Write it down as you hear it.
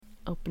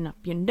Open up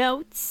your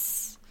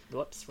notes.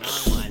 Whoops,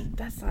 wrong one.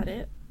 That's not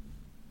it.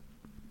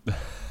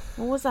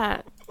 What was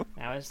that?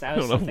 That was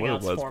something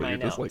else for my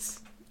notes.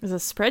 It was a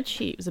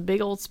spreadsheet. It was a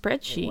big old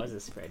spreadsheet. It was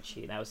a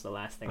spreadsheet. That was the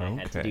last thing I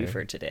had to do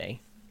for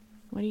today.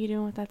 What are you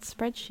doing with that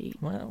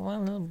spreadsheet?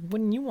 Well,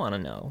 wouldn't you want to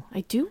know?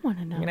 I do want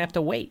to know. You're going to have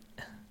to wait.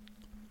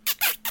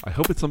 I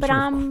hope it's some sort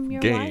of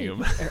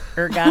game.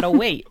 Gotta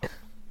wait.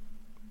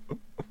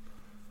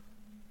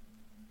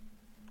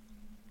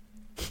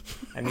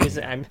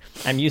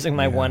 I'm using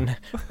my one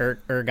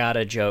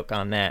Urgata joke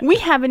on that. We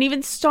haven't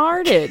even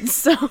started,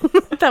 so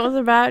that was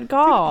a bad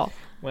call.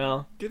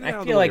 Well,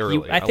 I feel like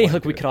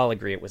we could all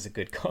agree it was a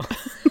good call.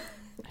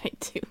 I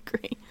do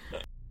agree.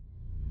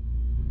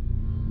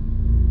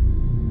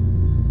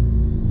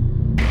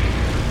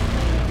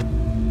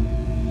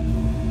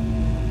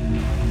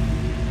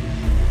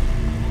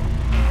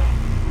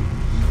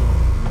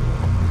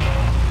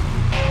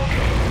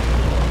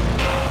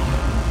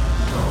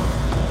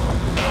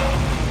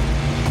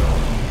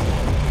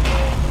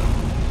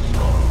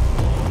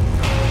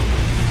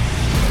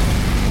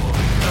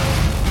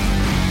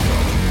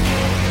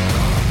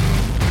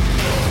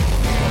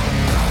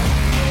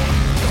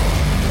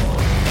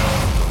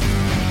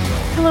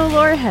 Hello,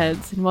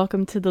 loreheads, and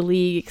welcome to the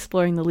League,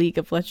 exploring the League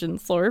of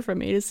Legends lore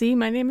from A to Z.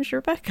 My name is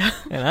Rebecca.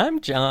 And I'm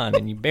John,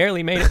 and you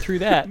barely made it through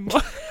that.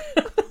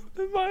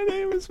 My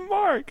name is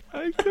Mark.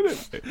 I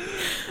couldn't.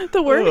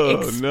 The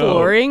word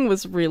exploring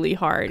was really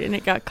hard, and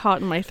it got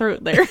caught in my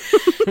throat there.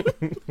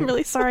 I'm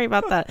really sorry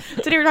about that.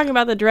 Today we're talking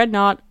about the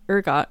Dreadnought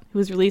Urgot, who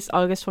was released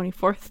August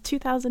 24th,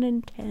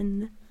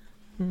 2010.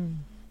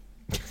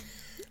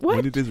 What?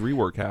 When did his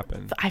rework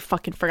happen? I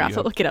fucking forgot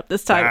to look it up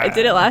this time. I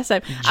did it last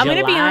time. I'm going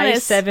to be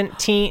honest. July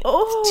 17th,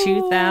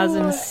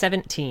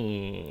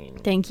 2017.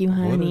 Thank you,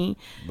 honey.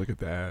 Look at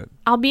that.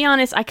 I'll be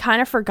honest. I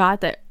kind of forgot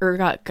that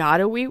Urgot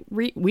got a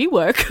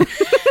rework.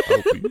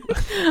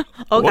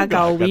 Got a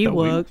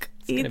rework.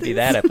 It's going to be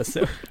that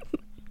episode.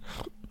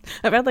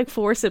 I've had like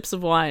 4 sips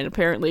of wine,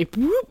 apparently. It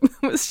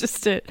was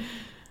just it.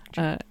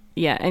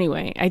 Yeah,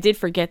 anyway. I did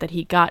forget that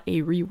he got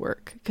a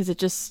rework because it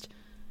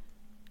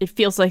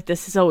feels like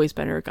this has always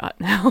been Urgot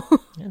now.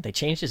 Yeah, they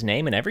changed his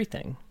name and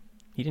everything.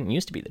 He didn't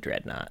used to be the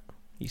Dreadnought.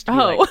 He used to be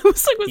I was like,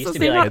 what's his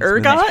name?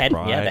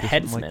 Urgot? Yeah, the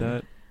headsman.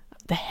 Like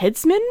the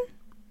headsman?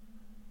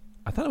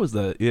 I thought it was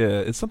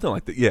it's something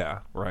like that. Yeah,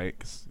 right.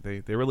 'Cause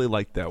they really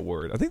like that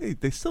word. I think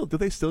they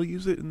still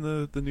use it in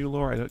the new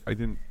lore? I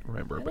didn't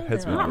remember, but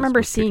headsman. I don't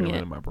remember seeing it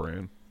in my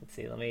brain. Let's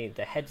see.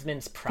 The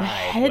headsman's pride.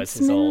 The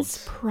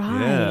headsman's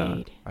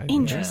pride. Yeah,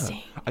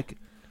 interesting. Yeah.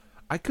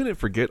 I couldn't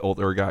forget old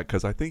Urgot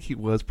because I think he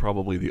was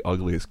probably the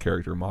ugliest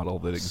character model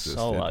that existed.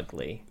 So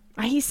ugly.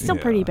 He's still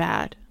pretty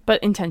bad,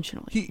 but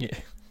intentionally.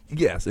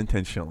 Yes,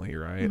 intentionally,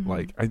 right? Mm-hmm.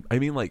 Like I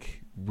mean,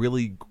 like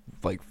really,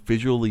 like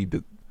visually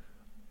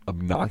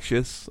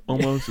obnoxious.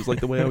 Almost is like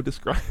the way I would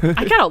describe it.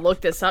 I gotta look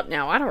this up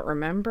now. I don't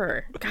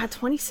remember. God,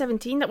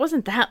 2017. That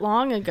wasn't that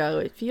long ago.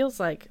 It feels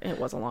like it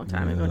was a long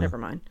time ago. Never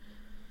mind.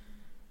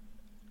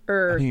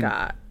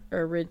 Urgot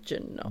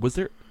original. Was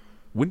there?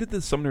 When did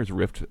the Summoner's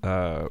Rift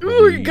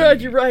oh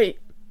god, you're right.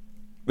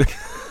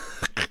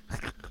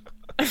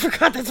 I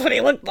forgot that's what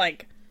he looked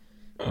like.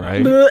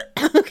 Right?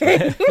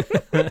 Okay.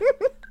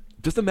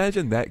 Just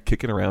imagine that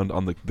kicking around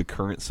on the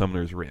current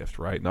Summoner's Rift,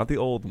 right? Not the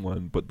old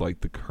one, but like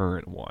the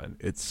current one.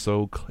 It's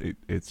so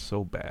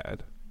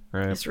bad,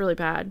 right? It's really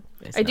bad.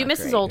 I do miss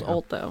his old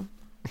ult though.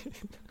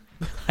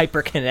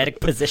 Hyperkinetic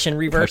position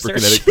reverser.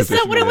 Is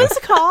that what it was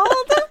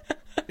called?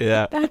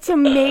 Yeah. That's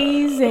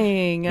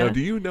amazing. Now,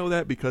 do you know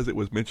that because it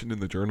was mentioned in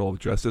the Journal of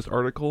Justice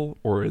article,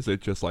 or is it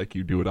just like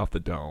you do it off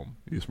the dome?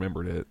 You just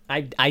remembered it?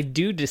 I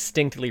do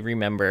distinctly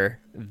remember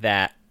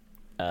that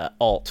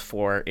alt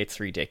for its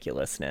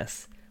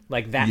ridiculousness.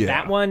 Like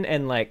that one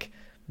and like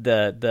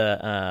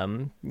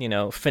the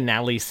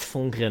finales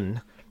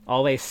fungen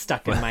always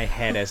stuck in my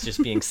head as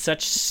just being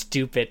such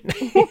stupid.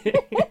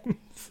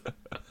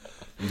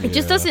 It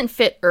just doesn't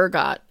fit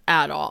Urgot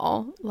at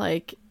all.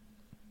 Like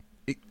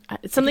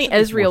it's something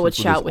Ezreal would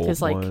shout with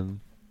his like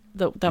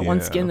that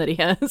one skin that he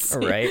has.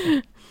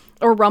 Right.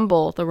 Or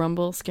the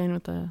Rumble skin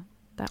with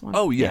that one.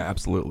 Oh yeah,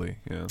 absolutely.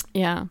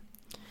 Yeah. All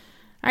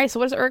right, so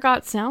what does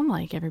Urgot sound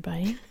like,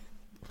 everybody?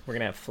 We're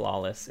gonna have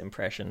flawless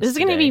impressions. This is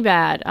gonna be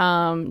bad.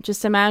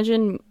 Just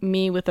imagine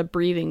me with a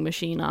breathing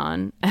machine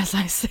on as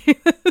I say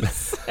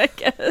this, I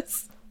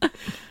guess.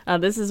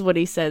 This is what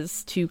he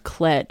says to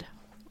Kled.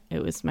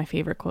 It was my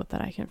favorite quote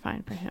that I can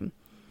find for him.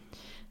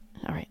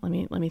 All right, let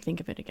me think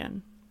of it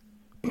again.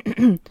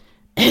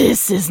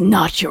 This is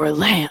not your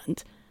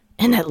land,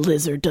 and that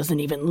lizard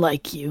doesn't even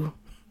like you.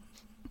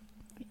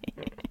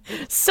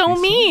 So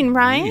mean,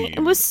 right? Mean, it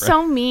was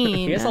so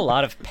mean. He has a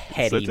lot of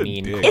petty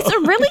mean. It's a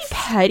really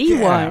petty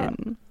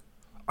one.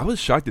 I was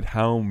shocked at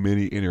how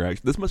many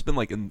interactions. This must have been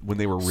like when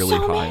they were really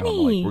high on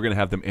like we're gonna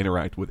have them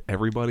interact with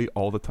everybody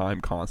all the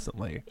time,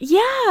 constantly. Yeah,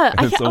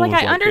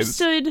 I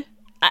understood.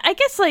 I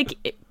guess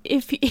like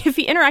if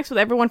he interacts with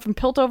everyone from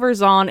Piltover,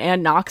 Zaun,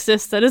 and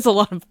Noxus, that is a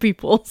lot of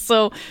people.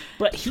 So,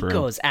 but he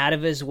goes out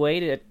of his way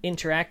to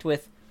interact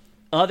with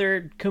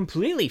other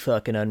completely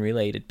fucking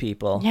unrelated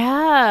people.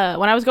 Yeah.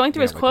 When I was going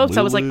through his like quotes,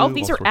 I was like, Lulu, oh,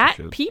 these all are sorts of at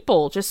shit.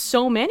 people. Just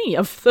so many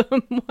of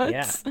them. What?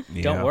 Yeah.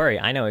 Yeah. Don't worry,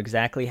 I know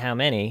exactly how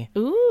many.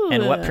 Ooh.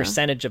 And what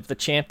percentage of the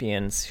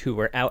champions who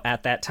were out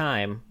at that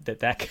time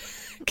that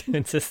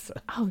consists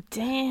of. Oh,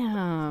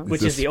 damn.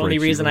 Which This is the only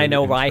spreadsheet reason I really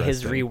know why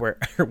his interesting.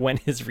 rework, or when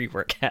his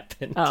rework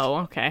happened. Oh,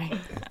 okay.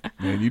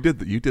 Man, you went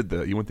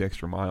the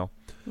extra mile.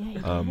 Yeah,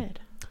 you did.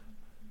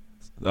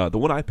 The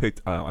one I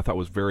picked, I thought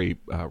was very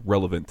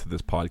relevant to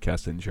this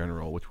podcast in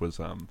general, which was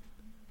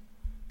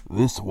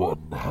This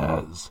one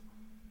has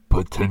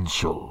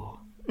potential.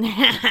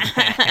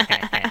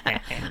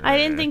 I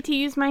didn't think to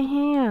use my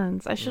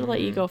hands. I should have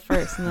let you go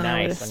first, and then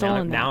I would have Nice.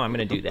 stolen that. Now I'm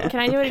going to do that. Can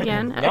I do it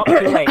again? Nope, too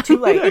late. Too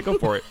late. yeah, go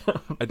for it.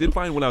 I did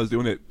find when I was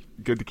doing it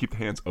good to keep the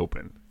hands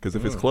open because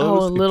if it's Oh, a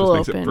closed, it little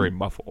just makes open. it very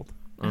muffled.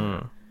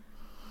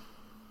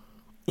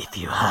 If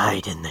you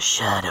hide in the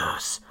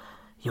shadows,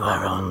 you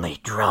are only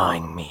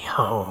drawing me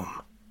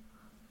home.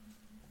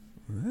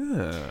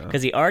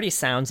 Because he already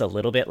sounds a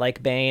little bit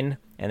like Bane,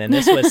 and then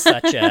this was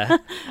such a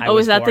I Oh,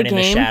 was is that born the in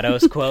the game?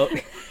 shadows quote.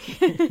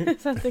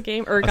 Is that the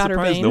game? I'm Urgot or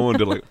surprised Bane? no one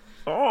did like.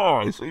 Oh,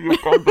 I see you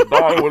come to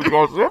die with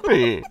your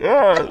zippy.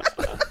 Yes.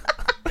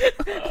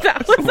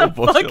 That was a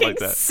bullshit fucking like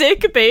that.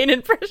 sick Bane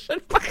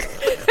impression.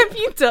 Have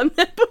you done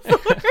that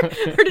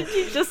before? Or did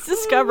you just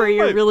discover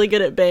you're really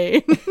good at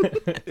Bane?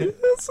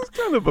 This is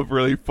kind of a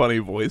really funny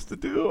voice to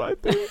do, I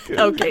think.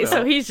 Okay,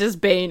 so he's just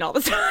Bane all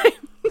the time.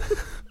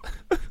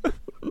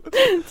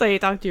 So you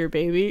talk to your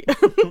baby.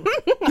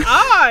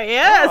 Ah,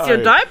 yes, your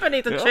diaper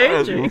needs a Yes,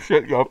 changing. you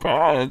shit your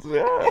pants.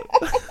 Yeah.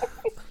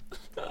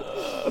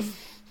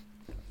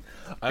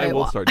 I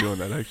will start doing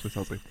that. Actually,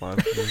 sounds like fun.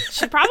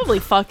 Should probably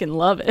fucking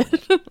love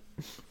it.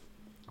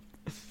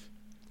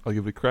 I'll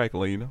give it a crack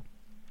and let you know.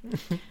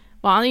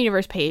 Well, on the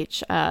universe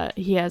page,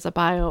 he has a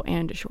bio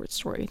and a short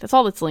story. That's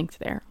all that's linked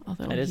there.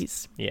 Although That is,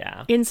 he's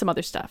yeah. in some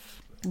other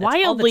stuff. That's all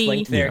that's Wildly,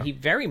 linked there. Yeah. He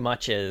very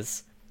much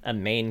is a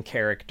main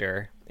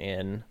character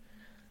in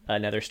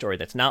another story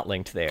that's not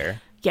linked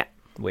there, yeah.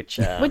 which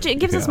Which it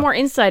gives us yeah. more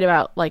insight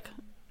about, like,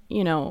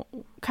 you know,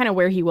 kind of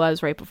where he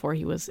was right before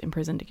he was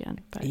imprisoned again.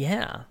 But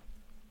yeah.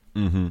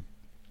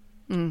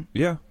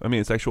 Yeah, I mean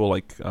it's actual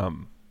like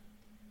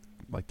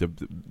the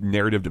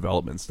narrative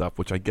development stuff,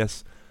 which I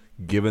guess,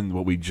 given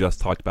what we just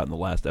talked about in the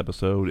last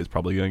episode, is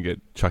probably going to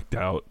get chucked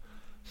out,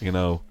 you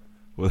know,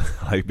 with,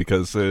 like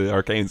because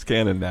Arcane's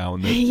canon now,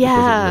 and it Yeah.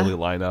 doesn't really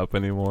line up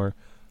anymore.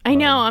 I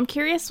know. I'm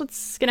curious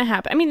what's gonna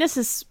happen. I mean,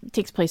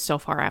 takes place so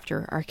far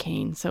after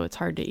Arcane, so it's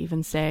hard to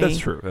even say. That's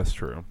true. That's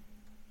true.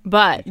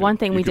 But one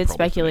thing you we could did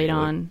probably speculate finagle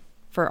it. on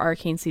for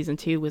Arcane season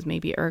 2 was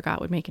maybe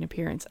Urgot would make an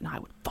appearance, and I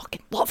would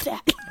fucking love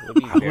that. It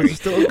would be I very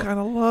still kind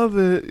of love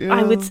it.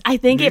 Yeah. I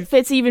think it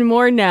fits even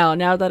more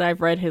now that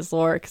I've read his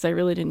lore, because I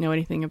really didn't know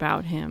anything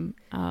about him.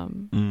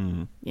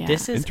 Yeah.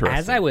 This is Interesting.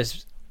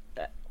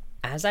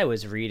 as I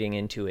was reading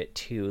into it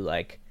too,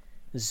 like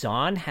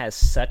Zahn has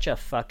such a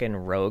fucking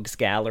rogues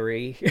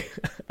gallery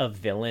of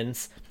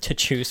villains to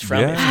choose from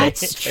Yeah. if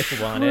That's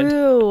they wanted.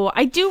 true.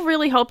 I do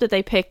really hope that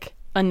they pick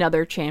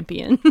another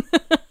champion.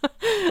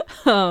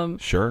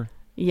 Sure.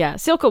 Yeah,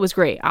 Silco was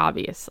great,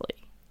 obviously.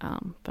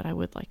 But I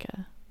would like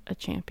a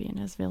champion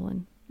as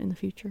villain in the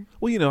future.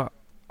 Well, you know,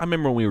 I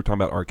remember when we were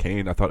talking about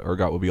Arcane, I thought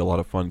Urgot would be a lot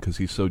of fun because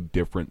he's so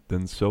different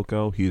than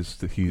Silco.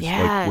 He's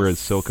like, whereas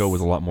Silco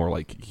was a lot more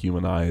like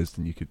humanized,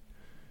 and you could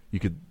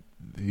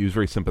he was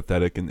very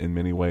sympathetic in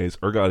many ways.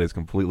 Urgot is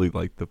completely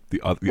like the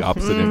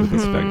opposite end of the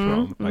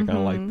spectrum. I kind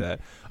of like that.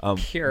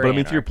 Pure but I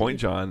mean, to your anarchy. point,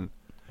 John,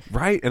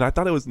 right? And I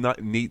thought it was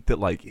not neat that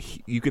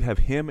like you could have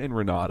him and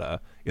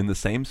Renata in the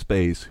same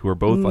space, who are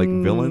both like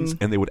villains,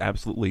 and they would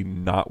absolutely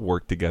not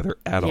work together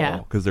at Yeah.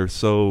 all because they're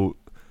so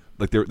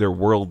like their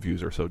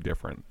worldviews are so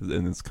different,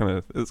 and it's kind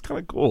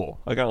of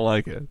cool. I kind of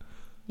like it.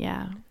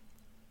 Yeah.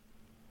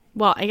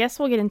 Well, I guess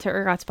we'll get into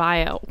Urgot's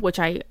bio, which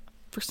I,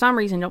 for some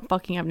reason, don't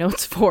fucking have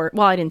notes for.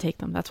 Well, I didn't take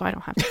them. That's why I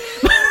don't have them.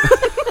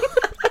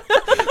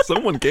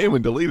 Someone came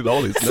and deleted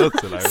all these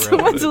notes that I read.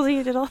 Someone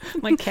deleted all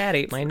My cat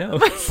ate my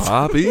nose.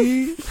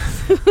 Poppy.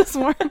 this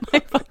morning. My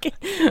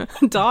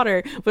fucking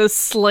daughter was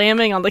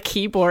slamming on the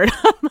keyboard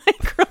on my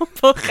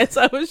Chromebook as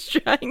I was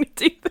trying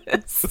to do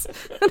this.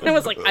 And I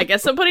was like, I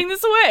guess I'm putting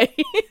this away.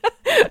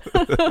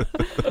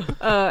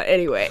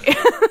 Anyway.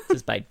 This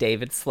is by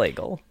David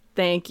Slagle.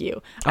 Thank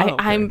you. Oh, okay.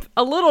 I'm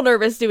a little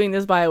nervous doing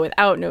this bio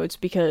without notes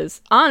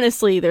because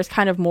honestly, there's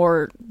kind of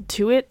more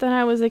to it than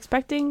I was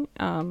expecting.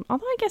 Although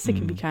I guess it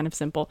can be kind of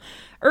simple.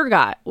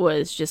 Urgot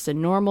was just a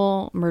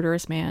normal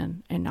murderous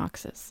man in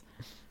Noxus.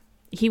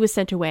 He was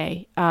sent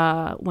away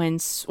when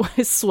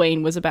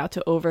Swain was about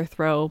to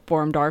overthrow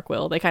Borm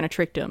Darkwill. They kind of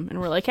tricked him and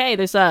were like, "Hey,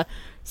 there's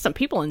some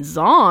people in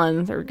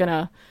Zahn. They're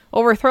gonna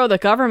overthrow the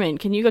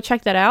government. Can you go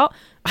check that out?"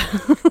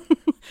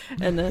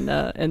 and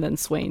then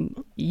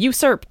Swain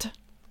usurped.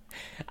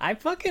 I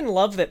fucking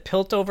love that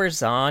Piltover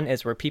Zahn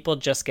is where people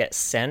just get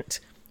sent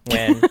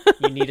when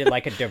you needed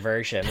like a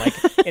diversion, like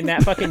in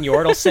that fucking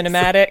Yordle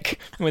cinematic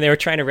when they were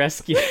trying to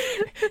rescue,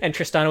 and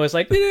Tristana was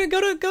like, "Go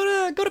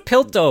to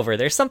Piltover.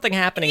 There's something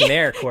happening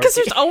there, Corky." Because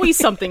there's always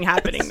something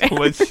happening there. So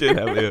much shit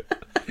happening.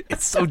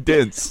 It's so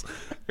dense,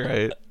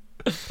 right?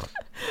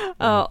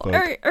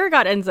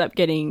 Urgot ends up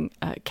getting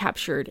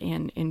captured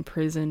and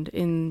imprisoned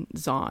in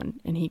Zon,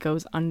 and he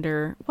goes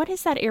under. What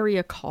is that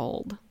area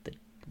called?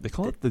 They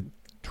call it the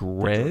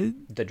Dredge?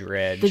 The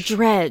Dredge. The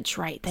Dredge,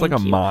 right. It's like a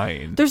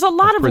mine. There's a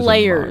lot of prison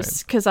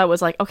layers, because I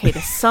was like, okay,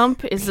 the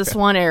sump is this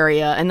one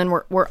area, and then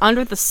we're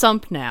under the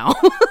sump now.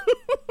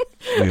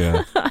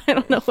 Yeah. I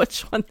don't know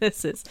which one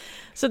this is.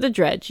 So the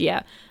Dredge,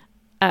 yeah.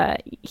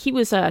 He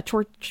was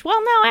tortured.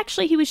 Well, no,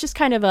 actually, he was just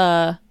kind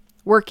of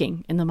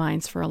working in the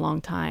mines for a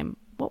long time.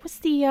 What was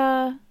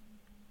the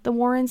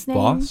Warren's name?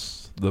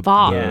 Voss?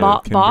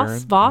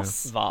 Voss.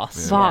 Voss.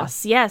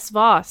 Voss. Yes,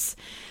 Voss.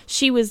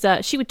 She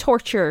would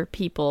torture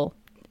people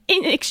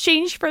in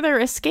exchange for their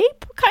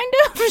escape, kind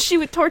of. She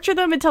would torture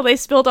them until they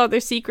spilled all their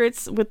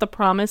secrets with the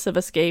promise of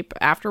escape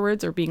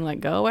afterwards or being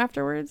let go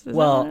afterwards.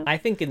 Well, I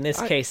think in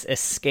this case,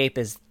 escape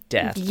is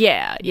death.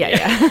 Yeah. Yeah.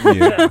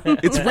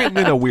 It's written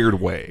in a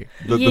weird way.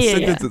 The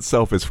sentence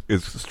itself is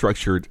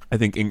structured, I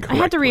think, incorrectly.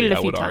 I had to read it a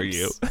few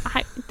argue.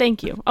 times.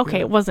 Thank you. Okay,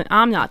 it wasn't.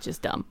 I'm not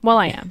just dumb. Well,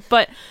 I am,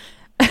 but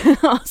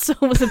also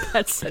it was a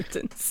bad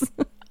sentence.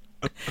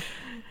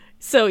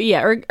 So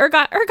yeah,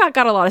 Urgot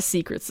got a lot of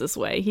secrets this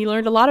way. He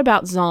learned a lot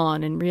about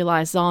Zon and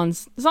realized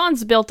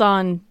Zon's built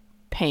on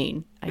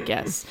pain, I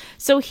guess.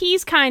 So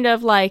he's kind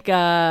of like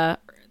the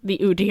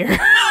Udyr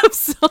of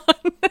Zon.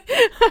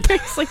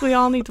 It's like we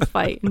all need to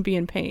fight and be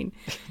in pain.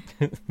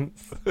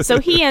 So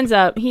he ends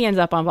up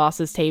on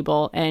Voss's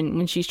table, and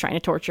when she's trying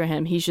to torture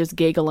him, he's just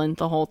giggling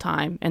the whole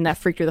time, and that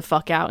freaked her the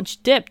fuck out, and she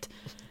dipped,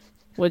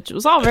 which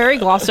was all very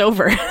glossed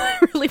over. I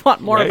really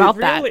want more about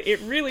that. It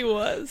really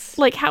was.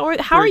 Like, how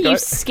are you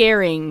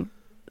scaring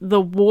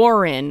the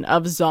Warren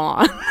of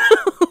Zon?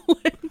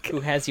 Who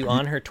has you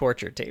on her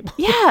torture table?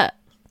 Yeah.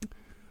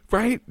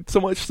 Right?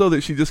 So much so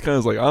that she just kind of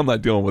is like, I'm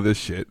not dealing with this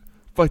shit.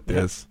 Fuck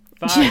this.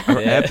 Or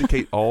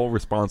abdicate all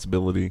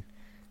responsibility.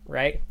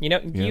 Right? You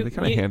know,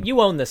 Yeah,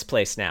 you own this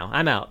place now.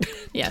 I'm out.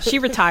 Yeah, she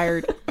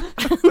retired.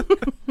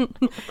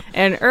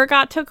 And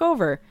Urgot took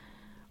over.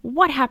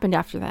 What happened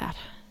after that?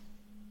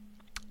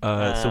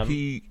 So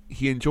he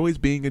enjoys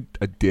being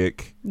a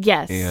dick.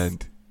 Yes.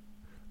 And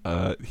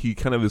he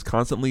kind of is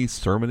constantly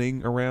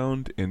sermoning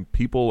around, and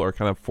people are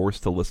kind of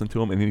forced to listen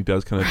to him, and then he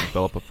does kind of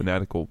develop a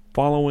fanatical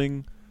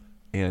following,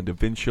 and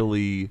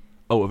eventually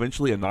a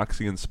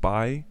Noxian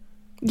spy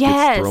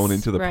gets thrown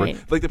into the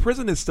prison. Like, the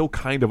prison is still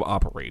kind of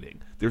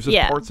operating. There's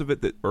just parts of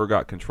it that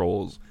Urgot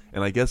controls,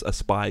 and I guess a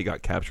spy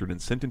got captured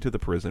and sent into the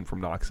prison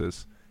from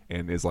Noxus,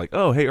 and is like,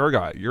 oh, hey,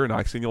 Urgot, you're a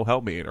Noxian, you'll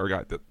help me. And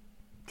Urgot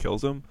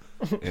kills him.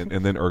 and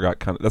then Urgot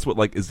kind of, that's what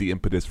like is the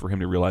impetus for him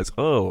to realize,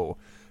 oh,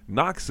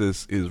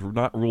 Noxus is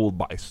not ruled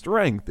by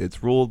strength,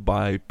 it's ruled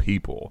by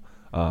people.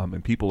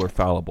 And people are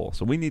fallible.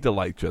 So we need to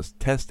like just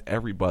test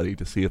everybody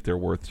to see if they're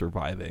worth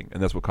surviving.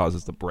 And that's what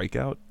causes the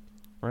breakout,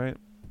 right?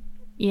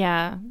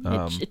 Yeah.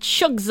 It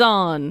chugs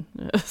on.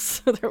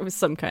 So there was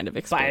some kind of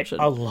explosion.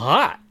 By a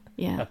lot.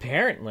 Yeah.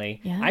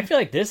 Apparently. Yeah. I feel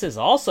like this is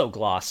also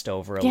glossed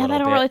over a little bit. Yeah,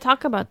 they don't really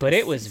talk about this. But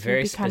it was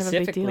very kind of a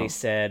big specifically deal.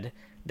 said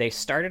they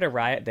started a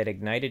riot that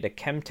ignited a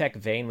chemtech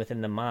vein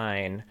within the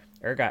mine.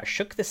 Urgot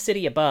shook the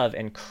city above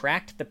and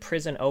cracked the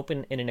prison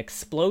open in an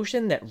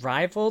explosion that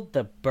rivaled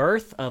the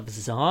birth of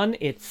Zon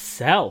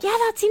itself. Yeah,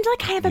 that seemed like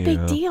kind of a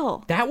big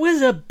deal. That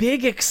was a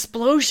big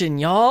explosion,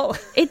 y'all.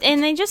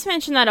 And they just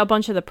mentioned that a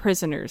bunch of the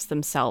prisoners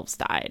themselves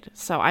died.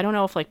 So I don't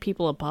know if like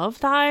people above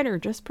died or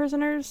just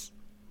prisoners.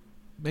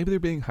 Maybe they're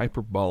being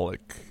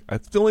hyperbolic.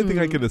 That's the only thing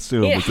I can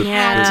assume. It is that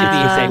had to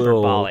be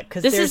hyperbolic.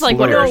 This is like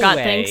what Urgot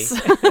thinks.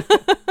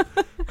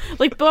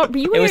 Like, but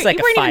you weren't like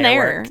even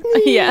there.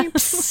 Yeah. It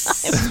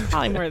was was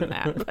probably more than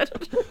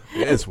that.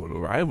 Yes, what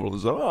arrival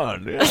is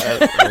on.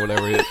 Yeah, or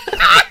whatever it is.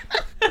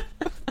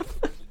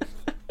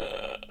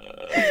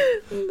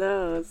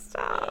 No,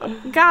 stop.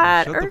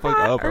 God, Shut the fuck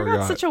up,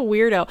 Urgot's Urgot. such a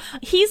weirdo.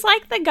 He's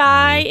like the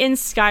guy in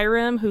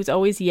Skyrim who's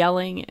always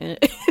yelling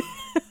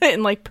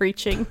and like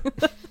preaching.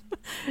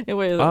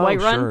 White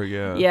Run? Sure,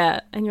 yeah. Yeah.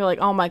 And you're like,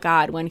 oh my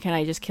God, when can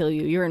I just kill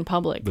you? You're in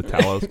public. The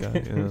Talos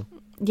guy,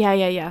 yeah.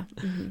 Yeah.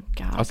 Mm-hmm.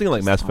 God, I was thinking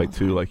like Mass Effect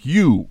 2, like,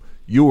 you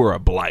were a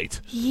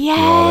blight. Yes.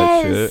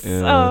 all that shit,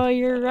 yeah. Oh,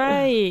 you're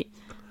right.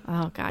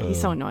 Oh God,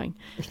 he's so annoying.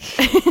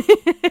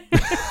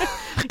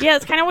 Yeah,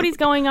 it's kind of what he's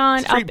going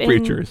on Street up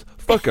preachers.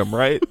 Fuck them,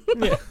 right?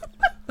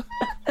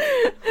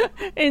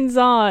 in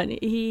Zon.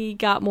 He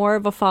got more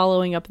of a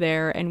following up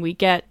there, and we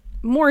get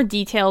more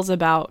details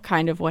about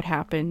kind of what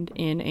happened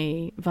in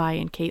a Vi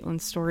and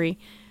Caitlyn story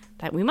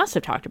that we must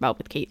have talked about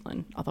with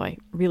Caitlyn, although I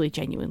really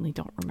genuinely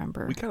don't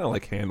remember. We kind of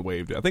like hand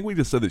waved it. I think we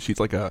just said that she's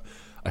like a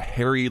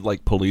hairy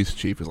like police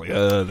chief who's like,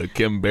 the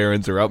Kim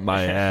Barons are up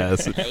my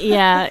ass.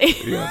 Yeah.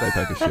 Yeah, that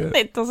type of shit.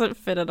 It doesn't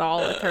fit at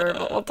all with her,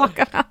 but we'll talk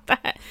about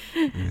that.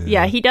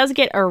 Yeah, he does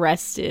get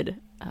arrested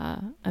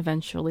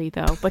eventually,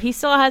 though. But he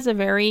still has a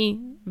very,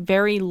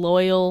 very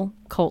loyal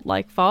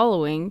cult-like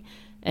following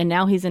and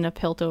now he's in a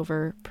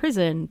Piltover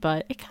prison,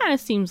 but it kind of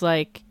seems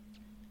like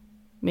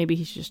maybe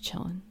he's just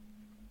chilling.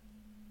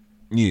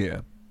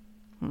 Yeah.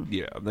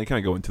 Yeah, they kind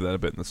of go into that a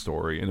bit in the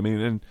story. And I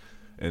mean,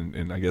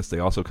 and I guess they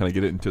also kind of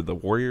get it into the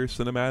Warriors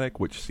cinematic,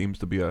 which seems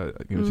to be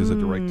just a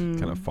direct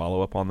kind of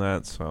follow-up on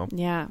that. So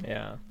Yeah.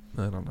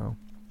 I don't know.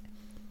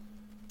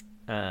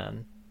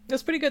 It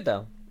was pretty good,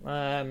 though.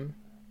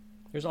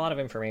 There's a lot of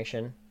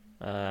information,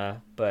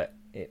 but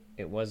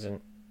it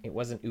wasn't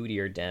oody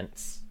or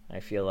dense. I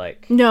feel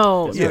like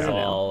No. this was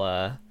all.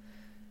 I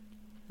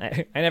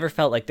never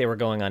felt like they were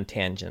going on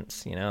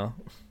tangents, you know.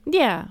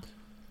 Yeah.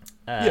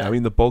 Yeah, I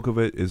mean, the bulk of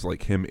it is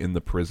like him in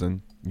the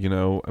prison. You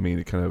know, I mean,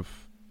 it kind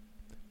of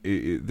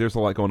there's a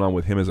lot going on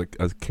with him as a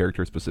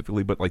character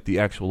specifically, but like the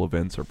actual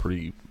events are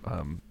pretty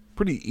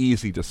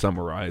easy to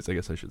summarize. I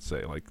guess I should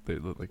say, like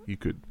you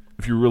could,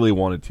 if you really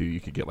wanted to, you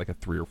could get like a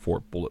 3 or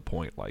 4 bullet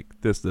point, like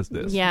this.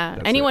 Yeah,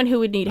 anyone who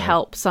would need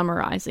help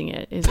summarizing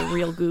it is a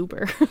real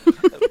goober.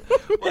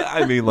 Well,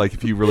 I mean, like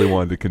if you really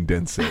wanted to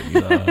condense it.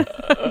 You know?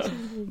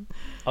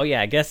 Oh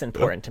yeah, I guess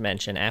important to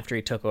mention, after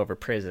he took over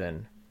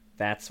prison,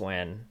 that's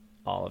when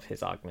all of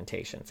his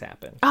augmentations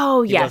happen.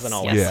 Oh, He yes. doesn't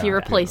always Yes. have He that.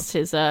 replaced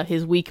his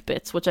weak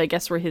bits, which I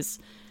guess were his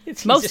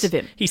He's most just- of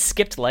him. He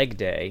skipped leg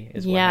day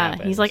is what Yeah,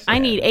 happened. he's like, I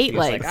need 8 He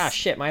was legs. like, ah,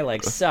 shit, my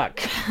legs suck.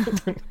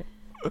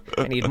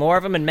 I need more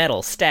of them in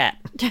metal. Stat.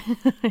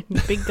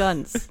 Big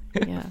guns.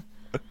 Yeah.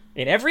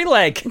 In every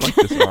leg.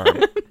 Fuck this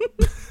arm.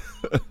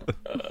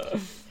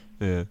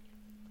 Yeah.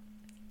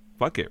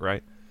 Fuck it,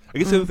 right? I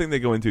guess the other thing they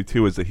go into,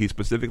 too, is that he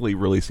specifically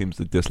really seems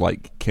to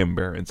dislike Kim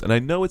Barons. And I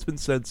know it's been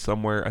said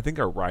somewhere, I think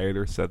our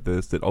rioter said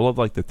this, that all of,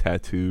 like, the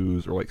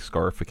tattoos or, like,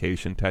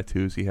 scarification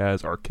tattoos he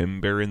has are Kim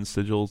Barons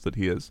sigils that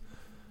he has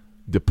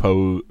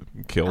deposed,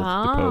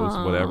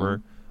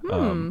 whatever.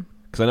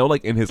 Because I know,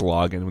 like, in his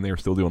login, when they were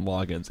still doing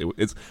logins,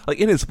 it's, like,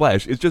 in his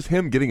flesh, it's just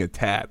him getting a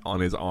tat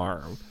on his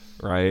arm,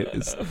 right?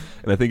 And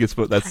I think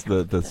that's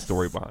the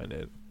story behind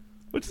it.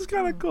 Which is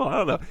kind of cool. I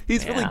don't know.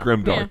 He's really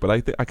grimdark, Yeah. but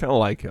I kind of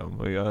like him.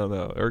 Like, I don't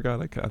know.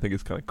 Urgot, I think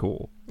it's kind of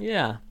cool.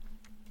 Yeah.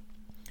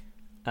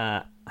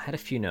 I had a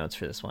few notes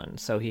for this one.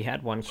 So he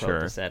had one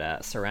quote that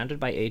said, surrounded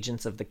by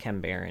agents of the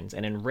Kembarans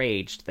and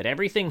enraged that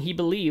everything he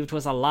believed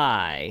was a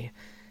lie.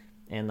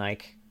 And,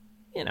 like,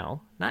 you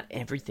know, not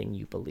everything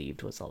you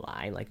believed was a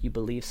lie. Like, you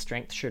believe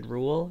strength should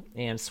rule,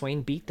 and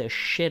Swain beat the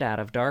shit out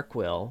of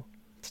Darkwill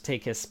to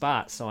take his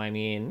spot. So, I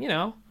mean, you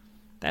know,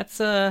 that's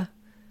not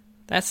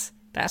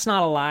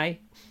a lie.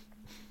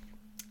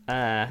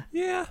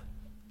 Yeah.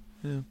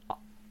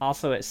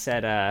 Also, it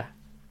said,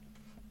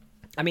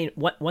 I mean,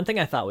 one thing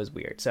I thought was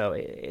weird. So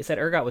it said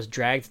Urgot was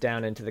dragged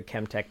down into the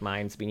Chemtech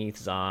mines beneath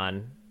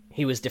Zahn.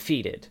 He was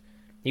defeated.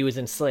 He was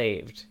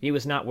enslaved. He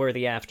was not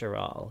worthy after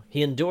all.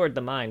 He endured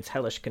the mine's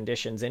hellish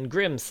conditions in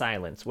grim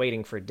silence,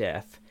 waiting for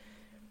death.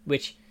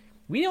 Which,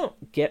 we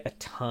don't get a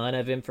ton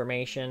of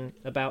information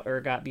about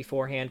Urgot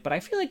beforehand, but I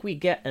feel like we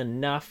get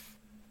enough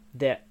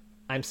that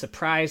I'm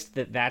surprised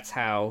that that's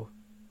how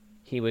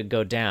he would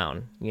go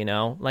down, you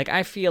know? Like,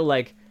 I feel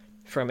like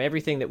from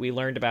everything that we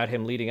learned about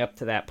him leading up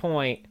to that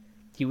point,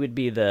 he would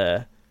be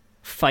the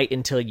fight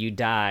until you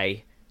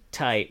die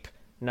type,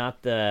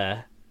 not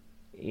the,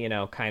 you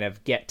know, kind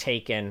of get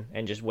taken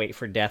and just wait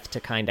for death to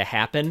kind of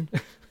happen.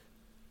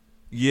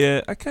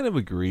 Yeah, I kind of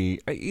agree.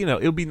 You know,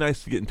 it would be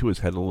nice to get into his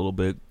head a little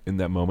bit in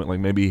that moment. Like,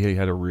 maybe he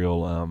had a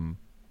real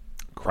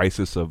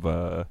crisis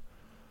of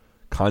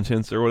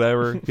conscience or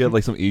whatever. He had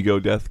like some ego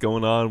death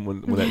going on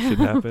when that shit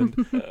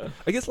happened.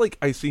 I guess like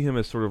I see him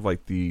as sort of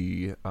like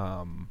the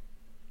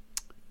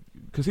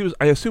because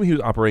I assume he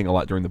was operating a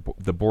lot during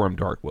the Borum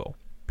Darkwill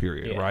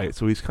period, right?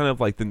 So he's kind of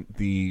like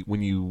the what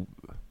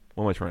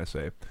am I trying to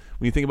say?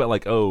 When you think about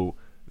like, oh,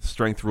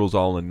 strength rules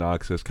all in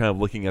Noxus, kind of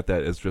looking at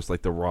that as just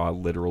like the raw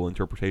literal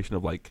interpretation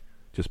of like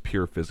just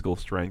pure physical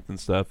strength and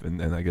stuff,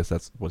 and I guess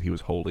that's what he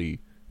was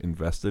wholly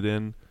invested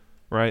in.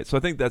 Right, so I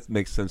think that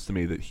makes sense to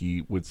me that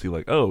he would see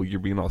like, oh, you're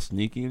being all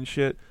sneaky and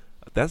shit.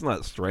 That's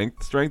not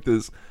strength. Strength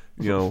is,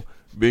 you know,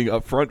 being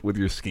upfront with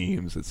your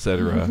schemes,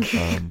 etc.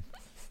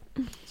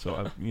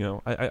 So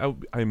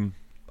I'm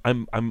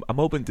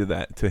open to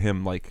that, to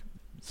him like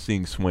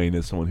seeing Swain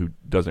as someone who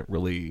doesn't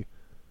really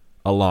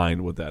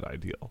align with that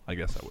ideal, I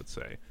guess I would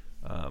say.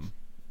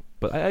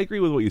 But I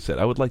agree with what you said.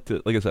 I would like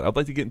to, like I said, I'd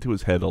like to get into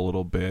his head a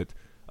little bit.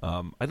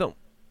 I don't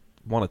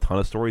want a ton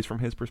of stories from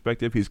his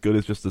perspective. He's good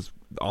as just this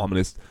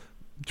ominous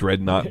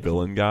Dreadnought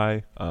villain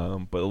guy,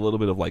 but a little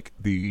bit of like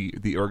the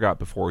Urgot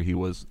before he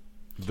was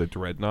the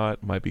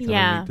Dreadnought might be kind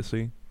of neat to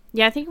see.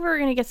 Yeah, I think if we were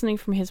going to get something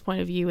from his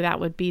point of view, that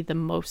would be the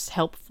most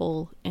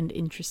helpful and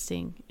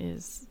interesting,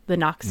 is the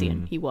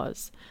Noxian he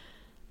was.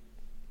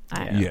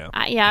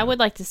 I would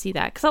like to see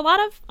that, because a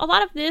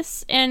lot of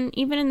this, and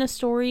even in the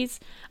stories,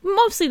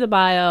 mostly the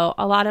bio,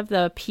 a lot of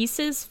the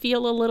pieces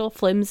feel a little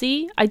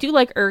flimsy. I do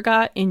like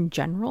Urgot in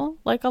general,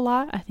 like a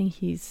lot. I think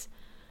he's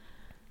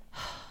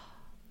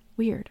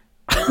weird,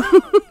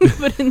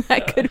 but in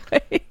that good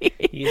way.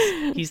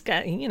 he's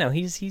got, you know,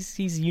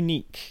 he's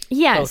unique.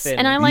 Yes,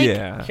 and I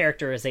like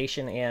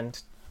characterization and,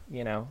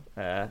 you know,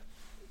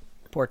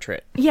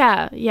 portrait.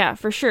 Yeah,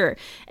 for sure.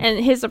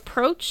 And his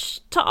approach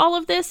to all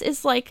of this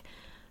is like,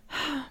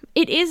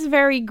 it is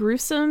very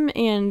gruesome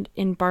and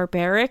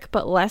barbaric,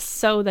 but less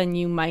so than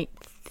you might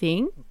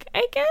think,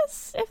 I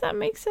guess, if that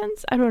makes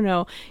sense. I don't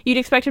know. You'd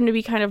expect him to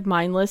be kind of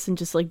mindless and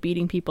just like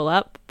beating people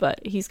up, but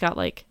he's got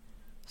like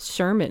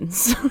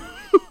sermons.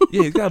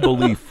 Yeah, he's got a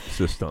belief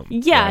system.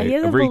 Yeah, right? he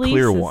has a very belief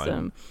clear system.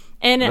 one.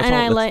 And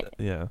I like,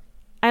 yeah.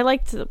 I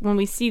liked when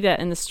we see that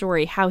in the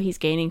story, how he's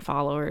gaining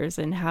followers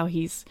and how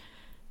he's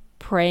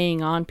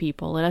preying on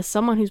people. And as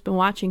someone who's been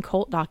watching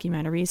cult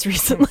documentaries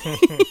recently,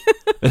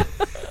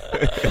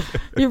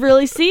 you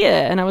really see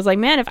it. And I was like,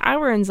 man, if I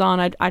were in Zon,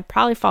 I'd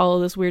probably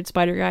follow this weird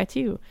spider guy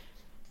too.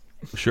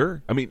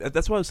 Sure. I mean,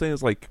 that's what I was saying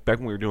is like back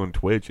when we were doing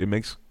Twitch, it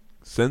makes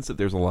sense that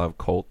there's a lot of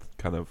cult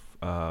kind of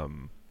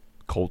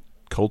cult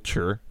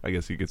culture, I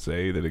guess you could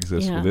say, that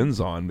exists within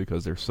Zon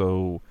because they're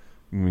so,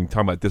 I mean,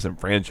 talking about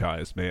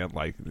disenfranchised, man,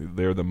 like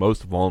they're the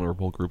most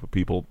vulnerable group of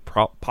people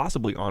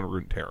possibly on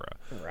Runeterra.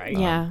 Right.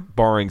 Yeah.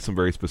 Barring some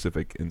very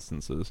specific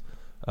instances.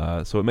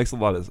 So it makes a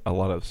lot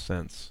of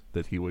sense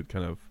that he would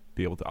kind of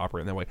be able to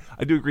operate in that way.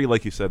 I do agree,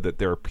 like you said, that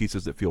there are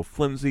pieces that feel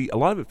flimsy. A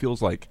lot of it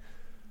feels like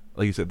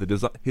you said, the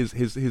design,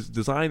 his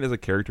design as a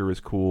character is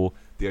cool.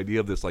 The idea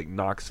of this like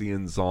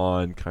Noxian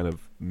Zon kind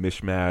of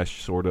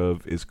mishmash sort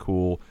of is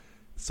cool.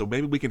 So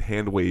maybe we can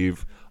hand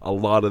wave a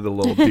lot of the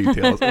little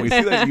details. And we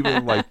see that even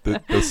in like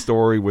the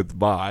story with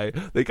Vi.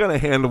 They kind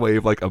of hand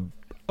wave like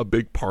a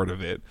big part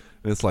of it.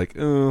 And it's like,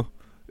 it'd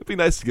be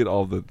nice to get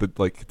all the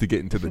like to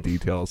get into the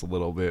details a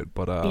little bit.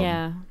 But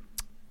Yeah.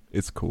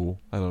 it's cool.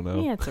 I don't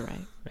know. Yeah, it's all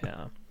right.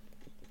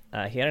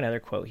 Yeah. He had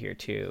another quote here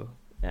too.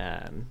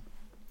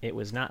 It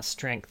was not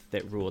strength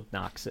that ruled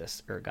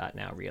Noxus, Urgot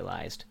now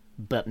realized,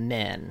 but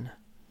men.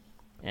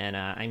 And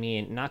I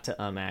mean, not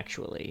to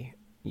actually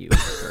use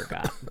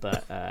Urgot,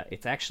 but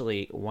it's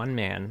actually one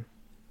man,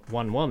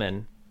 one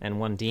woman, and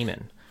one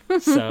demon.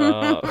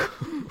 So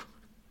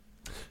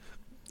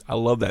I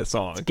love that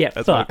song. Get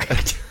That's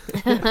fucked.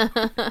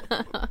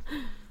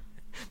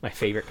 My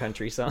favorite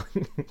country song.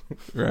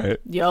 Right.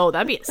 Yo,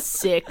 that'd be a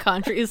sick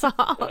country song.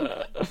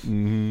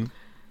 Mm-hmm.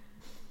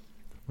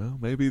 Well,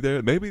 maybe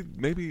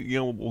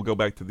we'll go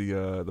back to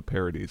the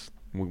parodies.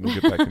 We'll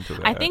get back into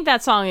that. I think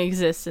that song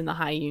exists in the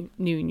High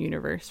Noon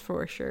universe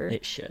for sure.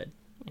 It should.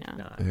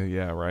 Yeah.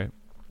 Yeah, right.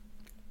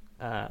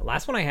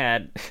 Last one I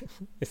had,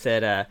 it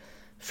said,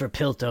 for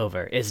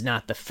Piltover is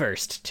not the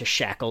first to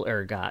shackle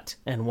Urgot,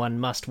 and one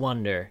must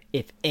wonder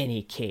if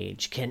any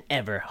cage can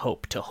ever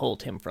hope to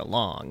hold him for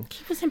long.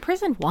 He was in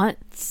prison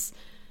once.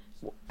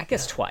 I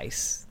guess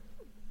twice,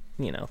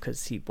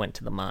 because he went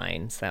to the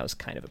mines. That was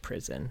kind of a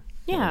prison.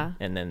 Yeah.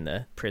 And then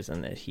the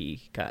prison that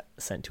he got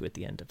sent to at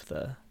the end of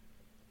the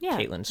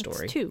Caitlyn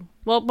story. Two.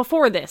 Well,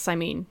 before this, I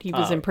mean, he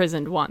was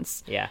imprisoned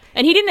once. Yeah.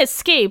 And he didn't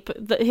escape.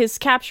 His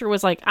capture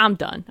was like, I'm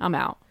done. I'm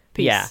out.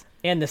 Peace. Yeah.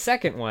 And the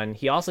second one,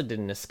 he also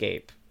didn't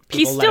escape.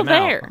 He's still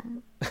there.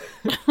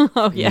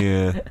 Oh, yeah.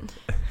 Yeah.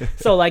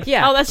 So, like,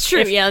 yeah. Oh, that's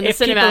true. If, yeah, in the if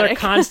people cinematic. are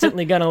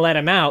constantly going to let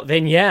him out,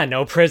 then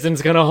no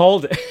prison's going to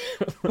hold it.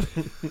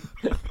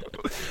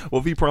 Well,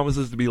 if he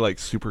promises to be like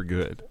super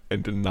good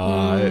and to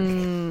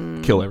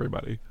not kill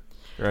everybody,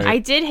 right? I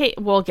did hate.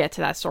 We'll get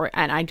to that story,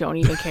 and I don't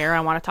even care.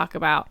 I want to talk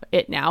about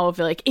it now. Of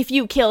like, if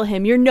you kill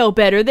him, you're no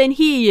better than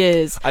he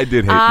is. I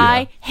did hate.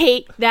 I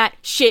hate that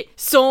shit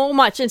so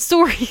much in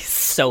stories.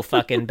 So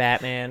fucking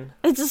Batman.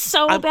 It's just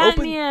so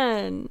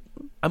Batman.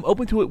 I'm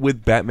open to it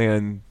with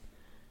Batman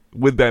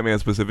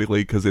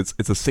specifically because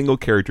it's a single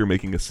character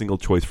making a single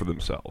choice for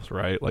themselves,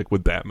 right? Like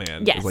with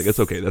Batman, yes. It's like, it's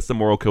okay. That's the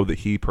moral code that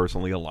he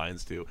personally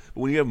aligns to.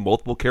 But when you have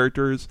multiple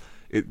characters,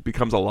 it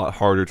becomes a lot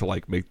harder to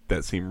like make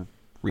that seem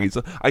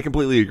reason. I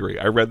completely agree.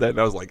 I read that and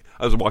I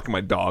was walking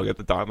my dog at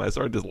the time. And I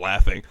started just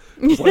laughing.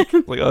 Just like,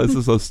 oh, this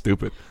is so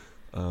stupid.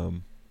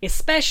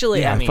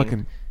 Especially, yeah,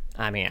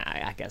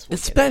 I guess we'll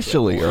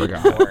especially get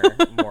into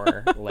it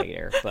more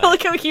later. But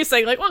Look how we keep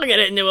saying, like, we'll get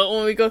into it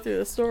when we go through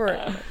the story.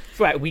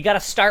 right, we got to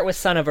start with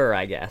Son of Ur,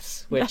 I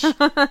guess, which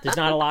there's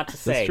not a lot to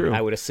say,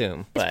 I would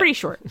assume. But It's pretty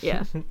short,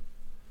 yeah.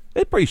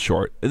 It's pretty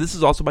short. And this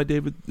is also by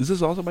David. Is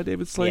this also by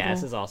David Slagle? Yeah,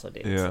 this is also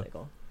David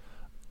Slagle.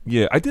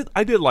 Yeah, I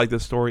did like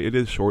this story. It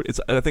is short.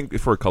 I think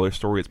for a color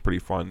story, it's pretty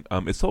fun.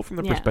 It's told from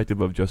the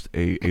perspective of just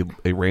a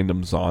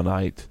random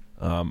Zonite,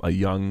 a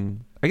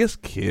young, I guess,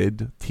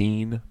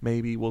 teen,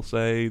 maybe we'll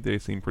say. They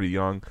seem pretty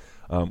young.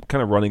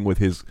 Kind of running with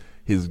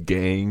his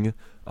gang.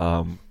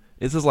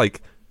 This is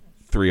like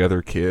three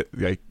other kids,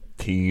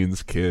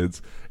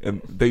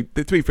 and they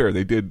to be fair,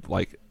 they did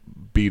like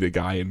beat a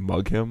guy and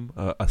mug him,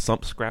 a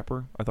sump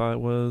scrapper, I thought it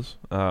was.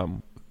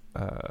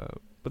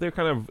 But they're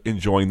kind of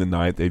enjoying the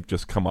night. They've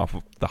just come off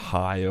of the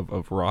high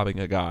of robbing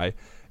a guy,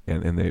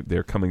 and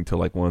they're coming to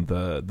like one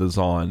of the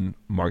Zon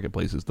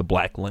marketplaces, the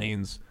Black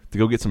Lanes, to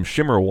go get some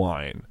shimmer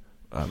wine,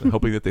 and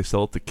hoping that they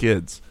sell it to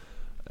kids.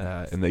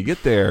 And they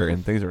get there,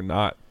 and things are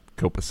not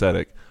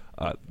copacetic.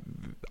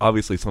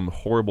 Obviously, some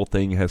horrible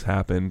thing has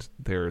happened.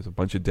 There's a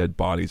bunch of dead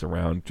bodies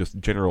around, just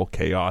general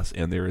chaos,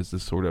 and there is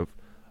this sort of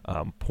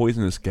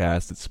poisonous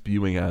gas that's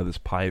spewing out of this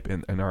pipe,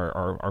 and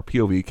our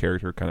POV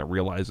character kind of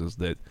realizes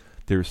that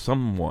there's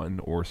someone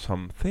or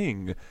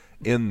something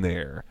in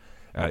there.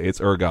 It's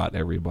Urgot,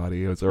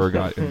 everybody. It's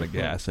Urgot in the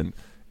gas, and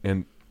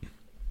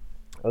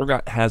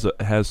Urgot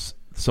has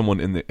someone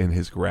in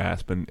his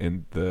grasp,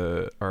 and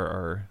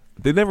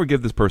they never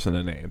give this person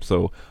a name.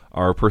 So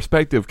our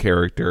perspective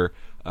character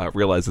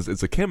realizes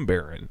it's a Kim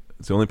Baron.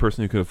 It's the only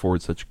person who can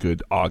afford such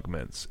good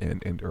augments,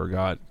 and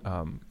Urgot,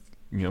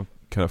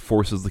 kind of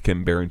forces the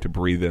Kim Baron to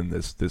breathe in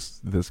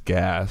this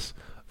gas,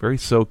 very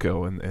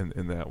Soko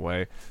in that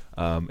way,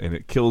 and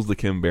it kills the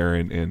Kim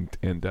Baron,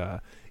 and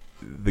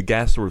the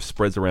gas sort of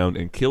spreads around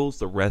and kills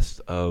the rest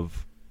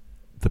of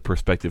the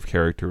perspective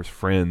character's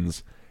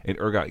friends. And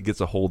Urgot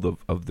gets a hold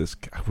of this.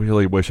 I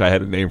really wish I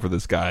had a name for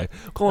this guy.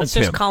 Let's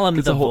just call him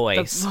the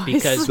voice,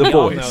 because the we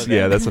all know voice. that.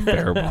 Yeah, that's a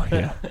fair one.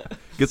 Yeah,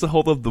 gets a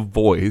hold of the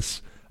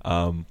voice,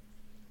 and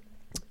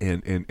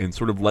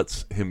sort of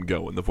lets him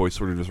go, and the voice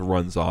sort of just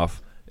runs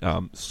off,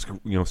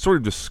 sort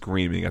of just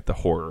screaming at the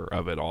horror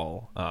of it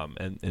all,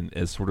 and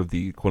as sort of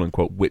the quote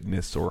unquote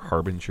witness or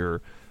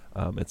harbinger,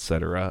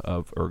 etc.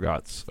 of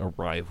Urgot's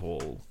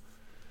arrival.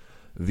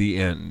 The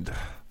end.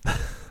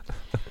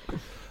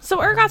 So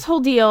Urgot's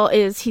whole deal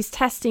is he's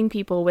testing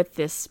people with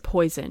this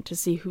poison to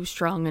see who's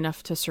strong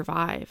enough to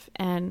survive.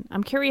 And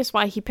I'm curious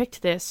why he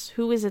picked this.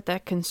 Who is it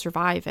that can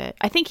survive it?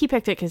 I think he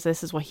picked it because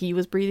this is what he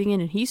was breathing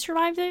in and he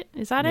survived it.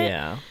 Is that it?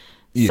 Yeah.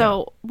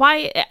 So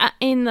why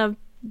in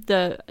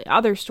the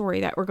other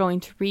story that we're going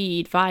to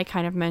read, Vi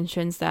kind of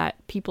mentions that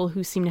people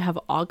who seem to have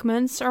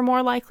augments are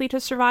more likely to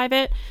survive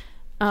it.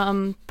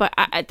 But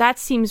that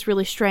seems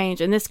really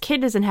strange. And this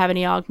kid doesn't have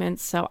any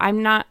augments, so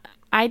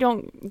I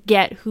don't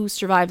get who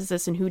survives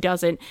this and who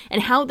doesn't,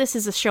 and how this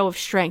is a show of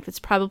strength. It's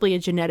probably a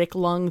genetic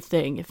lung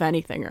thing, if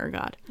anything,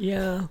 Urgot.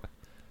 Yeah.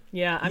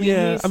 Yeah, I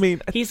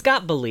mean, he's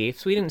got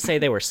beliefs. We didn't say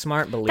they were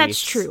smart beliefs.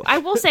 That's true. I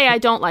will say I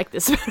don't like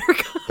this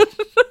Urgot.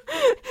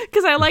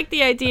 Because I like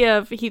the idea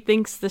of he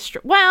thinks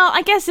well,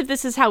 I guess if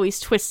this is how he's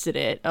twisted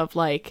it, of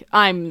like,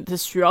 I'm the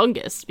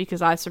strongest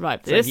because I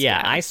survived this.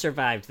 Yeah, guy. I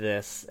survived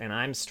this, and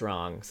I'm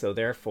strong, so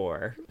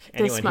therefore, This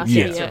anyone must who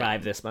can't be it.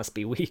 survive this must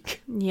be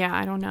weak. Yeah,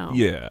 I don't know.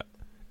 Yeah,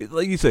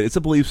 like you said, it's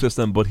a belief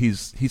system, but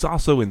he's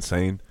also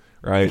insane,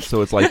 right?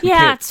 So it's like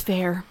yeah, it's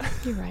fair.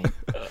 You're right.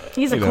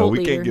 He's a cult we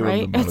can't leader, give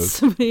right? him the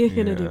That's what you're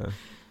gonna do.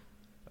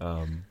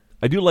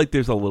 I do like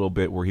there's a little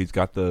bit where he's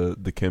got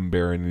the Kim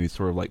Baron and he's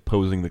sort of like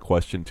posing the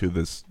question to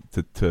this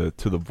to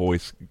the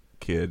voice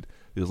kid.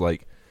 He's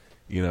like,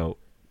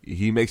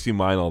 he makes you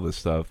mind all this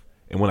stuff,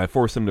 and when I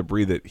force him to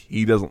breathe it,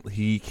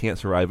 he can't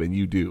survive, and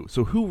you do.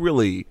 So who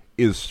really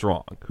is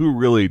strong? Who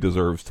really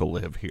deserves to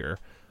live here?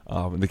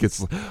 And the kid's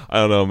like, I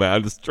don't know, man.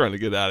 I'm just trying to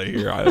get out of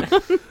here. I'll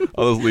just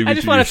leave you I to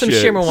just wanted your some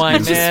shit. shimmer wine, I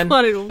just man.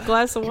 wanted a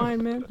glass of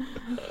wine, man.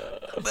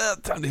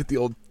 Time to hit the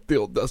old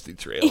dusty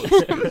trail.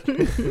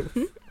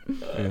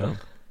 Yeah.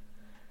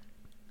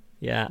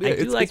 Yeah, I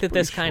do like that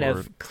this kind short.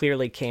 of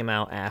clearly came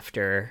out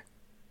after,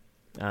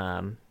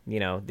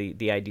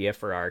 the idea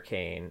for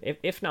Arcane.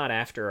 If not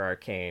after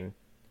Arcane,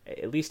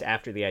 at least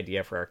after the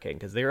idea for Arcane,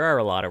 because there are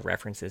a lot of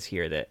references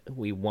here that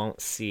we won't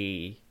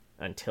see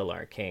until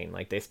Arcane.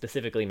 Like, they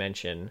specifically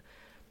mention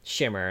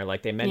Shimmer.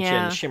 Like, they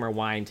mention Shimmer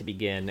wine to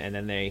begin, and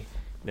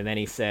then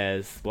he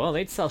says, well,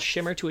 they'd sell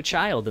Shimmer to a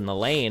child in the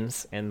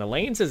lanes. And the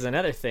lanes is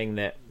another thing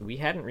that we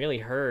hadn't really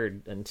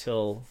heard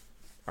until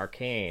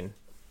Arcane.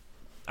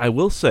 I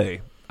will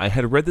say, I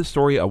had read this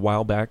story a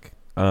while back,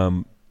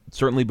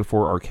 certainly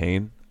before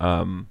Arcane,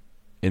 and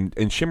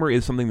Shimmer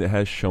is something that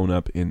has shown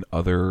up in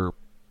other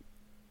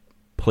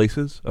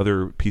places,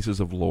 other pieces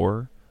of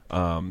lore.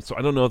 So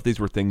I don't know if these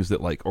were things that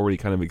like already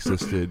kind of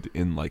existed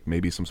in like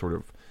maybe some sort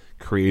of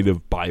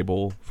creative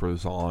Bible for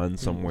Zon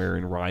somewhere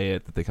in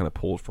Riot that they kind of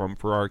pulled from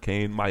for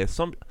Arcane.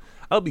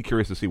 I'll be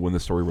curious to see when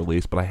this story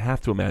released, but I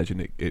have to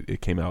imagine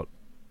it came out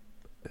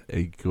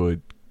a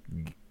good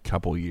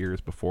couple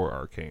years before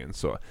Arcane.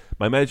 So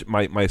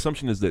my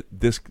assumption is that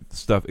this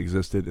stuff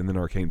existed and then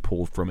Arcane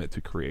pulled from it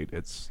to create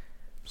its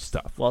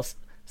stuff. Well,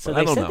 so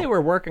they said they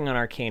were working on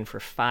Arcane for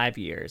 5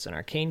 years, and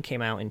Arcane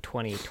came out in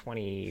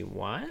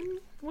 2021,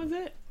 was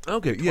it?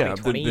 Okay, yeah.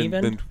 2020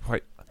 even?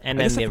 And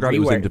I then the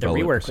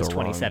rework was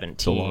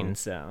 2017,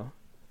 so...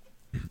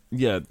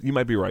 Yeah, you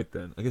might be right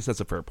then. I guess that's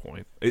a fair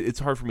point. It's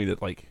hard for me to,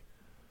 like...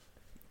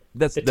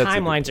 The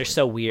timelines are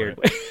so weird.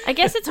 Right. I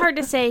guess it's hard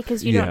to say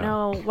because you don't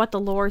know what the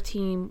lore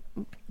team,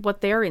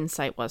 what their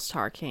insight was to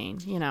Arcane.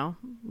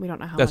 We don't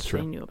know how much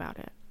they knew about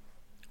it.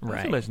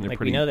 Right. I imagine they're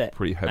we know that.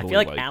 Pretty heavily. I feel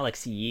like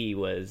Alex Yee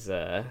was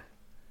the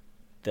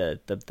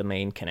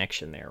main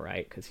connection there,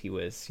 right? Because he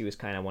was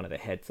kind of one of the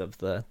heads of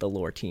the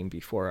lore team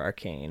before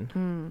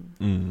Arcane.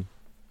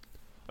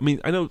 I mean,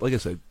 I know, like I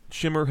said,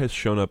 Shimmer has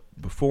shown up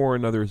before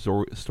in other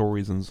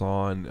stories in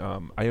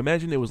Zon. I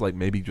imagine it was like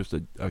maybe just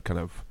a kind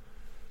of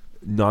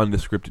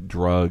nondescript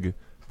drug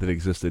that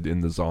existed in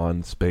the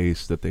Zon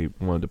space that they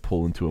wanted to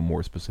pull into a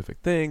more specific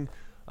thing.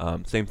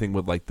 Same thing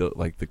with like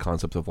the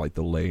concept of like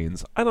the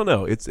lanes. I don't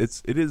know. It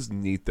is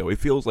neat though. It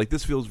feels like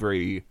this feels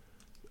very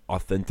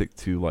authentic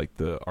to like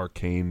the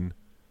Arcane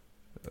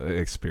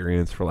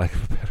experience, for lack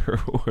of a better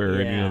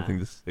word.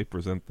 Things they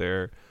present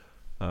there.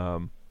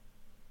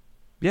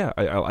 yeah,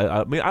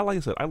 I mean, like I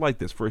said, I like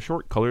this for a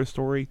short color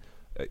story.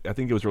 I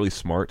think it was really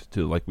smart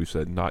to, like we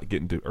said, not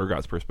get into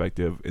Urgot's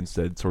perspective.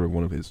 Instead, sort of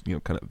one of his,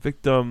 kind of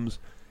victims,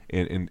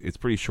 and it's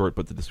pretty short,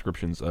 but the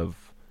descriptions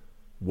of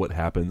what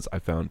happens I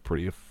found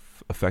pretty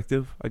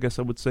effective. I guess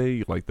I would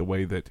say, like the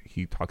way that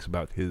he talks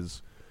about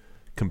his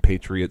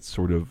compatriots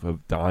sort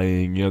of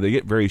dying. They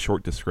get very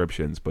short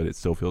descriptions, but it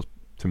still feels,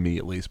 to me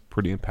at least,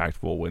 pretty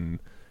impactful when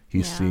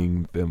he's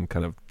seeing them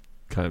kind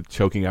of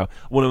choking out.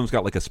 One of them's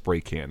got like a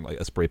spray can, like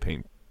a spray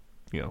paint,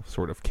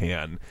 sort of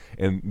can,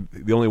 and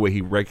the only way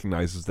he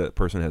recognizes that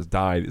person has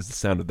died is the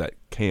sound of that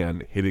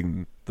can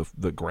hitting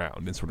the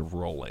ground and sort of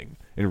rolling,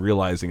 and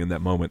realizing in that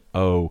moment,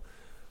 oh,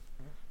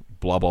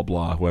 blah blah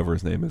blah, whoever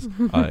his name is,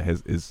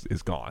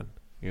 is gone.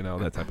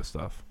 That type of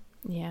stuff.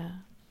 Yeah.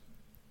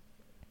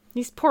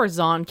 These poor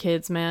Zon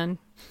kids, man.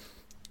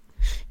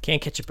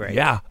 Can't catch a break.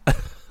 Yeah. I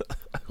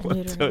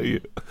want to tell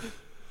you.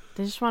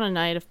 They just want a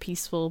night of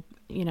peaceful,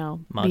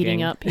 Mugging.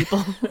 beating up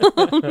people.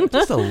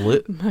 Just a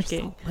little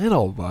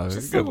mug.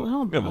 Just a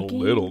little mugging. A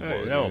little mug.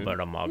 A little bit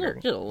of mugging.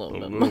 Just a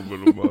little A bit. little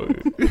bit of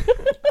mug.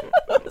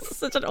 It's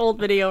such an old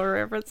video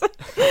reference,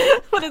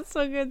 but it's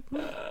so good.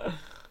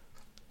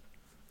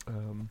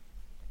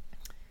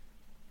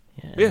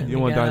 Yeah, you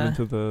want to dive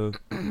into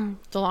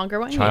the longer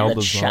one? Child The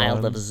of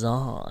Child Zon. of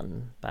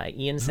Zon by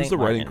Ian This St. is the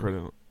Martin. writing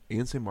credit.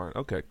 Ian St. Martin.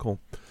 Okay, cool.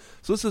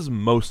 So this is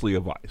mostly a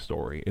Vi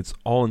story. It's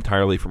all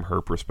entirely from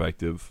her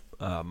perspective.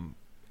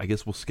 I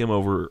guess we'll skim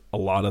over a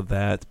lot of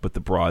that, but the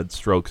broad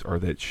strokes are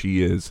that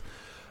she is,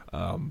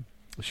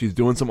 she's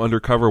doing some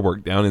undercover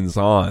work down in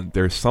Zon.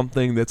 There's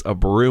something that's a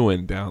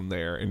brewing down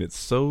there, and it's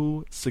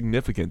so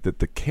significant that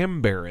the Kim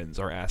Barons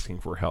are asking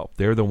for help.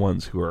 They're the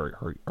ones who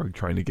are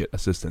trying to get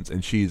assistance,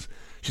 and she's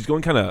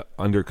going kind of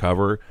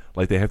undercover,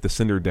 like they have to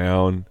send her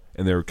down,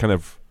 and they're kind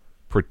of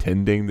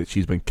pretending that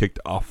she's been kicked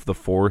off the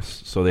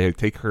force. So they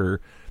take her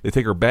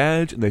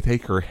badge and they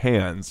take her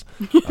hands,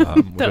 which I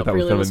thought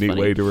was kind of a neat funny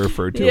way to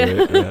refer to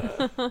it.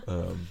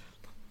 Yeah.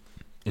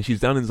 And she's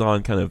down in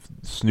Zon, kind of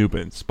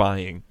snooping,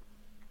 spying.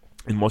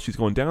 And while she's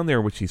going down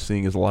there, what she's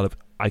seeing is a lot of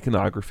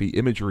iconography,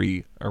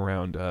 imagery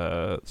around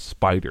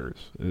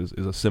spiders is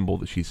a symbol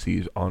that she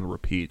sees on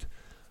repeat.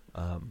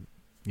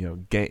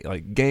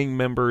 Gang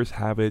members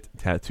have it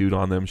tattooed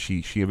on them.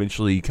 She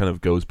eventually kind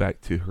of goes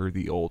back to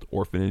the old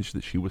orphanage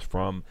that she was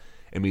from,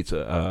 and meets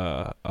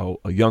a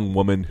young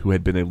woman who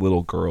had been a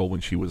little girl when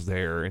she was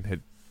there, and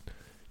had,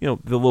 the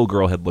little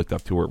girl had looked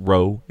up to her.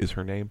 Ro is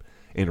her name,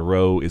 and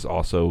Ro is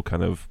also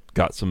kind of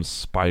got some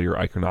spider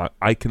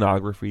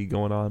iconography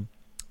going on,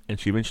 and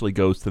she eventually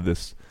goes to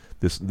this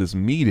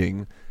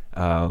meeting,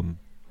 and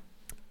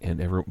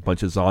a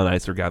bunch of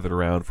Zonites are gathered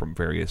around from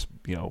various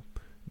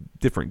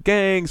different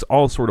gangs,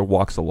 all sort of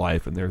walks of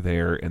life, and they're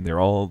there, and they're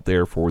all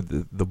there for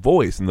the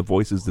voice, and the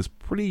voice is this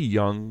pretty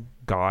young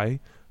guy,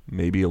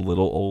 maybe a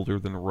little older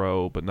than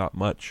Ro, but not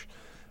much,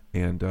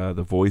 and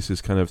the voice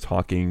is kind of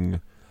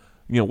talking,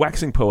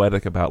 waxing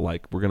poetic about,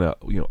 like, we're gonna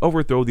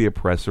overthrow the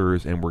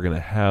oppressors, and we're gonna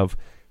have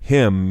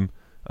him,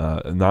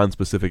 a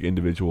non-specific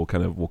individual,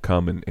 kind of will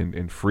come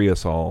and free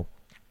us all,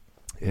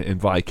 and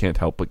Vi can't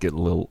help but get a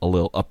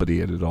little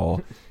uppity at it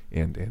all.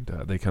 And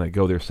they kind of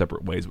go their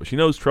separate ways, but she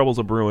knows trouble's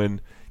a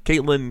brewing.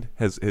 Caitlin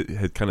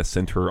had kind of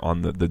sent her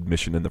on the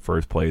mission in the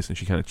first place, and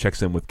she kind of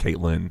checks in with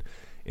Caitlin,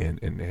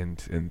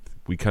 and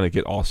we kind of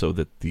get also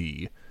that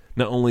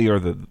not only are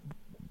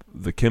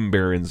the Kim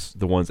Barons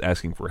the ones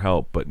asking for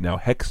help, but now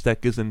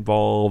Hextech is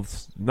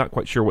involved. Not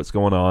quite sure what's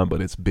going on,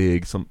 but it's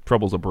big. Some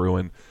trouble's a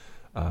brewing.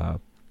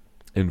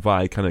 And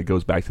Vi kind of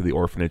goes back to the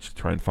orphanage to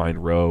try and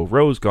find Ro.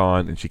 Ro's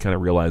gone, and she kind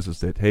of realizes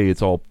that, hey,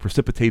 it's all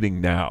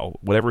precipitating now.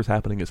 Whatever's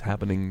happening is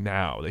happening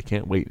now. They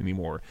can't wait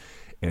anymore.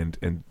 And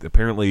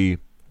apparently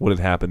what had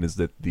happened is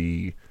that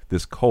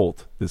this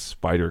cult, this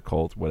spider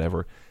cult,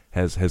 whatever,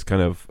 has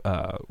kind of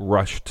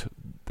rushed.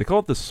 They call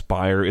it the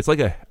Spire. It's like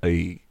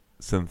a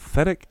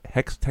synthetic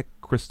Hextech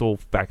crystal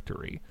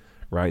factory,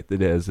 right?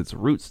 That has its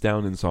roots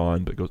down in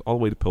Zon, but goes all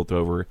the way to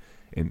Piltover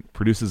and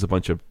produces a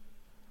bunch of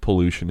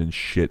pollution and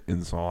shit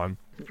in Zon.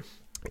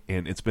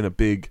 And it's been a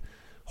big,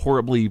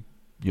 horribly,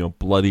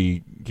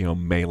 bloody,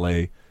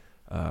 melee.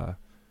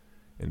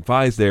 And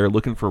Vi's there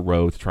looking for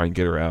Ro to try and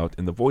get her out,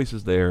 and the voice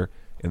is there,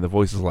 and the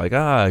voice is like,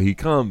 he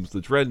comes, the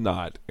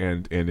Dreadnought,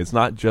 and it's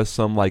not just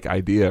some like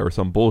idea or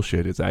some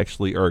bullshit. It's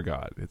actually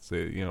Urgot. It's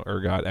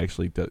Urgot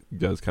actually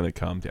does kind of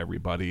come to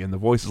everybody, and the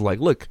voice is like,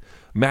 look,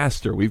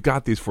 Master, we've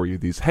got these for you,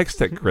 these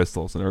Hextech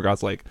crystals, and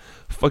Urgot's like,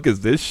 fuck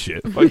is this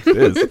shit? Fuck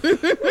this.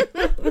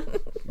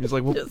 He's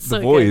like, well, the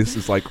voice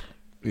is like,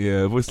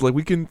 yeah, it's like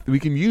we can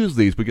use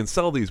these, we can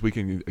sell these, we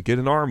can get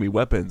an army,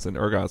 weapons, and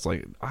Urgot's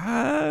like,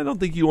 I don't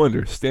think you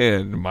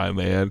understand, my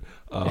man.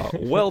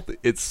 Wealth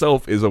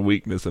itself is a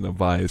weakness and a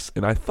vice,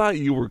 and I thought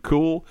you were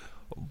cool,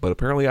 but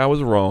apparently I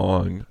was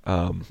wrong.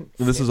 And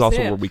this is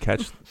also where we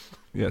catch,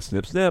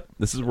 snip snip.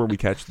 This is where we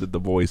catch that the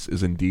voice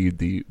is indeed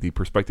the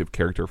perspective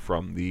character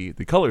from the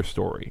color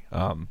story.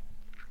 And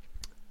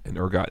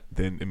Urgot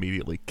then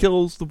immediately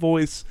kills the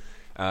voice,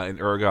 and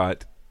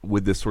Urgot,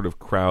 with this sort of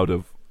crowd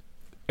of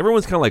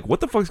everyone's kind of like,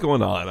 what the fuck's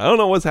going on? I don't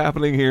know what's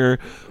happening here.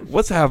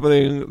 What's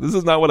happening? This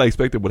is not what I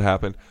expected would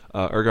happen.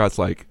 Urgot's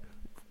like,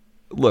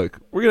 look,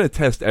 we're going to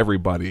test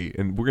everybody,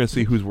 and we're going to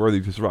see who's worthy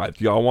to survive.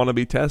 Do y'all want to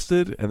be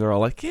tested? And they're all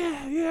like,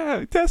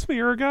 yeah, test me,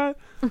 Urgot.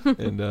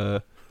 And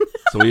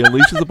so he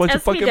unleashes a bunch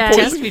of fucking poison.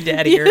 Test me,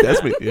 Daddy. Urgot.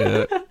 Test me,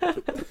 yeah.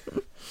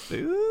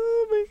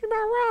 You're not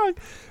wrong.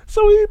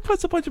 So he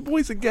puts a bunch of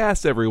poison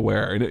gas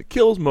everywhere, and it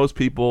kills most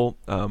people,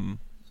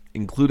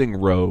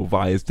 including Ro.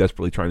 Vi is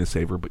desperately trying to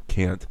save her, but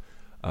can't.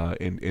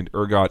 And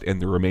Urgot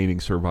and the remaining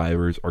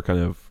survivors are kind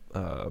of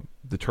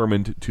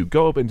determined to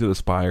go up into the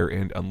spire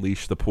and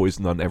unleash the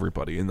poison on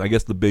everybody. And I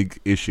guess the big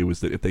issue is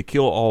that if they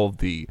kill all of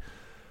the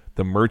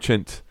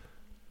merchant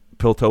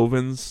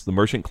Piltovans, the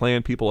merchant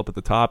clan people up at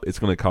the top, it's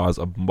going to cause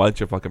a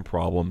bunch of fucking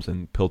problems,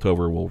 and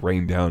Piltover will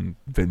rain down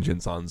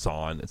vengeance on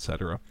Zahn,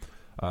 etc.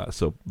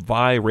 So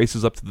Vi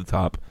races up to the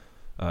top.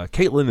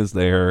 Caitlin is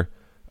there.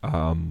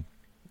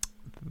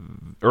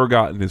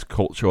 Urgot and his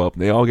cult show up,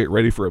 and they all get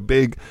ready for a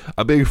big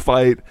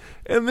fight.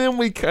 And then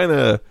we kind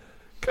of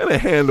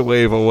hand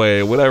wave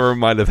away whatever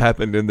might have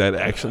happened in that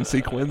action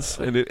sequence,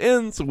 and it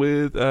ends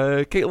with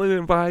Caitlin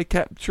and Vi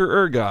capture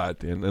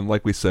Urgot. And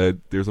like we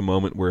said, there's a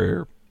moment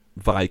where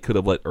Vi could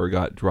have let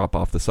Urgot drop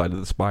off the side of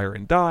the spire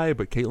and die,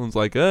 but Caitlin's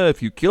like,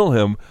 if you kill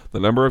him,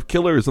 the number of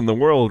killers in the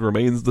world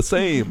remains the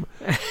same.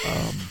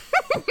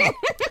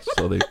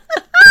 So they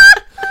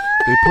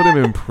put him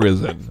in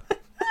prison.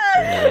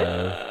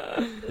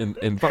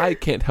 And Vi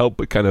can't help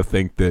but kind of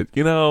think that,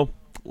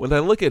 when I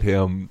look at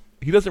him,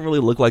 he doesn't really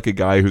look like a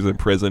guy who's in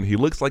prison. He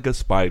looks like a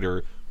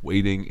spider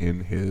waiting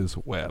in his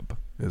web,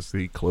 is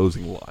the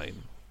closing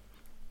line.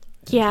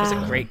 Yeah. It's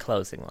a great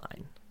closing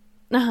line.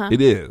 Uh-huh.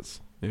 It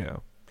is, yeah.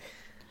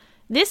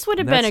 This would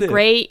have been a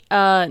great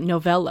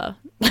novella,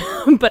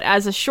 but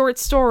as a short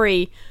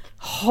story,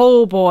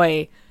 oh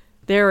boy,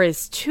 there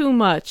is too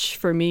much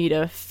for me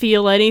to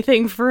feel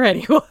anything for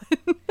anyone.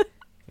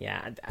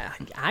 Yeah,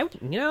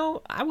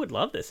 I would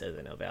love this as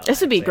a novella.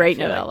 This would be a great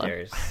like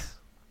novella.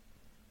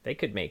 They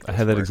could make this I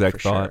had that work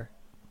exact for thought. sure.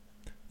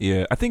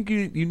 Yeah, I think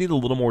you need a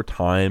little more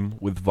time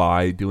with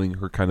Vi doing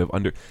her kind of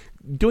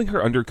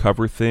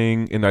undercover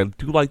thing, and I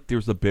do like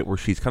there's a bit where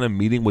she's kind of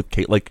meeting with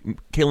Kate, like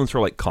Caitlin's her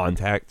like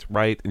contact,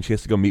 right? And she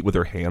has to go meet with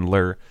her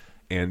handler,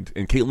 and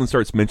Caitlin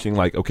starts mentioning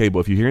like, okay, but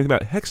if you hear anything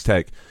about Hex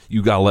Tech,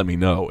 you gotta let me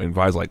know. And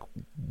Vi's like,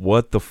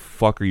 what the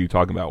fuck are you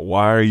talking about?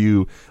 Why are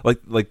you like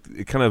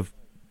it kind of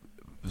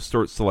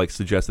starts to like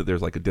suggest that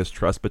there's like a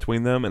distrust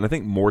between them, and I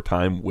think more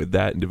time with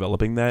that and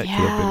developing that could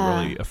have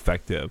been really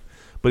effective,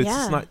 but it's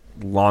just not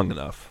long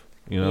enough,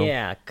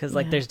 Yeah, because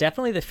there's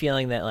definitely the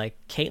feeling that like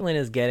Caitlin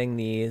is getting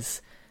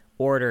these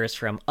orders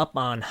from up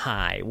on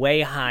high,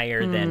 way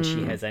higher than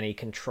she has any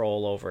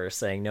control over,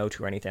 saying no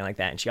to or anything like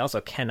that, and she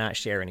also cannot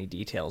share any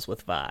details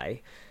with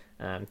Vi.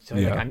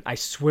 I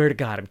swear to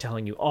God, I'm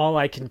telling you all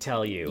I can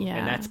tell you,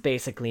 and that's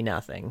basically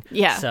nothing.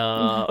 Yeah.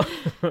 So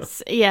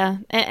yeah,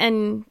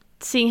 and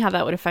seeing how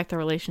that would affect the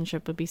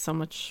relationship would be so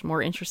much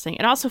more interesting.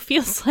 It also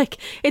feels like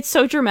it's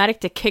so dramatic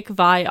to kick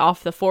Vi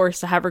off the force,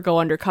 to have her go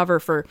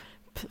undercover for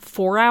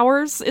 4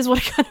 hours is what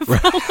it kind of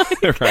felt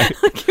like. Right.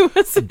 Like it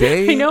was,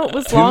 I know it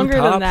was longer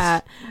tops. than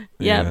that.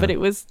 Yeah, but it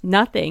was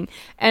nothing.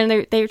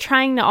 And they're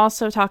trying to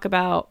also talk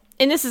about,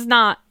 and this is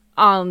not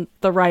on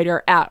the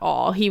writer at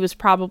all. He was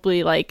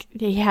probably like,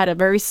 he had a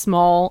very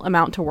small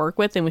amount to work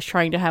with and was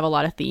trying to have a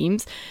lot of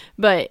themes.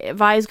 But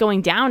Vi's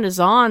going down to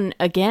Zahn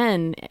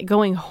again,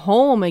 going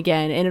home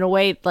again. And in a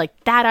way,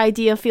 like that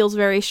idea feels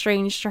very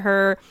strange to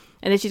her.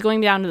 And then she's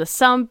going down to the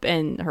sump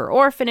and her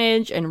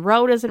orphanage, and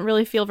Ro doesn't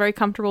really feel very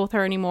comfortable with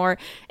her anymore.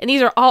 And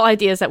these are all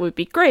ideas that would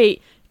be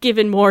great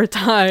given more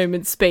time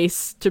and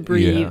space to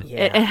breathe.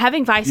 Yeah. And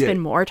having Vi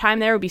spend more time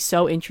there would be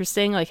so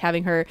interesting. Like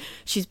having her,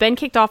 she's been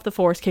kicked off the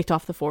force.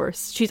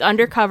 She's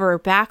undercover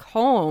back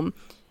home,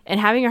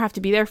 and having her have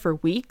to be there for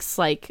weeks,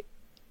 like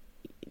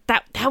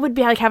that would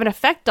be like have an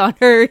effect on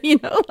her,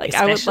 like especially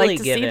I would like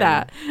to see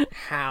that.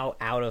 How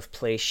out of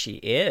place she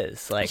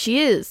is. Like she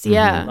is,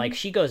 yeah. Like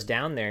she goes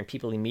down there and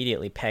people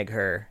immediately peg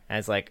her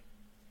as like,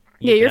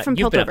 you're from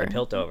you've been Piltover. up in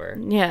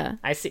Piltover. Yeah.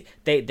 I see.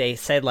 They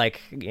said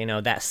like,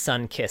 that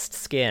sun-kissed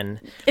skin,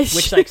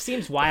 which like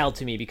seems wild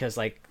to me because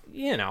like,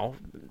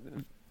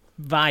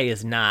 Vi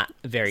is not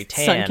very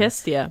tan.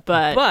 Sun-kissed, yeah.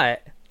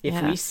 But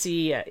if we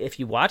see, if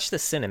you watch the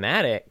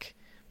cinematic,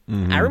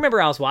 I remember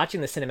I was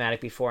watching the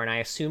cinematic before and I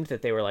assumed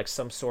that they were like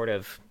some sort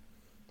of,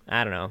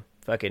 I don't know,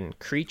 fucking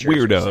creatures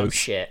weirdos. Or some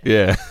shit.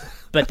 Yeah.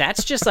 But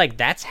that's just like,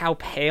 that's how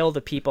pale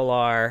the people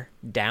are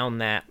down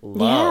that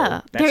low.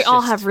 Yeah. They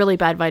all have really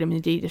bad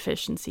vitamin D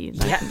deficiencies.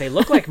 Yeah, they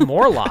look like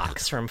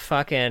Morlocks from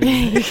fucking...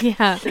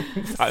 Yeah.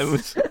 Oh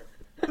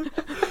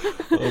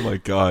my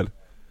God.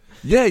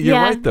 Yeah, you're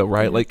right though,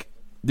 right? Like,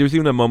 there's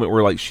even a moment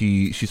where like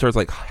she starts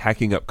like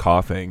hacking up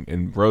coughing,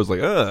 and Ro's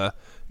like,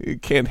 you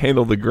can't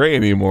handle the gray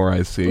anymore,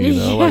 I see,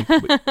 like,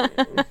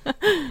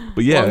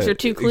 but yeah, lungs are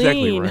too clean.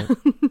 Exactly right.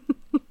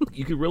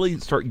 You could really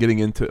start getting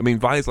into, I mean,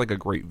 Vi is like a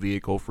great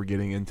vehicle for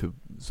getting into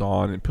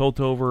Zahn and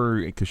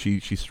Piltover, because she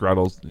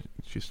straddles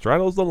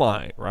the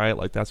line, right?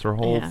 Like that's her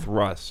whole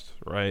thrust,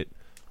 right?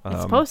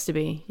 It's supposed to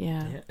be,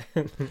 yeah.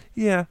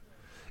 Yeah.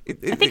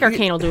 I think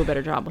Arcane will do a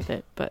better job with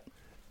it, but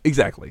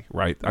exactly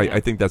right. Yeah. I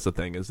think that's the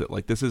thing is that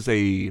like this is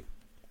a.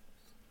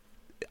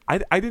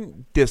 I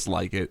didn't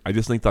dislike it. I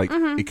just think like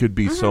it could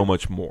be so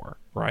much more,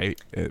 right?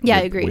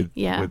 I agree.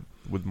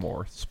 With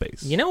more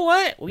space. You know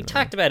what? We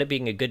talked about it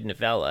being a good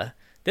novella.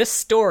 This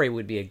story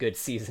would be a good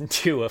season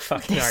 2 of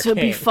fucking this Arcane.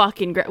 would be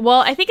fucking great.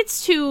 Well, I think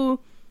it's too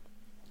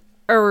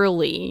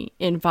early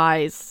in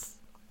Vi's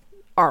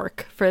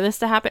arc for this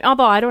to happen.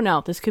 Although I don't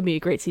know, this could be a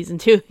great season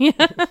 2.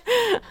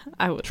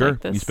 I would sure. like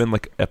this. You spend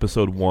like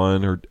episode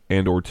 1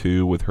 or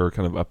 2 with her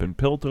kind of up in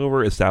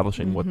Piltover,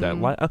 establishing what that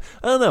like. I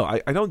don't know.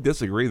 I don't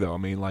disagree though. I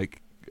mean,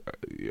 like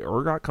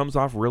Urgot comes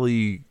off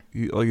really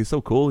he's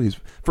so cool. He's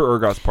for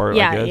Urgot's part.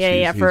 Yeah, I guess.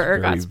 yeah. He's For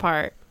very- Urgot's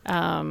part,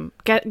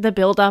 get the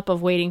build up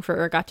of waiting for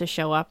Urgot to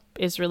show up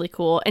is really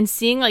cool, and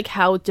seeing like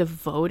how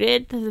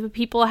devoted the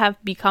people have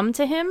become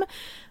to him.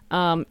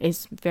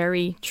 Is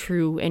very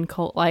true and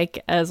cult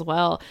like as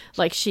well.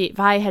 Like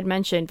Vi had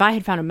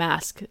found a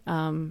mask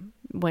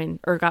when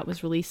Urgot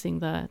was releasing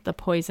the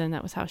poison.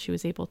 That was how she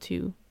was able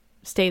to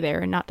stay there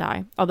and not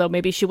die. Although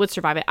maybe she would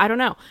survive it. I don't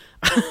know.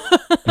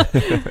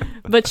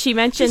 But she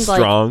mentioned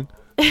strong.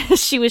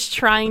 She was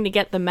trying to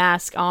get the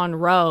mask on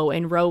Ro,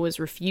 and Ro was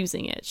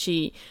refusing it.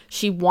 She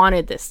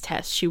wanted this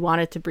test. She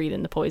wanted to breathe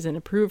in the poison to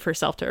prove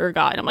herself to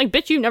Urgot. And I'm like,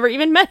 bitch, you never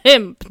even met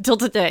him until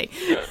today.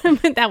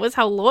 That was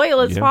how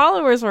loyal his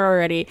followers were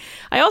already.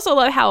 I also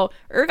love how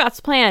Urgot's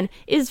plan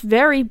is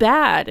very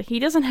bad. He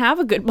doesn't have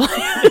a good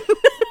plan.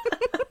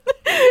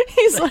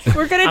 He's like,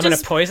 we're gonna I'm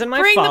just gonna poison my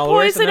bring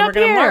followers, the poison and then we're up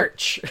gonna here.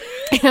 march.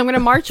 I'm gonna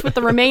march with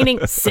the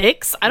remaining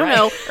 6. I don't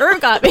know,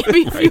 Urgot.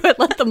 Maybe if you had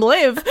let them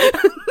live,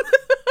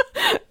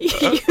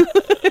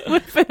 it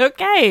would have been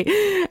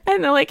okay.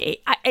 And they're like,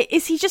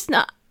 is he just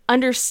not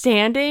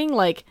understanding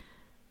like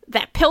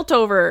that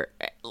Piltover?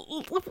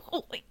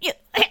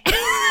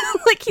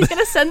 Like he's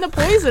gonna send the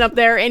poison up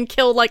there and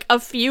kill like a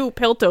few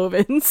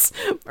Piltovans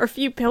or a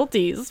few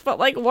Pilties, but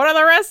like, what are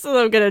the rest of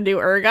them gonna do,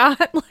 Urgot?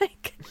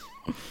 Like.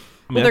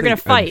 Well, they're going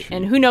to fight,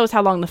 and who knows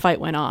how long the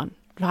fight went on.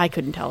 I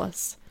couldn't tell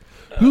us.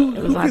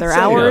 It was either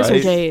hours or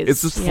days.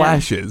 It's just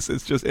flashes.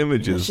 It's just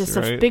images. It's just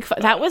right? a big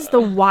fight. That was the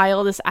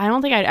wildest. I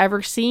don't think I'd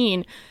ever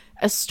seen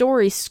a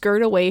story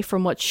skirt away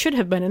from what should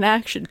have been an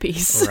action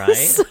piece. Right?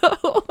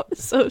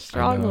 so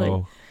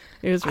strongly.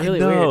 It was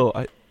really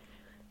weird.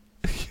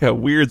 Yeah,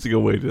 weird's a good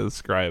way to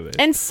describe it.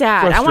 And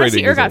sad. I want to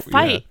see Frustrating Urgot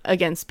fight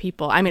against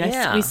people. I mean,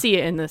 Yeah. we see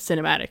it in the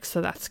cinematics,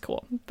 so that's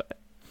cool. But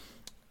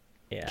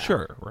Yeah.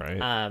 Sure,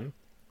 right.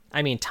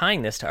 I mean,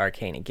 tying this to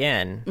Arcane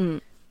again,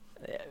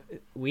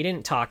 we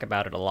didn't talk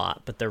about it a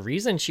lot, but the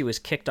reason she was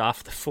kicked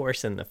off the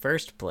Force in the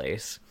first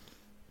place,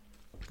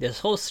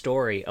 this whole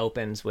story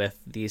opens with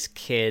these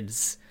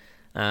kids,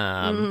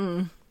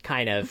 kind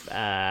of,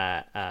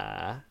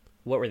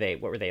 what were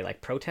they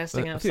like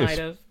protesting outside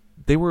of?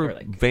 They were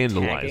like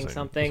vandalizing tagging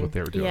something. is what they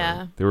were doing.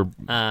 Yeah. They were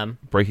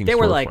breaking they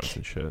were storefronts like-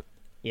 and shit.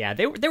 Yeah,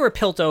 they were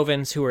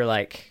Piltovans who were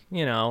like,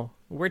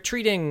 we're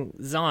treating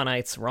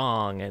Zonites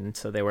wrong, and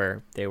so they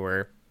were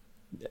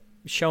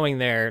showing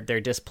their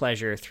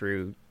displeasure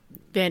through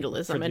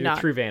vandalism and not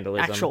through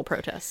vandalism. actual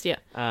protest. Yeah.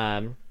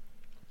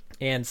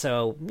 And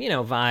so,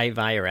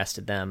 Vi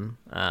arrested them.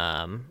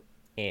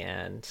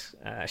 And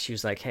she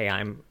was like, "Hey,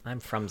 I'm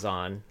from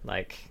Zon.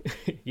 Like,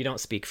 you don't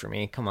speak for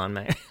me. Come on,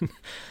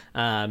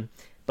 man."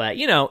 But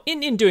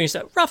in doing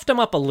so, roughed them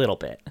up a little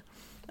bit.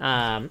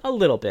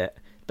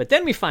 But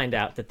then we find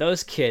out that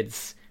those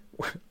kids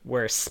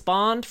were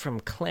spawned from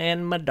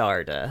Clan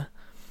Medarda,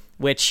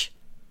 which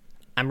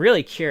I'm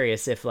really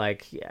curious if,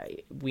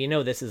 we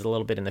know this is a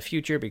little bit in the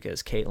future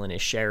because Caitlyn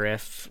is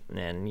sheriff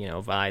and,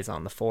 Vi's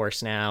on the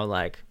Force now.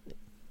 Like,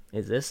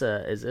 is this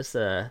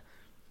a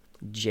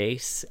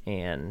Jace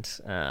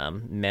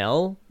and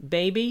Mel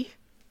baby?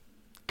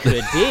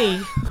 Could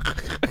be.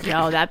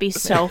 Yo, that'd be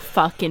so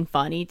fucking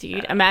funny,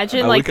 dude.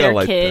 Imagine I their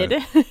like kid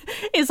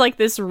is like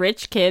this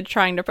rich kid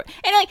trying to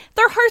and like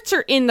their hearts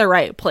are in the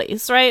right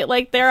place, right?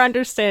 Like they're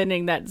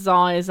understanding that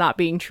Zon is not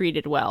being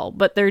treated well,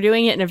 but they're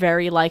doing it in a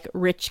very like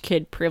rich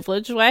kid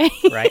privileged way.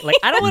 Right? Like,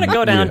 I don't want to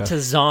go down to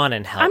Zon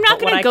and help. I'm not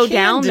going gonna to go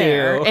down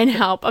there do- and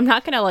help. I'm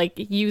not gonna like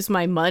use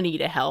my money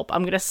to help.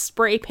 I'm gonna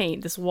spray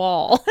paint this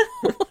wall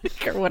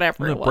or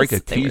whatever I'm it gonna was. break a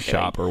they were tea doing.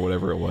 shop or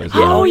whatever it was.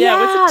 Oh yeah,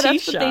 yeah, what's a tea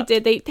that's shop? what they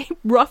did. They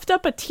roughed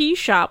up a tea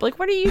shop. Like,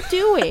 what are you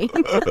doing?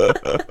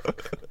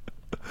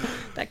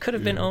 That could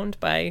have been owned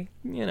by,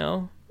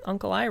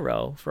 Uncle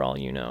Iroh, for all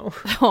you know.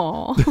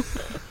 Oh,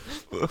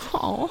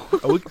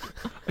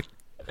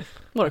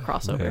 what a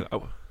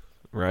crossover!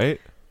 Right?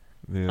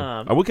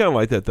 Yeah. I would kind of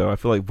like that though. I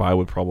feel like Vi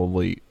would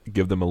probably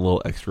give them a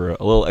little extra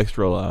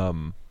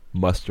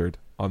mustard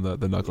on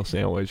the knuckle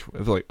sandwich.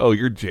 It's like, oh,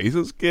 you're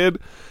Jace's kid.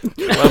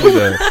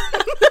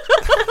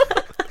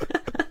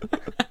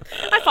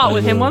 I fought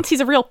with him once. He's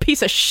a real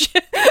piece of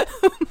shit.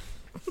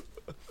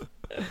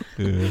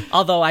 Yeah.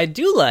 Although I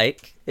do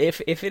like,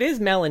 if it is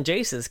Mel and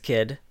Jace's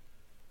kid,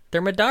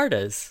 they're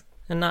Medardas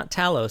and not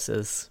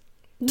Talos's.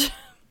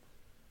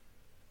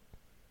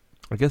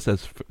 I guess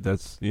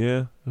that's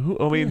yeah.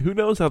 I mean, who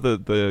knows how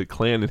the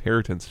clan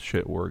inheritance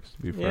shit works?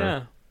 To be fair,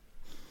 Yeah.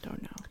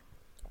 Don't know.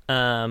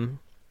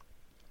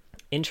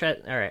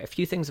 All right, a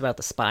few things about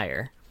the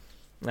Spire.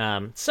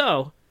 It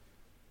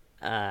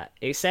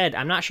said,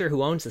 I'm not sure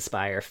who owns the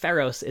Spire.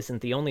 Pharos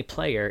isn't the only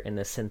player in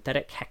the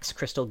synthetic hex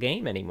crystal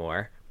game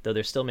anymore, though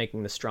they're still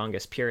making the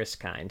strongest, purest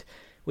kind,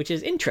 which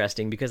is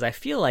interesting because I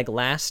feel like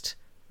last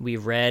we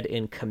read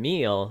in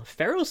Camille,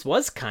 Pharos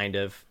was kind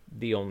of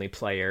the only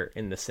player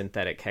in the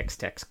synthetic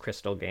hextex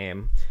crystal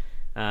game.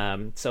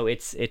 So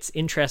it's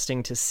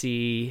interesting to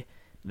see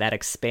that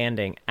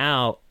expanding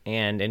out.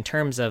 And in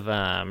terms of,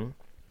 Arcane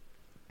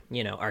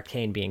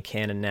being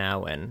canon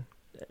now and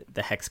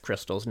the hex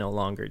crystals no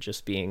longer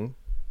just being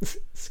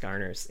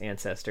Skarner's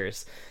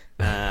ancestors,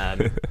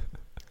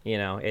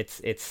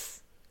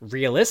 it's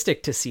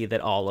realistic to see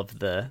that all of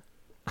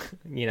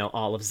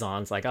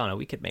Zaan's like, oh no,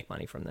 we could make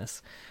money from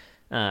this.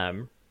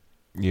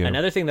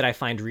 Another thing that I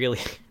find really,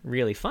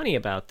 really funny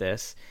about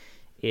this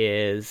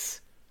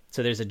is,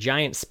 so there's a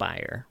giant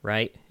spire,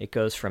 right? It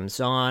goes from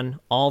Zaan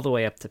all the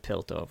way up to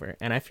Piltover.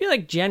 And I feel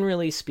like,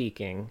 generally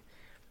speaking,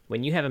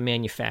 when you have a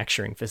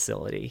manufacturing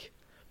facility,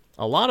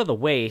 a lot of the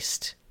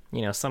waste,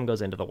 some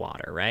goes into the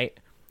water, right?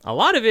 A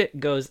lot of it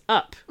goes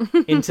up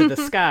into the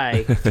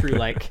sky through,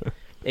 like,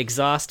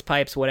 exhaust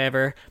pipes,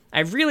 whatever.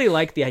 I really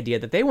like the idea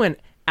that they went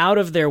out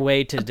of their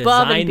way to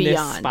design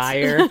this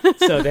spire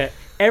so that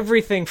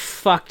everything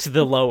fucked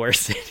the lower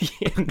city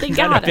and they none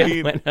got of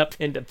it went up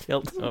into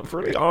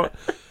Piltover.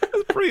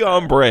 pretty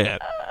on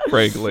brand,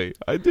 frankly.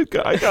 I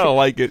kind of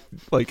like it,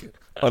 like,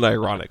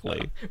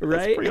 unironically.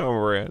 Right? It's pretty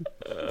on brand.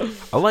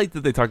 I like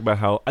that they talk about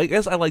how, I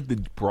guess I like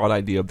the broad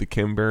idea of the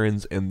Kim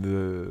Barons and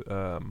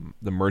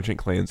the merchant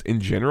clans in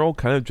general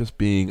kind of just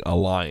being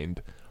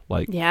aligned.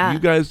 Like, you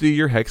guys do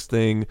your hex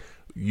thing,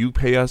 you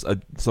pay us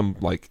some,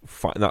 like,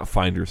 not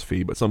finder's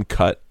fee, but some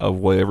cut of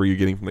whatever you're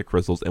getting from the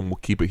crystals, and we'll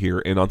keep it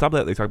here. And on top of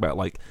that, they talk about,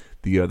 like,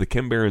 the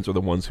Kim Barons are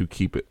the ones who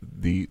keep it,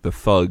 the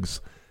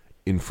thugs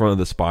in front of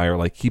the spire,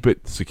 like, keep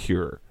it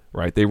secure,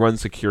 right? They run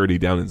security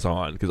down in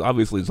Zaan, because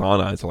obviously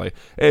Zaanites are like,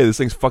 hey, this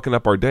thing's fucking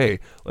up our day,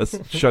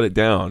 let's shut it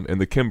down.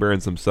 And the Kim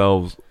Barons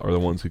themselves are the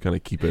ones who kind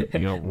of keep it,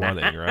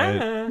 running,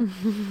 right?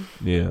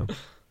 Yeah.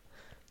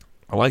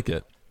 I like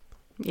it.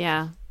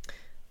 Yeah.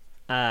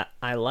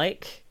 I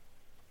like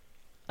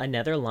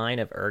another line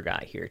of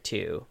Urgot here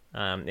too.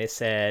 It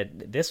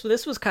said this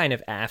was kind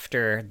of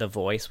after the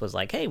voice was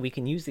like, hey, we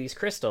can use these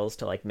crystals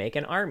to, like, make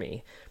an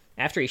army.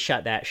 After he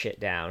shut that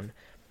shit down,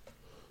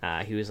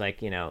 he was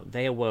like,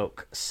 they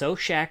awoke so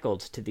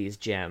shackled to these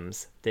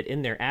gems that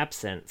in their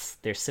absence,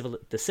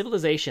 the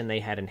civilization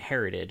they had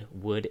inherited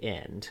would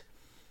end.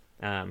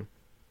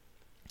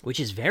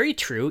 Which is very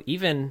true,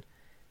 even,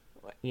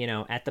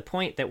 at the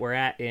point that we're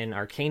at in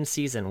Arcane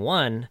Season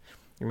 1.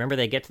 Remember,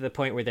 they get to the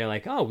point where they're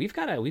like, oh, we've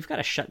got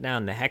to shut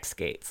down the hex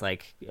gates.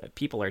 Like,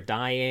 people are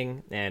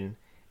dying, and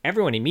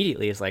everyone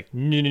immediately is like,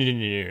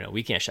 no,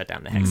 we can't shut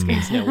down the hex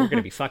gates. No, we're going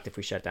to be fucked if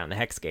we shut down the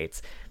hex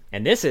gates.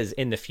 And this is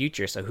in the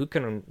future, so we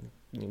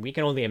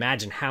can only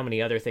imagine how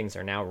many other things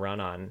are now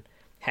run on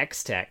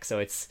hex tech. So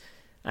it's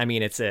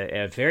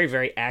a very,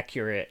 very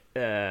accurate,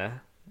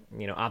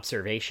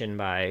 observation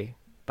by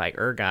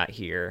Urgot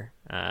here.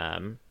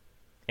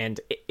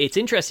 And it's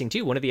interesting,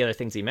 too. One of the other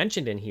things he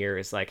mentioned in here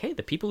is, like, hey,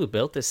 the people who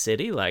built this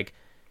city, like,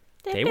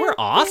 they were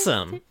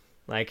awesome.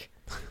 Like,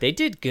 they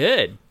did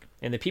good.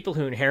 And the people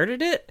who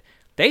inherited it,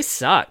 they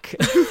suck.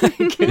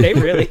 Like, they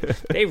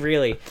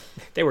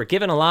were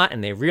given a lot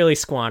and they really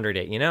squandered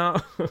it,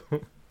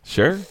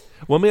 Sure.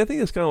 Well, I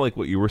think it's kind of like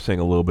what you were saying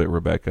a little bit,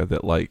 Rebecca,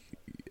 that, like,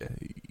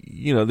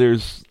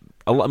 there's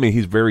a lot.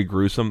 He's very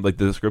gruesome. Like,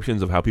 the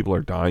descriptions of how people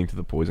are dying to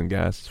the poison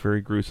gas is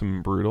very gruesome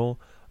and brutal.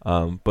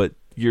 But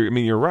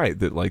you're right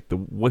that, like,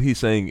 what he's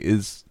saying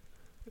is,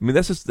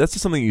 that's just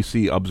something you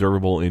see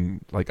observable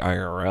in, like,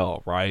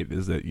 IRL, right?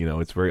 Is that,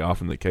 it's very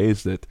often the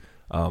case that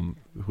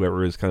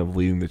whoever is kind of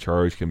leading the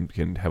charge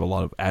can have a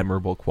lot of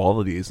admirable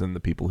qualities, and the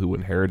people who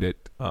inherit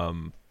it,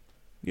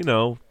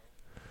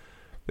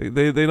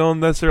 they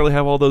don't necessarily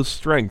have all those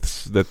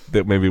strengths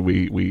that maybe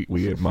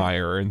we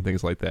admire and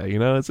things like that.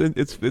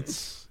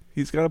 It's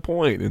he's got a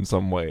point in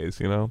some ways,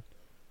 In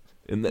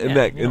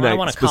that I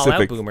want to call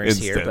out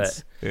boomers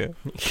instance. Here,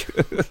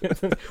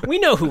 but we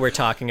know who we're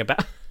talking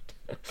about.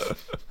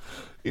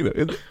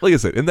 Like I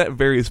said, in that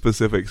very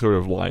specific sort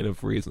of line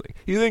of reasoning,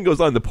 he then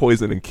goes on to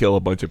poison and kill a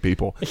bunch of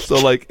people. So,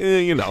 like,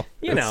 even a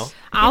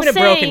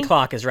broken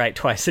clock is right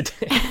twice a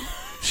day.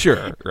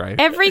 Sure, right.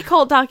 Every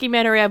cult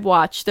documentary I've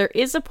watched, there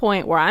is a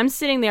point where I'm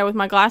sitting there with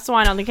my glass of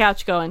wine on the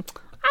couch going,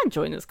 I'm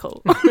enjoying this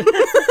cult. Man,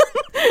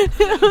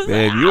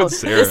 you and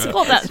Sarah. This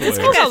cult sounds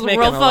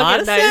real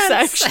fucking nice,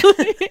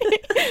 actually.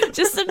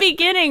 Just the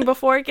beginning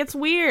before it gets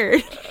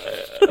weird.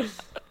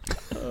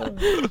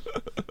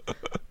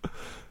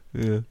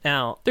 Yeah.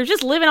 Now they're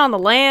just living on the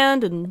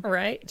land and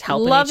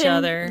helping each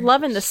other,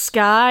 loving the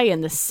sky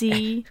and the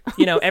sea.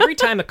 Every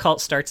time a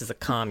cult starts as a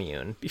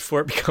commune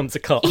before it becomes a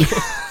cult.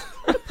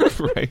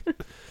 Right.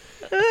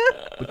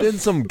 But then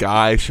some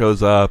guy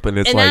shows up, and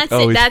it's And like,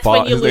 that's it. That's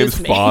when you his name's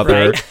lose me.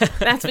 Father. Right?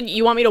 That's when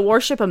you want me to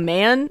worship a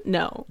man?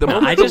 No. The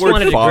moment I the just word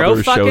wanted to father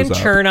grow fucking shows up,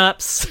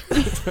 turnips.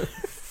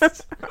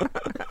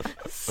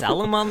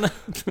 Sell them on the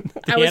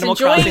I was Animal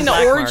enjoying Crossing the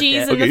black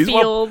orgies market. in Okay, the you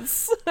want-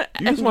 fields. you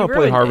and just want to play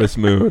ruined it. Harvest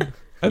Moon.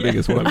 I think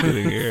is what I'm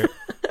getting here.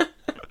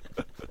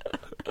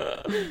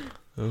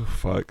 Oh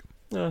fuck.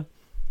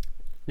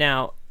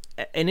 Now,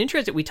 an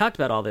interesting. We talked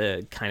about all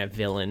the kind of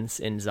villains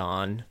in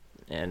Zon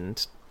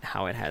and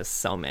how it has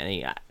so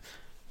many.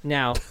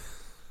 Now,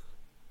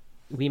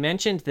 we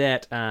mentioned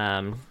that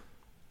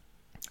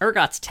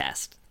Urgot's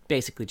test,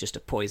 basically just a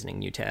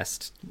poisoning you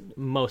test,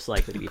 most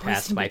likely to be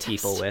passed by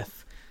people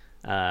with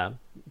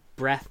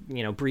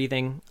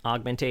breathing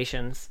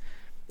augmentations.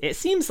 It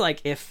seems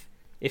like if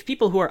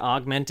people who are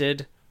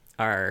augmented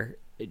are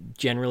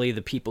generally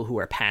the people who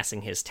are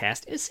passing his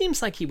test, it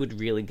seems like he would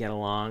really get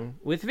along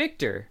with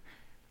Victor.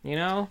 You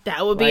know?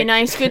 That would be a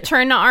nice good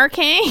turn to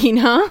Arcane,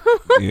 huh?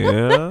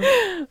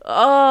 Yeah.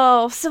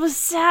 Oh, so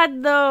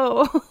sad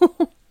though.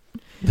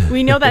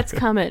 We know that's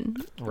coming.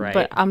 Right.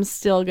 But I'm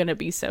still going to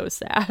be so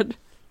sad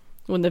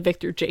when the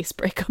Victor Jace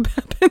breakup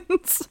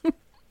happens.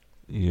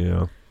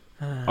 Yeah.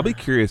 I'll be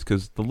curious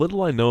because the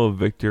little I know of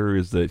Victor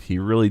is that he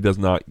really does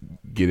not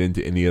get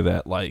into any of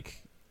that,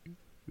 like,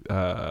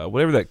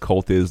 whatever that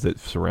cult is that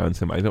surrounds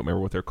him. I don't remember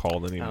what they're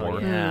called anymore. Oh,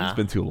 yeah. It's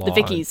been too long.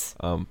 The Vickies.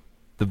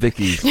 The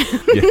Vickies.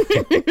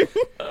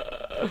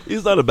 Yeah.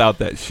 He's not about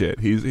that shit.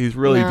 He's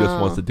really just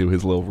wants to do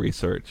his little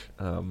research.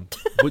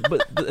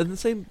 But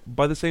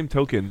by the same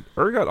token,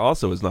 Urgot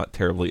also is not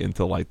terribly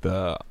into like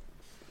the.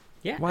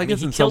 Yeah. Well, I mean, guess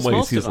he in some kills ways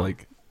most he's of them.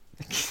 like.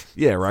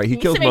 Yeah, right. He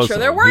Needs kills to make most sure of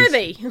they're them.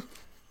 He's- worthy.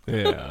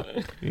 Yeah,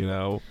 you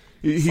know,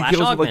 he Slash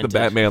kills with like the augmented.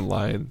 Batman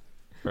line,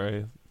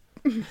 right?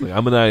 It's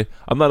like,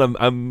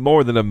 I'm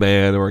more than a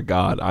man or a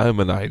god. I am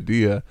an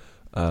idea.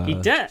 He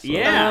does,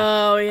 yeah.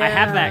 Oh, yeah. I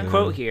have that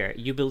quote here.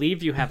 You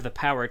believe you have the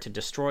power to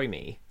destroy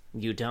me.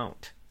 You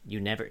don't. You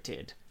never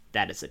did.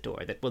 That is a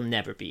door that will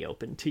never be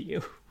open to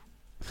you.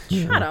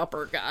 Shut up,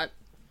 Urgot.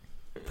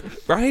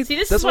 Right? See,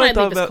 this That's is when I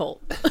thought leave this about.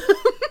 cult.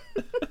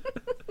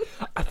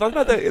 I thought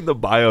about that in the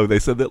bio. They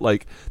said that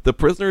like the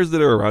prisoners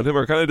that are around him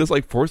are kind of just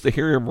like forced to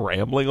hear him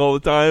rambling all the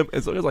time,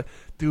 and so he's like,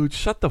 "Dude,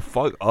 shut the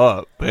fuck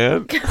up,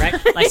 man." Right?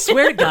 I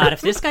swear to God,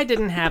 if this guy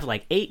didn't have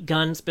like 8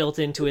 guns built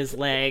into his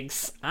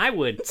legs, I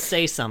would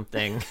say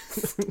something.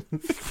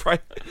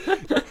 Right?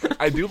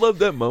 I do love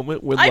that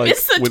moment when I like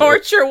miss the when-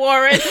 torture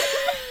warrant.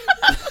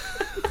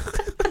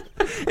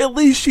 At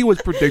least she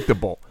was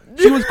predictable.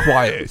 She was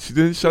quiet. She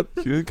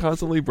didn't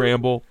constantly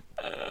bramble.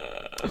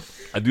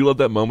 I do love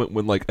that moment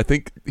when, like, I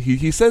think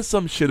he says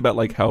some shit about,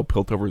 like, how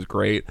Piltover's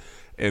great,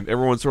 and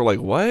everyone's sort of like,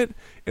 what?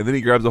 And then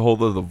he grabs a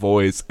hold of the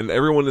voice, and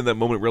everyone in that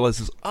moment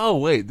realizes, oh,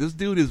 wait, this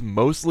dude is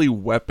mostly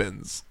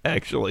weapons,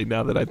 actually,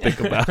 now that I think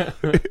about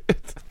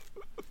it.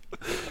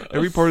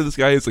 Every part of this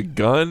guy is a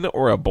gun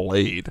or a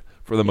blade,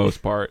 for the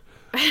most part.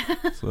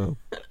 So,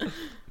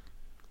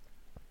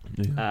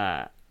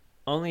 yeah.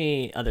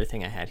 Only other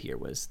thing I had here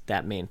was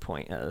that main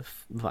point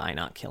of Vi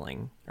not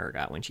killing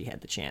Urgot when she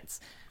had the chance.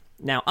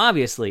 Now,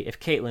 obviously, if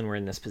Caitlyn were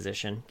in this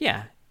position,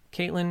 yeah,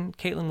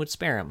 Caitlyn would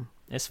spare him.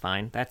 It's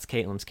fine. That's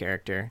Caitlyn's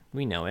character.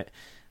 We know it.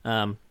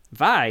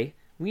 Vi,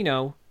 we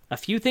know a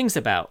few things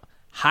about.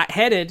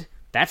 Hot-headed.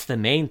 That's the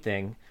main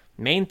thing.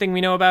 Main thing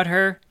we know about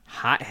her,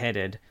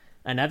 hot-headed.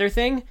 Another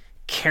thing,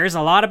 cares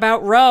a lot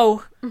about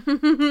Ro.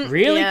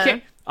 Really Yeah.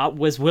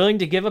 was willing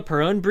to give up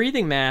her own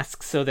breathing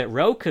mask so that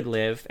Ro could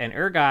live, and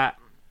Urgot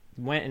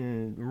went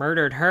and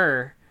murdered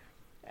her.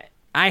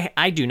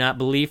 I do not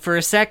believe for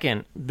a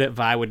second that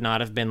Vi would not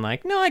have been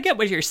like, no, I get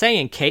what you're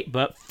saying, Kate,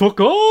 but fuck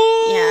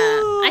off. Yeah,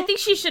 I think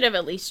she should have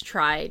at least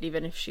tried,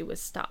 even if she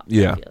was stopped.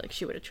 Yeah. I feel like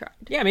she would have tried.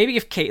 Yeah, maybe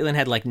if Caitlyn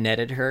had, like,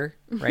 netted her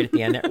right at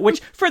the end there.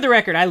 Which, for the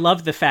record, I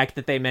love the fact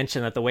that they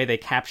mentioned that the way they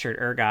captured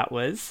Urgot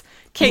was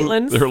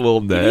Caitlyn's, Their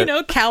little net. you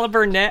know,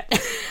 caliber net.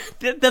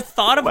 the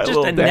thought of My just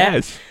little a net.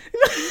 dash.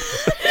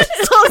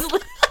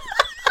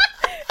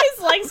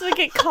 His legs would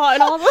get caught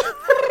in all the...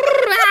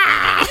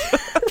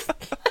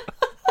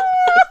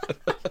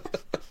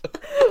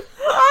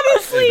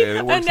 Honestly, Hey, man,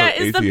 it works and that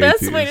on is the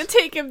best way to AT&Ts.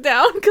 take him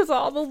down because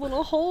all the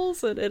little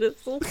holes in it, his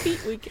little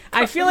feet would get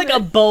I caught feel in like a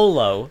it.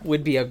 bolo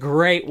would be a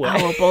great way.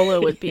 Oh, a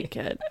bolo would be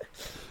good.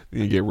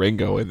 You get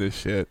Ringo in this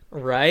shit.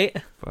 Right?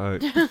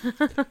 But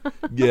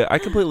yeah, I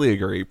completely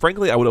agree.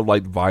 Frankly, I would have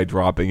liked Vi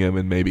dropping him,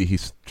 and maybe he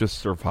just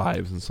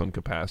survives in some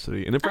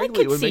capacity. And then, I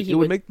frankly, could see it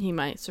would make he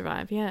might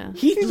survive, yeah.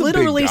 He He's a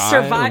literally big guy, I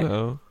don't survived.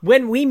 know.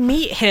 When we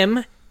meet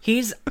him,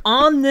 he's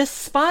on this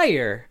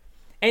spire.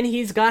 And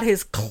he's got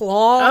his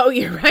claw Oh,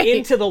 you're right.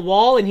 into the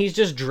wall, and he's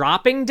just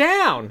dropping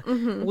down.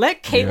 Mm-hmm.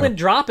 Let Caitlyn Yeah.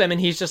 drop him,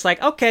 and he's just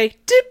like, okay,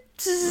 dip,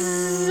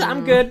 zzz,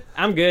 I'm good.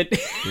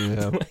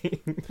 Yeah.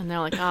 And they're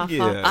like, oh, fuck.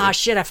 Yeah. Ah,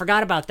 shit, I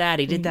forgot about that.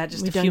 He did that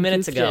just We a few done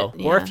minutes goofed ago.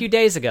 it, Or a yeah. few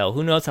days ago.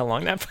 Who knows how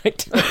long that fight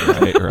took.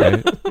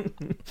 right.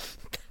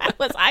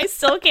 I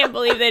still can't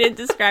believe they didn't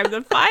describe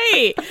the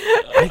fight.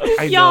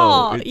 I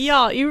y'all, know.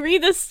 y'all, you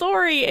read the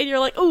story and you're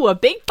like, "Ooh, a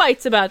big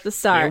fight's about to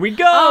start." Here we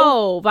go.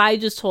 Oh, but I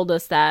just told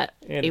us that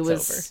And it it's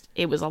was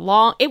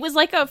it was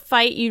like a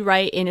fight you'd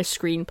write in a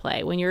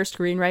screenplay. When you're a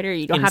screenwriter,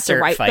 you don't have to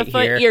Insert write fight the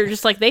fight. here. You're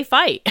just like, they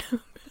fight.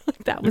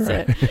 Like, that was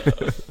it. Like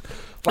a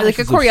Flashes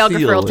of choreographer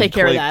steel will take and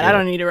care of click, that. yeah. I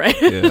don't need to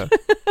write. Yeah.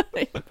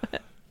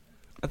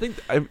 I think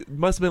it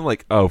must have been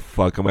like, oh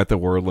fuck, I'm at the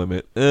word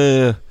limit.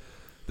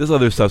 This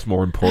other stuff's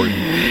more important.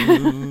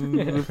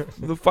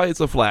 The fight's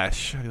a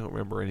flash. I don't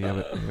remember any of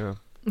it. Yeah.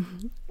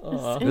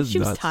 And It's she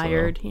was nuts,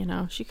 tired,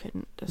 She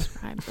couldn't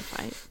describe the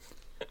fight.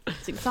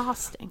 It's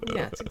exhausting.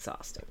 Yeah, it's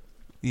exhausting.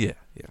 Yeah.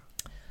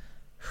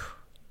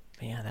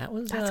 But yeah, that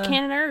was That's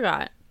Canon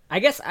Urgot. I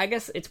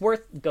guess it's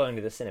worth going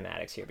to the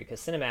cinematics here because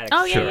cinematics.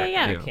 Oh, yeah, Sure. yeah,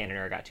 yeah. Yeah. Canon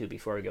Urgot too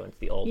before we go into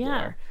the old Yeah.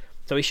 lore.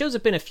 So he shows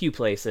up in a few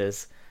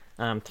places.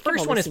 The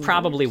first all one the is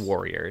probably simulators.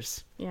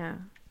 Warriors, Yeah.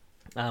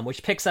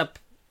 which picks up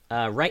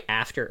right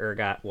after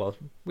Urgot. Well,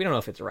 we don't know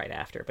if it's right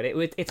after, but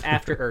it's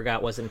after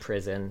Urgot was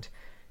imprisoned,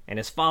 and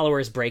his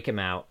followers break him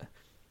out.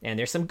 And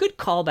there's some good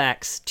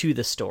callbacks to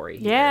the story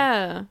here.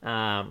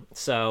 Yeah.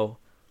 So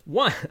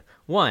one,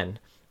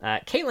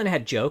 Caitlin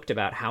had joked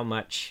about how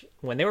much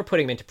when they were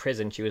putting him into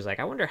prison. She was like,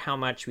 "I wonder how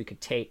much we could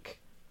take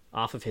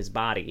off of his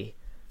body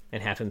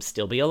and have him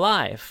still be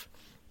alive."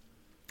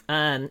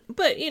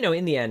 But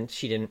in the end,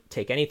 she didn't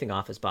take anything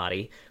off his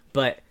body.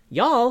 But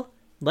y'all,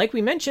 like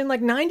we mentioned,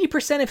 like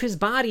 90% of his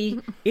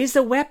body is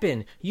a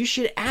weapon. You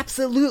should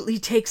absolutely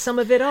take some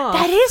of it off.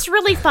 That is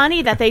really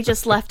funny that they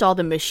just left all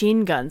the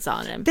machine guns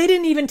on him. They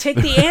didn't even take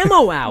the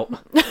ammo out.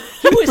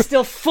 He was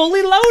still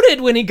fully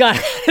loaded when he got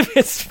out of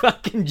his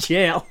fucking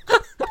jail.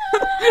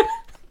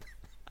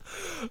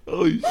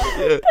 Oh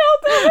shit!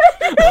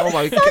 Oh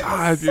my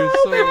god, you're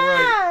so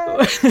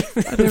right.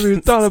 I never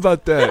even thought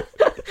about that.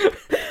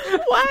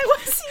 Why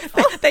was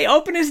he? They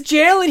open his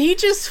jail and he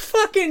just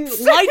fucking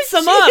lights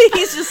them up.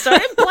 He's just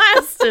started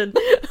blasting.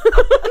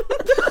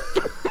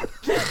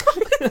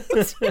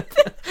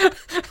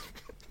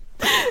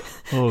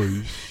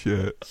 Holy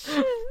shit!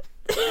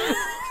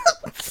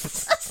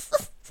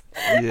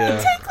 Yeah.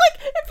 If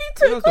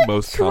he Not took the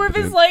most two of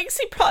his competent. legs,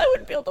 he probably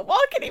wouldn't be able to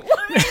walk anymore.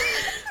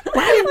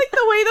 Like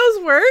the way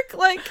those work,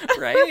 like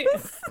Right?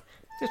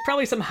 There's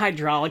probably some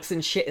hydraulics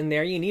and shit in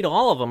there. You need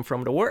all of them for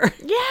him to work.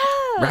 Yeah.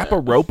 Wrap a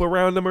rope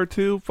around him or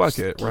two. Fuck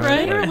it.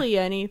 Right. Literally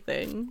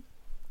anything.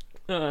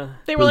 They were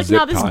Put like, zip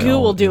 "No, this tie goo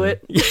on, will do yeah.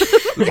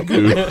 it.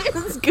 Dude.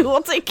 This goo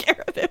will take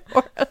care of it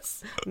for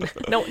us."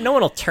 No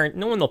one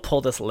will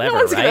pull this lever, No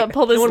one's right? gonna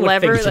pull this No one would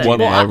lever. think That, One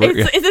lever,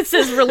 it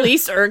says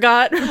 "Release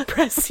Urgot."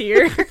 Press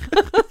here.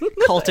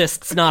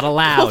 cultists not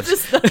allowed.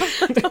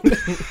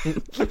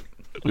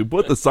 We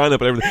put the sign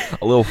up and everything.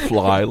 A little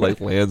fly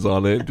lands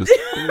on it. Just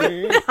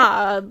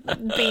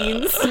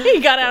Beans. He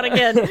got out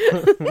again.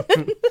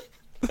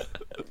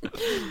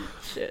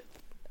 Shit.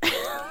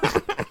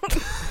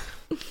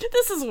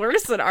 This is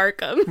worse than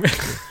Arkham.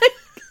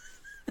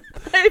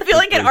 I feel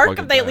like in pretty Arkham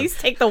fucking they at bad. least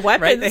take the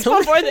Right? weapons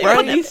before they at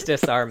put them. least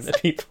disarm the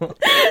people.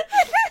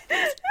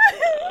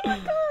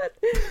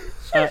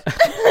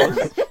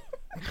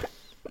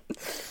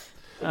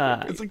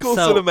 it's a cool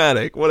so-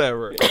 cinematic.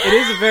 Whatever. It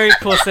is a very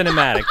cool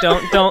cinematic.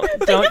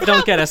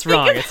 Don't get us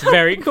wrong. It's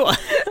very cool.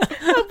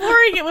 How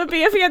boring it would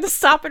be if you had to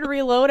stop and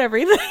reload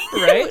everything.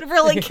 Right? It would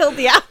really kill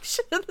the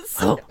action.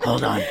 Oh,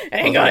 hold on.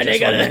 Hang on.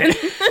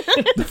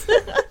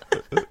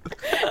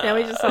 Now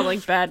we just sound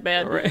like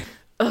Batman. Right.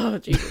 Oh,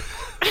 Jesus.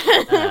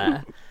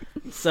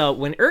 So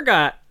when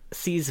Urgot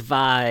sees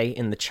Vi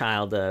in the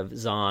child of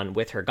Zon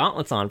with her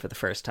gauntlets on for the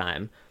first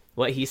time,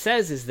 what he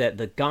says is that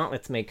the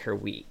gauntlets make her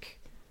weak.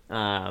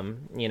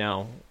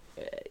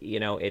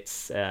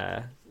 It's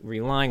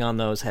relying on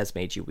those has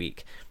made you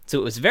weak. So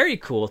it was very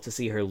cool to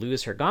see her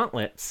lose her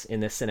gauntlets in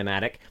this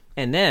cinematic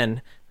and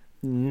then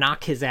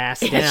knock his ass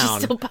she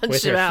down still punched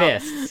with him her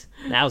out. fists.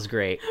 That was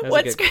great. That was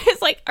What's a good... great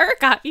is like,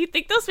 Urgot, you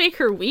think those make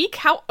her weak?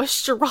 How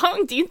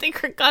strong do you think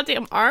her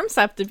goddamn arms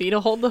have to be to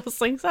hold those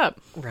things up?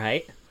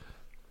 Right?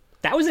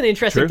 That was an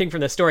interesting Sure. thing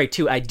from the story,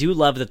 too. I do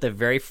love that the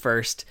very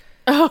first...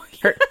 Oh,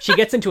 She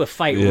gets into a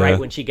fight Yeah. right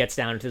when she gets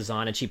down to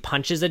Zon and she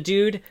punches a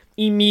dude,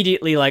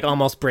 immediately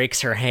almost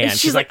breaks her hand.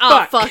 she's like,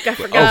 "Oh fuck, I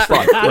forgot. Oh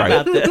fuck! Forgot Right.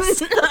 about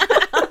this.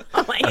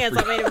 Oh, my hands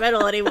not made of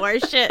metal anymore.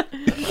 Shit."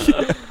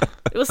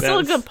 It was still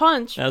a good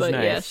punch, that was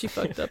but yeah, nice. she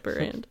fucked up her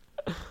hand.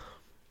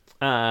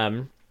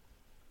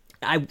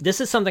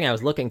 This is something I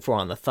was looking for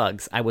on the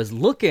thugs. I was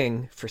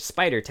looking for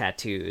spider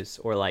tattoos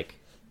or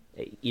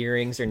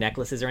earrings or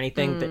necklaces or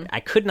anything that I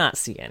could not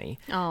see any.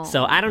 Oh.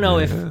 So I don't know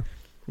if I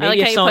maybe like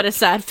if how you some- put a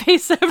sad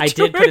face afterwards. I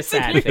did put a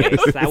sad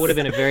face. That would have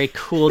been a very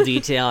cool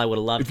detail. I would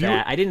have loved you-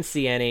 that. I didn't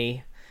see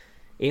any.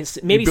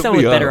 Maybe built someone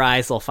with me better up.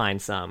 eyes will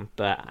find some,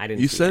 but I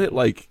didn't. You see said any. it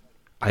like,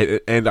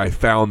 I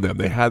found them.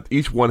 They had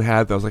each one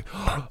had. I was like,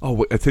 oh,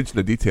 wait, attention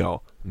to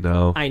detail.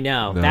 No, I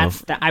know. no.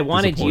 That's that. I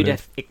wanted you to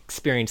Disappointed.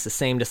 experience the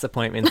same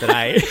disappointment that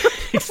I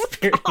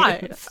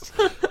experienced.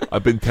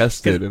 I've been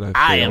tested, and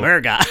I am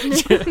failed.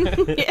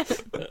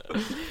 Urgot.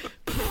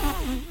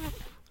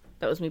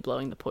 That was me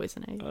blowing the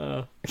poison egg.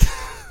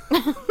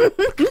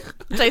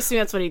 Which I assume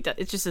that's what he does.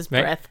 It's just his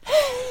Right. breath.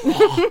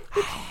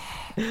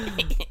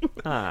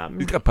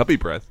 He's got puppy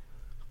breath.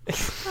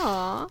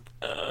 Aww.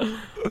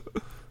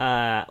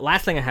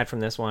 Last thing I had from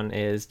this one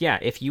is,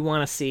 if you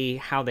want to see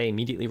how they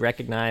immediately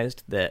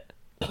recognized that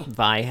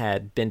Vi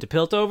had been to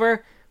Piltover,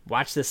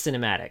 watch this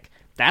cinematic.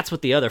 That's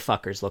what the other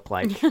fuckers look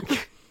like.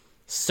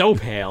 So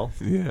pale.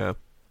 Yeah.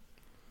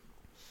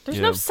 There's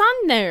no sun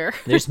there.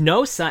 There's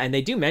no sun, and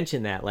they do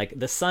mention that. Like,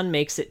 the sun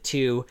makes it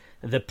to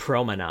the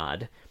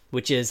promenade,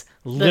 which is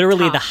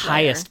literally the top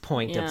highest there.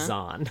 point of Yeah.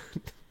 Zon.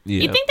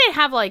 Yeah. You'd think they'd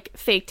have like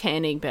fake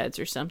tanning beds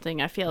or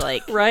something. I feel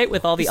like Right?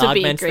 With all the this would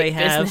be a augments they great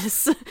have.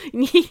 business.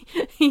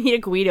 You need a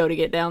Guido to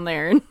get down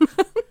there. And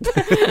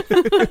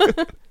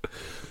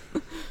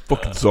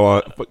Fucking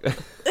Zon.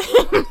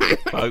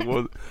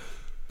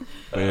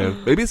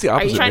 Man, maybe it's the are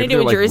opposite. you trying to Maybe do a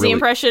they're, like, Jersey really-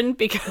 impression?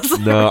 Because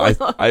No,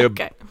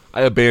 okay.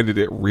 I abandoned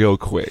it real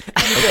quick.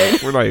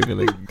 We're not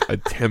even gonna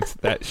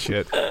attempt that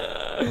shit.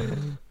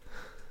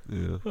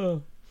 Yeah.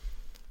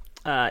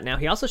 Now,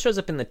 he also shows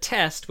up in the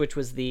test, which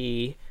was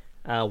the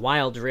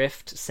Wild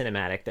Rift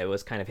cinematic that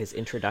was kind of his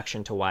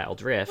introduction to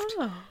Wild Rift.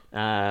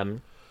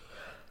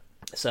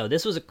 So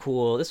this was a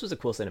cool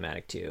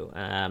cinematic too.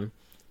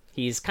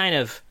 He's kind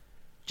of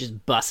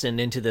just busting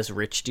into this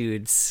rich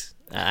dude's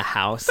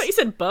house. But you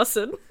said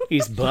bussin'.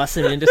 He's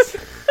busting into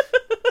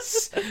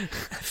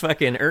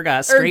fucking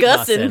Urgot straight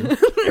Urgussin'.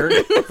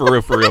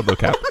 bussin'. For real, no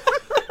cap.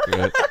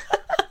 Right.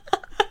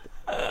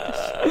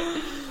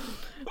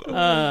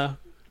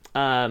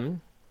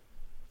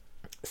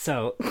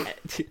 So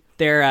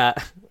there,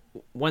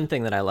 one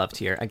thing that I loved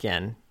here,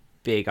 again,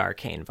 big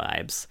arcane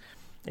vibes,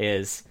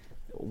 is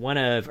one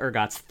of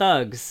Urgot's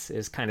thugs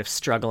is kind of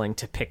struggling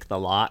to pick the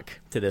lock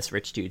to this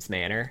rich dude's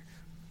manor,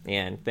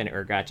 and then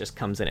Urgot just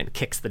comes in and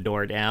kicks the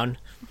door down.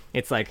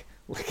 It's like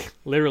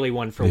literally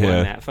one for one,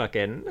 that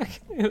fucking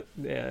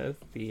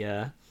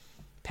the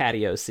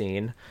patio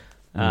scene.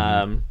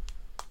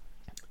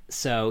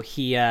 So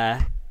he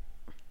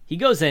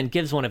goes in,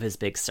 gives one of his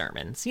big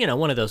sermons. You know,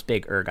 one of those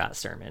big Urgot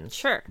sermons.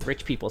 Sure.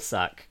 Rich people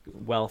suck.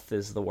 Wealth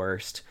is the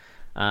worst.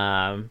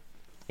 And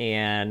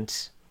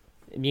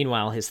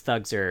meanwhile, his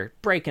thugs are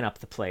breaking up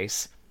the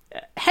place.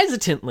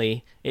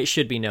 Hesitantly, it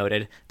should be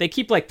noted, they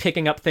keep like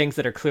picking up things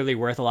that are clearly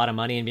worth a lot of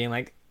money and being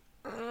like,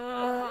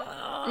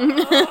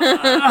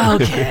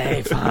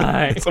 okay,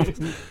 fine.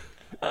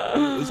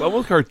 It's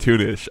almost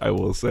cartoonish, I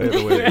will say,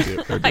 the way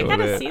they're I doing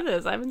gotta it. see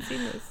this. I haven't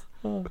seen this.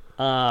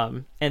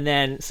 And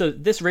then, so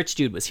this rich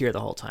dude was here the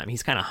whole time.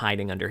 He's kind of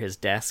hiding under his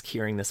desk,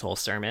 hearing this whole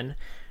sermon.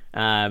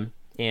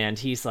 And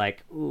he's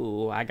like,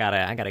 ooh, I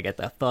gotta get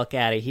the fuck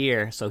out of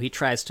here. So he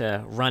tries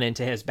to run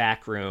into his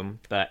back room,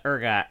 but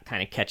Urgot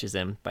kind of catches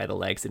him by the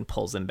legs and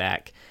pulls him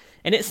back.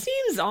 And it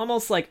seems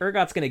almost like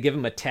Urgot's gonna give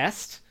him a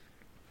test.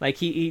 Like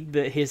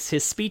his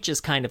speech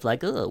is kind of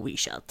like, oh, we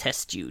shall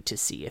test you to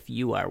see if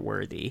you are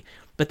worthy.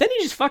 But then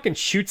he just fucking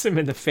shoots him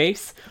in the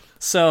face.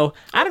 So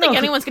I don't think know.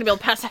 anyone's gonna be able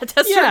to pass that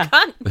test. Yeah, For a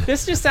gun.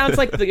 this just sounds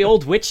like the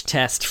old witch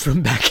test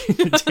from back in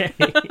the day.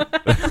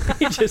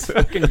 You just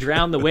fucking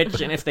drown the witch,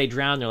 and if they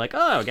drown, they're like,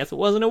 oh, I guess it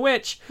wasn't a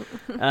witch.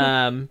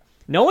 No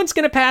one's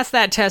gonna pass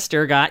that test,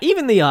 Urgot,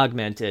 even the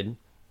augmented.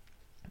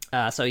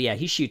 So yeah,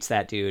 he shoots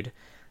that dude,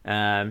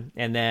 and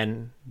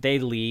then they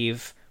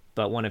leave.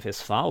 But one of his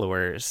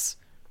followers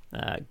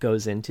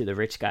goes into the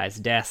rich guy's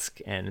desk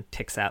and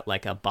picks out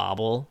like a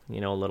bauble, you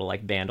know, a little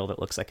like bandle that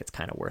looks like it's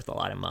kind of worth a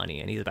lot of money,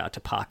 and he's about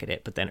to pocket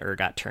it, but then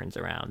Urgot turns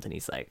around and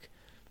he's like,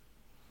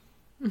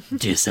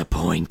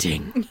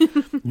 Disappointing.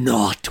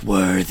 Not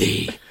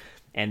worthy.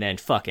 and then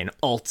fucking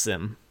ults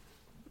him.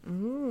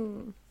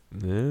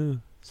 Yeah.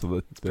 So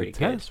the pretty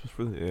test was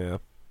for the, yeah.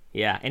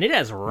 Yeah, and it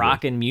has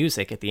rockin'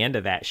 music at the end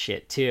of that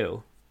shit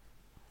too.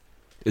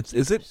 It's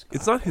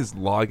not his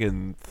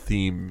login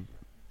theme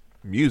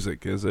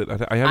music, is it?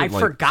 I I haven't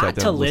forgot sat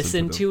down to and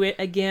listen them. to it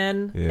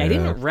again. Yeah. I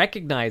didn't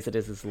recognize it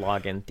as his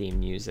login theme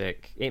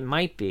music. It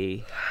might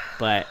be,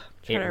 but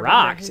Try it to remember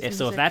rocks. his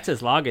So if music. that's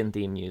his login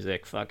theme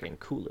music, fucking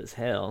cool as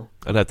hell.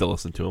 I'd have to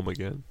listen to him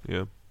again.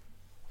 Yeah.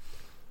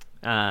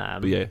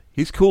 Um, But yeah,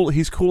 he's cool.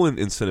 He's cool in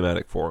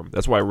cinematic form.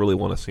 That's why I really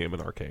want to see him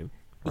in Arcane.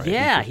 Right?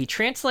 yeah, He's he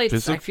translates.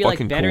 just I feel like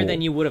fucking better cool.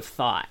 than you would have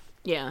thought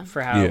Yeah.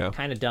 for how Yeah.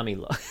 kind of dumb he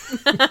looks.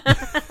 just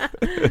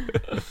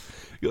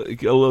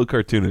a little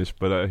cartoonish,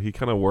 but he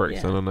kind of works.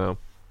 Yeah. I don't know.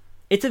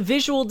 It's a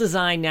visual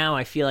design now.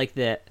 I feel like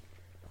that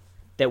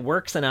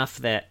works enough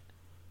that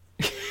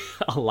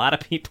a lot of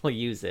people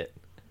use it.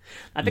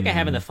 I think I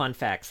have in the fun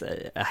facts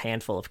a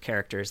handful of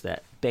characters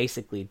that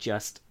basically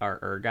just are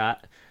Urgot.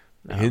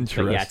 But yeah, it's a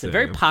Interesting.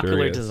 very I'm popular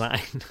curious.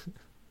 design.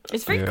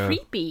 It's very Yeah.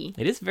 creepy.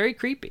 It is very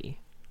creepy.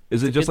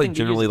 Is it a just good like thing to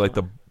use generally it like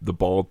for. the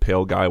bald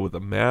pale guy with a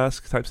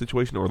mask type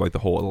situation, or like the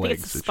whole think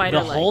legs it's a situation? spider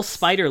The legs. whole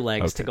spider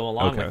legs to Okay, go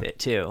along okay. with it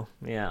too.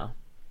 Yeah,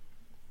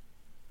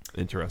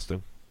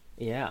 Interesting.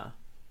 yeah.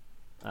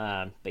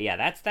 But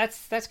yeah,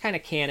 that's kind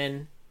of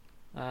canon.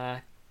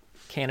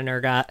 Canon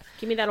Urgot.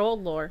 Give me that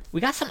old lore.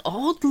 We got some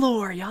old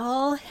lore,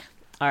 y'all.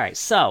 All right,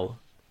 so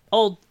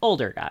old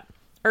Urgot.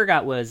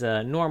 Urgot was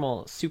a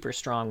normal, super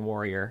strong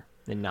warrior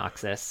in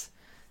Noxus.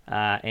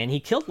 and he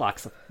killed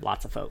lots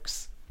of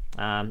folks.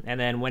 And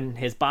then when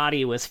his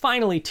body was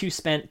finally too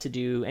spent to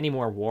do any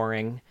more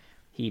warring,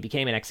 he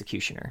became an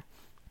executioner.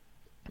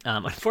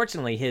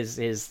 Unfortunately,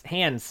 his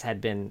hands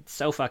had been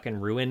so fucking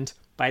ruined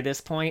by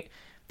this point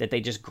that they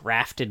just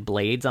grafted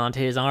blades onto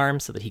his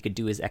arms so that he could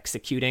do his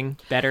executing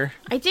better.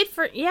 I did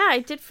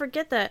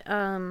forget that.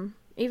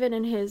 Even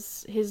in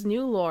his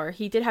new lore,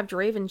 he did have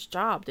Draven's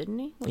job, didn't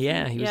he? He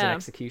was an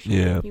executioner.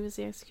 Yeah. He was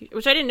the executioner.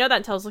 Which I didn't know that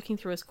until I was looking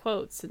through his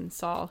quotes and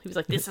saw. He was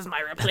like, "This is my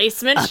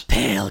replacement." A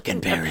pale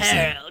comparison.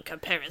 A pale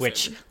comparison.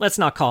 Which, let's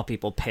not call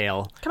people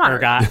pale. Come on,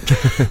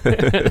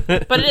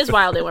 Urgot. But it is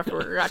wild they went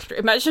for Urgot.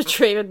 Imagine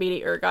Draven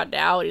meeting Urgot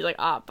now, and he's like,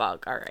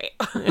 fuck, all right.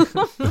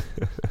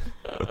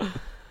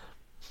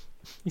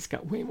 He's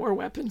got way more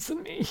weapons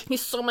than me.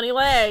 He's so many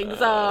legs.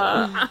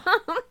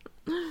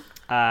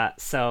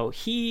 So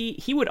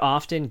he would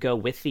often go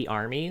with the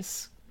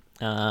armies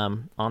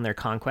on their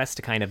conquest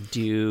to kind of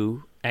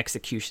do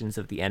executions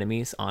of the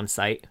enemies on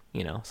site,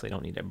 so they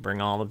don't need to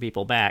bring all the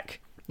people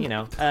back.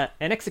 An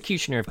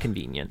executioner of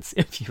convenience,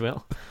 if you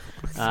will.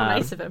 So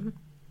nice of him.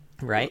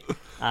 Right?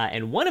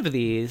 And one of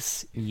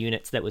these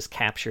units that was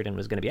captured and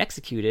was going to be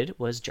executed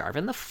was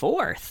Jarvan the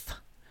Fourth.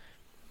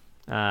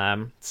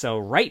 So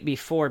right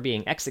before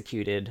being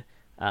executed,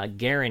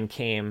 Garen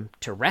came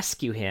to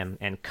rescue him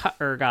and cut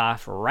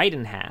Urgot right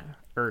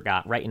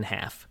in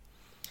half.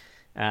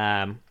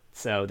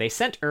 So they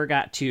sent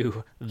Urgot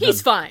to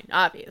He's fine,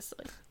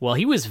 obviously. Well,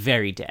 he was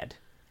very dead.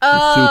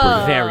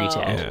 Oh. Very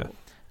dead.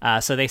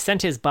 So they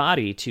sent his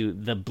body to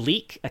the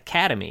Bleak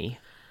Academy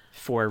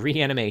for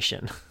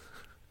reanimation.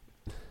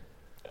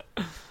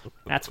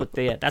 That's what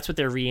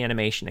their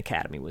reanimation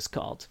academy was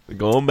called.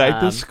 Going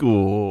back to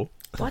school.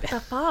 What the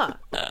fuck?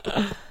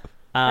 That's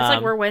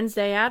like where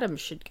Wednesday Addams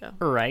should go.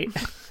 Right.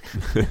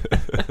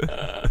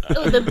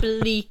 The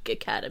Bleak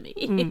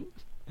Academy.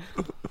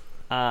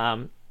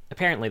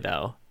 Apparently,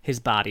 though, his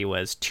body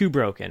was too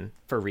broken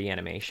for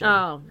reanimation.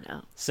 Oh,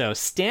 no. So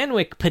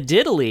Stanwyck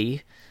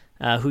Padiddly,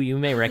 who you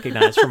may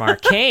recognize from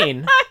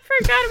Arcane. I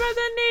forgot about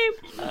that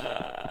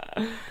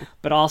name.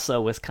 But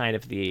also was kind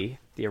of the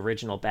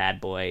original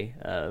bad boy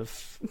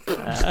of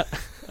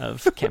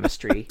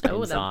chemistry.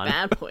 Oh, the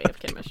bad boy of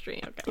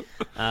chemistry. Okay.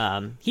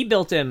 He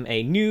built him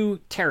a new,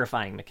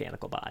 terrifying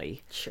mechanical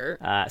body. Sure.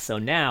 So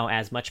now,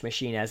 as much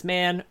machine as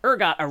man,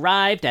 Urgot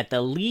arrived at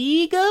the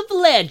League of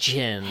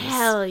Legends.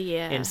 Hell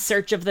yeah. In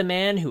search of the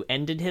man who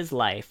ended his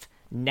life,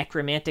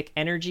 necromantic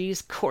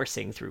energies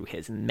coursing through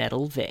his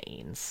metal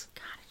veins.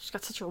 God, I just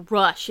got such a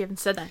rush. You haven't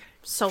said that in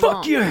so long.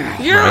 Fuck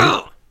yeah!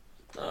 Yeah!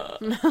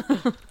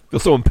 Right? Feel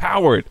so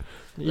empowered.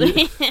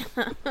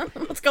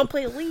 Let's go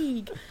play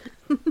League.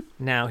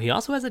 Now, he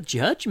also has a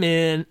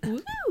judgment.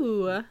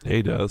 Ooh.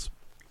 He does.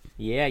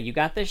 Yeah, you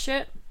got this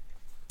shit?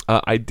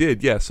 I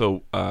did, yeah.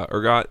 So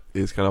Urgot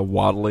is kind of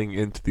waddling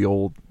into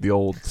the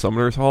old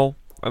summoner's hall.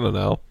 I don't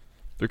know.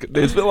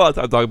 There's been a lot of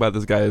time talking about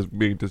this guy as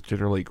being just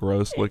generally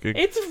gross looking.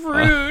 It's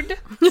rude.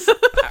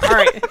 All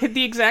right, hit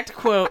the exact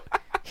quote.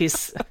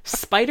 His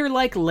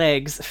spider-like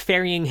legs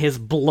ferrying his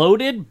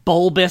bloated,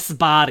 bulbous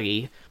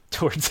body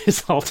towards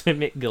his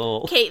ultimate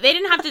goal. Okay, they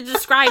didn't have to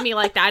describe me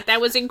like that.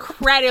 That was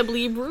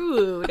incredibly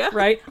rude.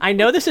 Right? I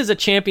know this is a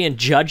champion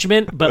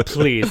judgment, but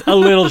please, a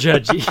little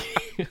judgy.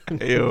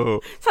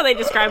 Ew. That's how they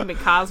describe him in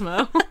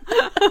Cosmo.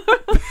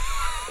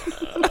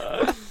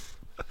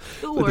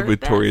 The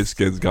Victoria's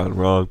skin's gone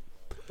wrong.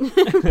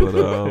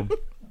 But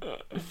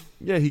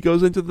yeah, he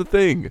goes into the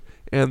thing,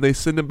 and they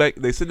send him back.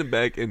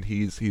 And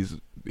he's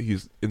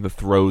in the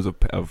throes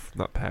of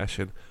not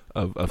passion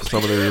of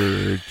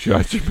summoner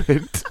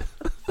judgment.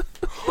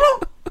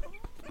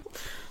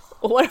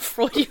 What a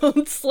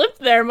Freudian slip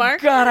there,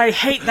 Mark. God, I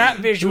hate that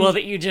visual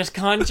that you just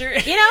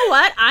conjured. You know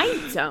what?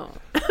 I don't.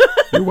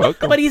 You're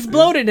welcome. But he's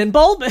bloated and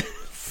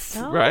bulbous.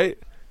 No. Right?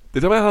 They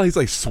talk about how he's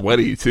like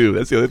sweaty too.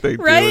 That's the other thing,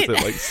 too, right? Is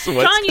it, like,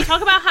 sweat. John, you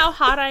talk about how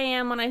hot I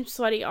am when I'm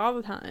sweaty all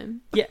the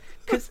time. Yeah,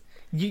 because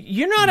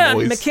you're not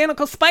a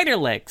mechanical spider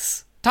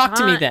legs. Talk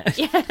to me then.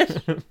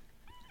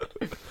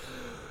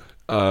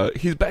 Yeah.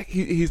 He's back.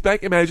 He's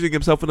back imagining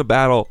himself in a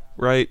battle,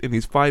 right? And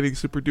he's fighting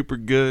super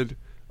duper good.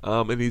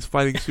 And he's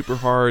fighting super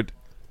hard,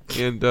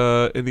 and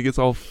he gets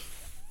all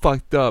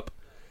fucked up,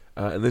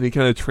 and then he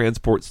kind of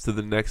transports to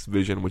the next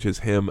vision, which is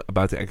him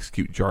about to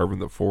execute Jarvan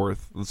the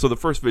Fourth. So the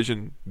first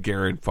vision,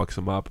 Garen fucks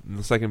him up. In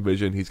the second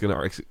vision, he's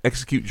gonna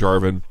execute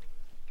Jarvan.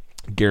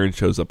 Garen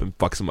shows up and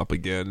fucks him up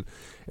again,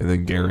 and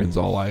then Garen's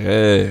all like,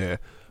 "Hey,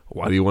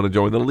 why do you want to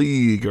join the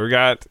League,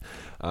 Urgot?"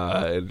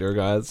 And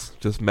Urgot's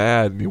just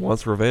mad and he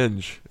wants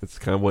revenge. It's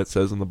kind of what it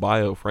says in the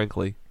bio,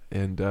 frankly.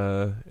 And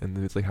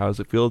then it's like, how does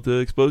it feel to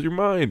expose your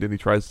mind? And he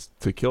tries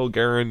to kill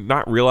Garen,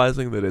 not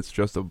realizing that it's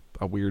just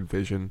a weird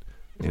vision.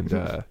 And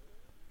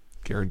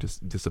Garen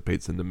just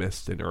dissipates in the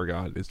mist, and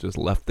Urgot is just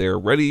left there,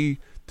 ready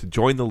to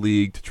join the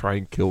League to try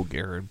and kill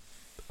Garen.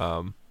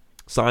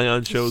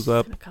 Sion shows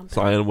up.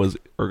 Sion was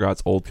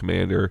Urgot's old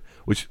commander,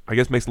 which I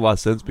guess makes a lot of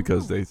sense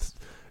because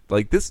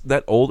like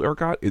that old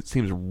Urgot, it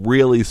seems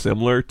really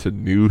similar to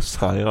new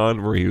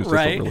Scion, where he was just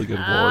a really good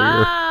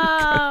warrior.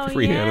 Oh,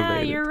 Reanimated.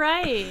 yeah, you're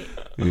right.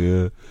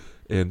 Yeah,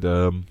 and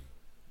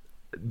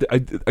I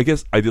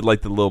guess I did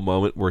like the little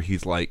moment where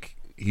he's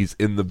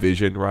in the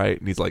vision, right?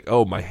 And he's like,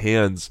 oh, my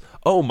hands,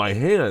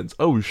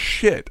 oh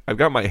shit, I've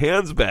got my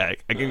hands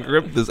back, I can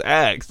grip this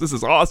axe, this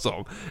is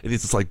awesome. And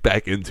he's just like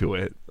back into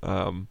it.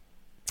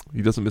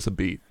 He doesn't miss a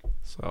beat.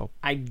 So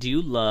I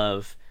do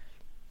love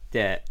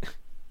that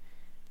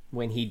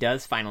when he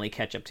does finally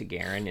catch up to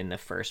Garen in the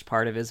first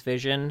part of his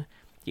vision,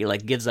 he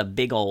like gives a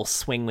big old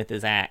swing with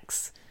his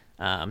axe.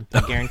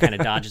 But Garen kind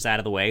of dodges out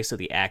of the way, so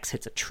the axe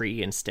hits a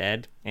tree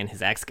instead, and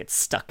his axe gets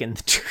stuck in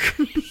the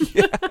tree.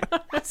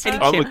 And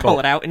he can't pull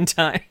it out in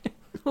time.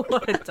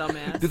 What a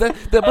dumbass.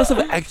 That must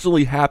have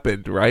actually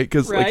happened, right?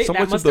 Because like so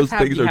much of those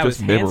things are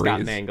just memories.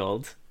 Got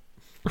mangled.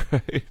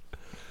 Right.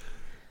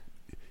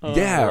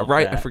 Yeah,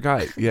 right. I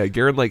forgot. Yeah,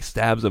 Garen like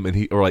stabs him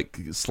or like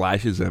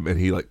slashes him, and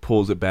he like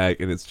pulls it back,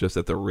 and it's just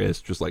at the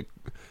wrist, just like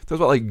talks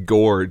about like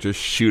gore just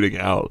shooting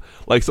out,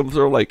 like some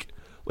sort of like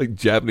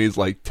Japanese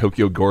like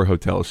Tokyo Gore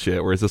Hotel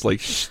shit, where it's just like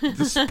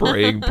just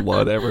spraying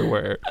blood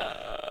everywhere.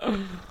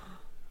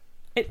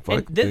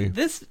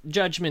 This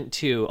judgment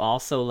too.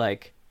 Also,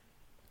 like,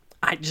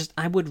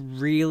 I would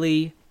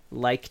really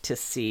like to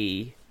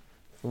see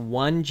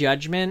one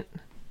judgment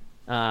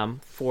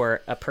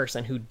for a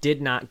person who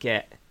did not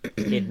get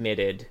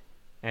admitted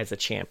as a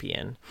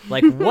champion.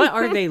 Like, what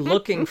are they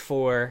looking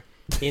for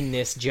in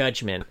this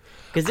judgment?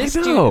 Because this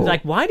dude,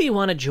 like, why do you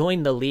want to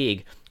join the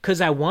league?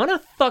 Because I want to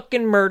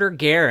fucking murder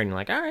Garen.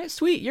 Like, all right,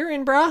 sweet, you're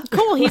in, brah.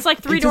 Cool, he's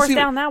like 3 doors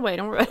down that way.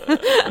 Don't worry.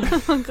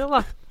 Good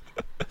luck.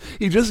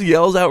 He just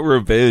yells out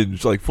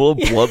revenge, like full of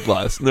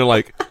bloodlust, and they're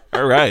like,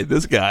 all right,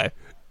 this guy,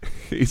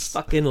 he's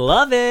fucking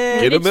love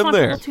it. Get him in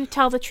there. To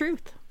tell the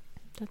truth.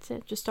 That's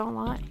it. Just don't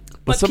lie.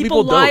 But some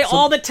people lie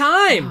all the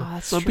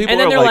time. Some people and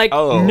then are they're like,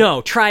 oh.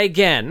 no, try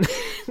again.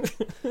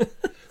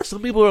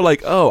 Some people are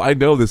like, oh, I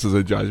know this is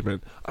a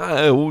judgment.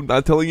 I'm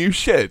not telling you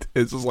shit.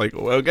 It's just like,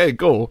 well, okay,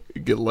 cool.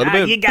 Let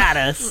him in. You got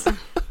us.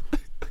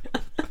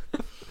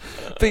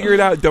 Figure it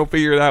out. Don't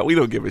figure it out. We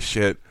don't give a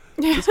shit.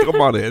 Just come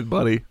on in,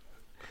 buddy.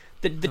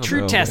 The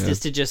true test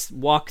is to just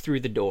walk through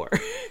the door.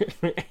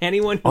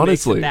 Anyone who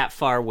makes it that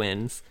far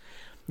wins.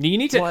 You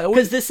need to,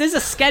 because this is a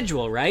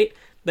schedule, right?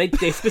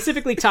 They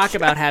specifically talk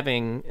about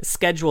having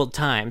scheduled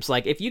times.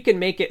 Like, if you can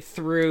make it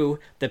through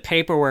the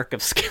paperwork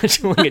of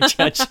scheduling a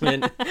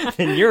judgment,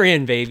 then you're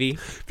in, baby.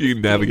 If you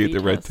can navigate the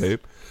red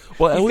tape.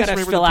 Well, you've got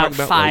to fill out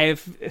 5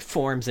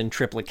 forms in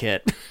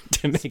triplicate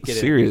to make it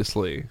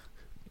seriously.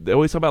 They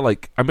always talk about,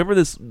 like, I remember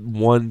this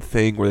one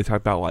thing where they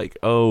talk about, like,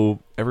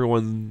 oh,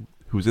 everyone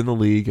who's in the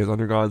league has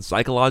undergone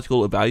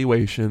psychological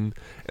evaluation,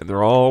 and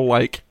they're all,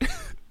 like...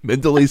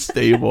 mentally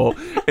stable,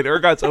 and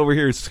Urgot's over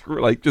here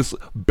like just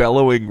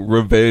bellowing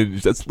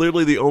revenge. That's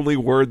literally the only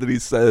word that he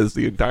says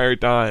the entire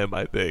time,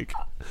 I think.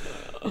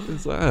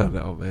 It's like, I don't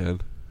know,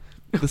 man.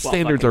 The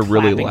standards are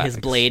really lax. His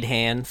blade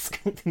hands.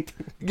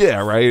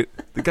 Yeah, right?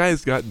 The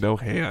guy's got no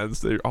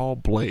hands. They're all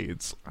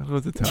blades. I don't know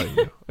what to tell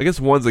you. I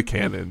guess one's a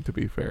cannon, to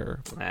be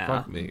fair.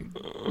 Fuck me.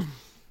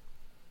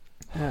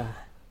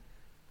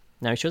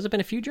 Now he shows up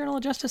in a few Journal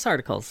of Justice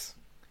articles.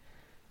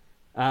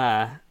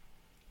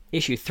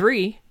 Issue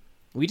 3,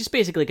 we just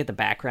basically get the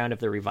background of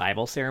the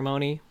revival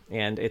ceremony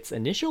and its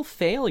initial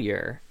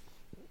failure.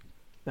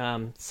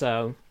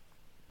 So,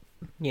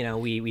 you know,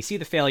 we see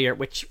the failure,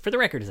 which, for the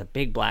record, is a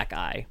big black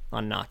eye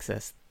on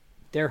Noxus.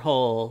 Their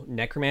whole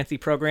necromancy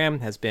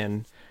program has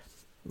been,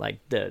 like,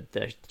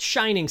 the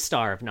shining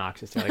star of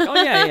Noxus. They're like, oh,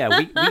 yeah,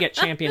 we get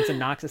champions in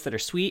Noxus that are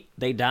sweet.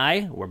 They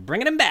die. We're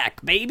bringing them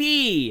back,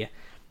 baby!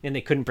 And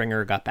they couldn't bring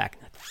Urgot back.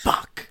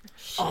 Fuck!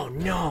 Oh,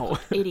 no!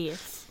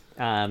 Idiots.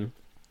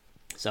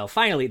 So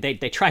finally,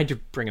 they tried to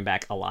bring him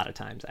back a lot of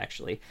times,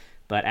 actually.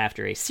 But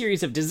after a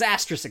series of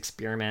disastrous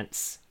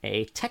experiments,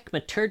 a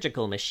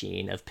techmaturgical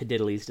machine of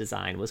Pediddly's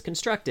design was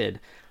constructed.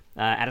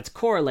 At its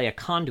core lay a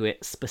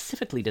conduit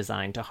specifically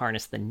designed to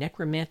harness the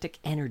necromantic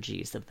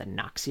energies of the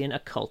Noxian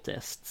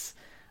occultists.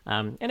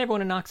 And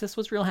everyone in Noxus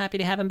was real happy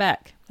to have him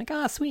back. Like,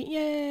 ah, sweet,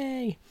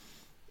 yay!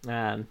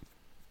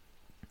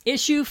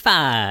 Issue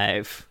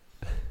 5.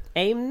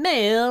 A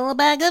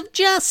Mailbag of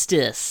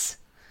Justice.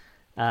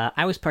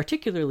 I was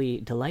particularly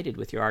delighted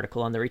with your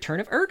article on the return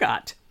of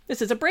Urgot.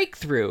 This is a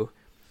breakthrough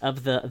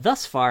of the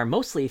thus far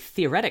mostly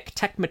theoretic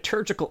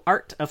techmaturgical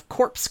art of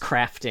corpse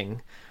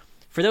crafting.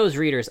 For those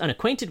readers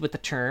unacquainted with the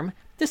term,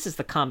 this is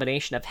the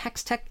combination of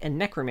hextech and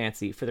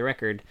necromancy. For the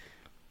record,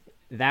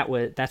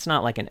 that's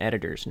not like an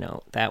editor's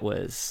note. That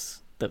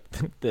was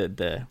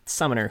the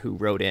summoner who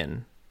wrote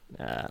in,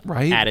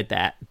 right? Added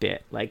that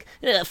bit. Like,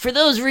 for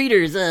those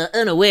readers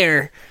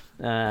unaware,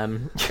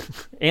 and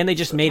they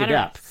just made it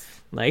up.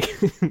 Like,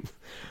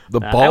 the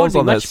balls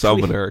on that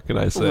summoner, can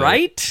I say?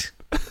 Right?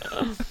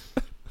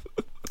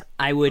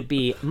 I would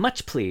be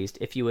much pleased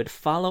if you would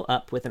follow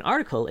up with an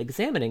article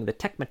examining the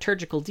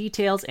techmaturgical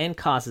details and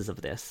causes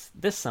of this.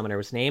 This summoner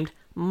was named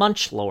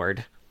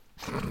Munchlord.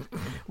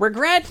 We're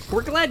glad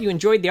you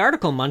enjoyed the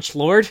article,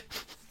 Munchlord.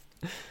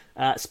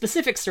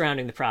 Specifics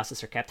surrounding the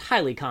process are kept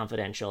highly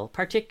confidential,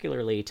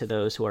 particularly to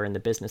those who are in the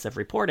business of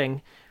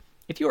reporting.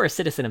 If you are a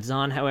citizen of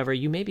Zon, however,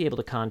 you may be able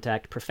to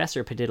contact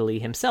Professor Padiddly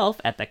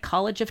himself at the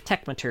College of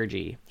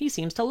Techmaturgy. He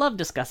seems to love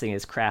discussing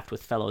his craft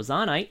with fellow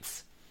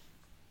Zonites.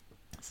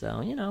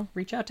 So,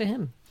 reach out to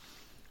him.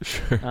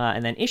 Sure.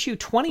 And then issue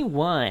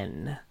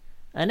 21.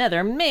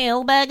 Another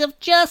mailbag of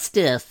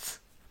justice.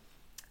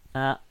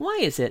 Why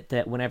is it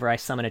that whenever I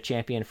summon a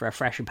champion for a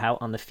fresh bout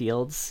on the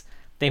fields,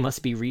 they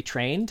must be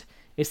retrained?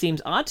 It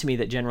seems odd to me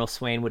that General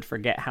Swain would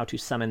forget how to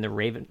summon the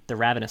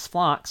ravenous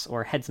flocks,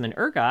 or Headsman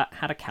Urgot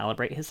how to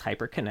calibrate his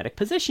hyperkinetic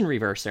position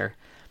reverser.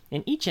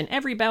 In each and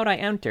every bout I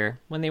enter,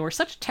 when they were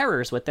such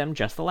terrors with them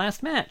just the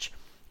last match.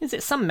 Is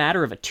it some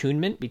matter of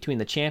attunement between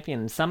the champion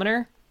and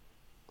summoner?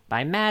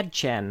 By Mad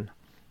Chen.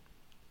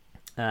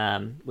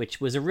 Which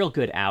was a real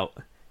good out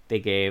they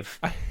gave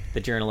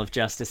the Journal of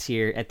Justice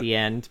here at the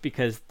end,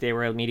 because they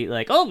were immediately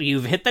like, oh,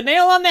 you've hit the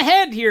nail on the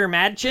head here,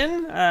 Mad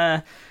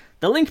Chen.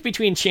 The link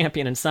between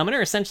champion and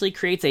summoner essentially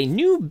creates a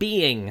new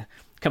being,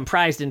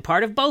 comprised in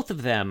part of both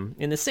of them.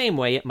 In the same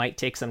way, it might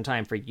take some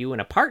time for you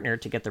and a partner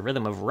to get the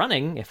rhythm of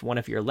running if one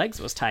of your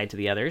legs was tied to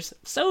the other's.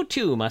 So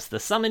too must the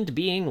summoned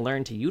being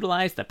learn to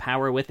utilize the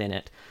power within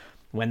it.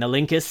 When the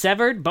link is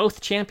severed, both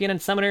champion and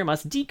summoner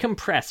must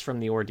decompress from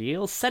the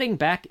ordeal, setting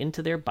back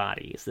into their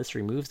bodies. This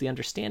removes the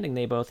understanding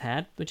they both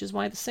had, which is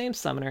why the same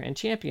summoner and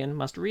champion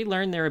must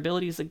relearn their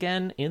abilities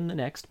again in the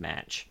next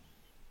match.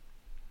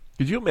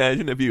 Could you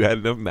imagine if you had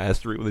enough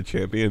mastery with a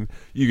champion,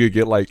 you could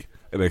get like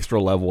an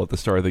extra level at the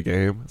start of the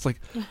game? It's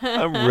like,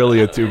 I'm really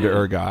attuned to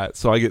Urgot,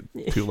 so I get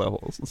 2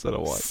 levels instead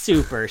of 1.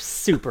 Super,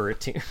 super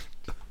attuned.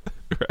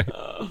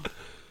 Right.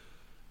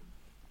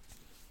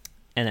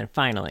 And then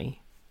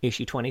finally,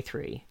 issue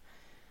 23.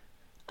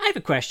 I have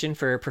a question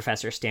for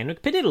Professor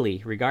Stanwick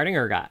Padiddly regarding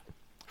Urgot.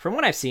 From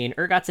what I've seen,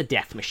 Urgot's a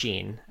death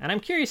machine, and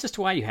I'm curious as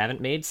to why you haven't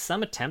made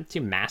some attempt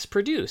to mass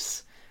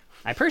produce.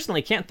 I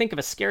personally can't think of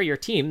a scarier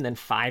team than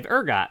 5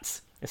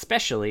 Urgots,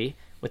 especially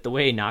with the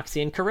way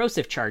Noxian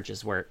corrosive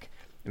charges work.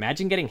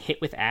 Imagine getting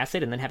hit with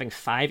acid and then having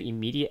 5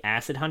 immediate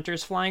acid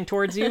hunters flying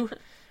towards you.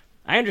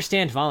 I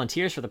understand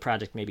volunteers for the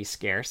project may be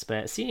scarce,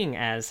 but seeing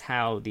as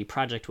how the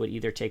project would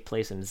either take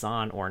place in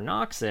Zon or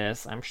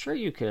Noxus, I'm sure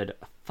you could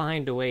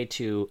find a way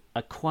to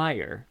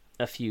acquire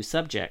a few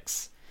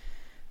subjects.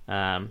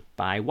 By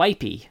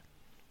Wipey.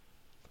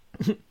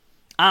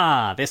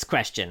 This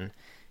question.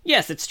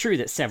 Yes, it's true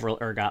that several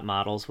Urgot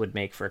models would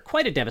make for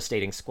quite a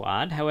devastating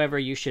squad. However,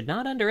 you should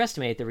not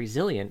underestimate the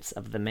resilience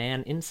of the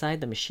man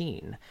inside the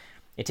machine.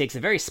 It takes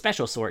a very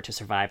special sort to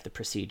survive the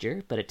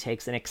procedure, but it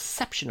takes an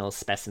exceptional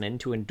specimen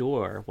to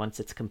endure once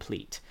it's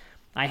complete.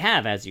 I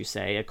have, as you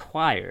say,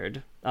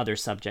 acquired other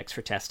subjects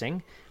for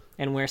testing,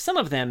 and where some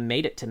of them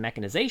made it to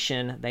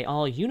mechanization, they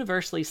all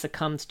universally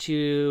succumbed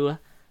to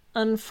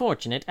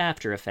unfortunate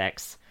after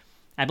effects.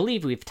 I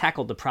believe we've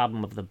tackled the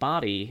problem of the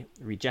body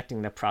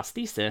rejecting the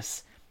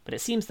prosthesis, but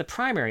it seems the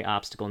primary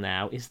obstacle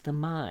now is the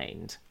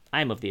mind.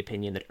 I am of the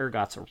opinion that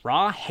Urgot's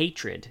raw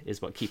hatred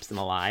is what keeps them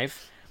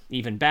alive,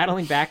 even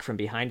battling back from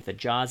behind the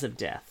jaws of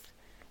death.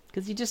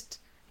 Because you just,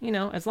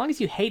 as long as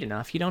you hate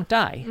enough, you don't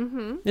die.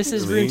 Mm-hmm. This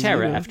is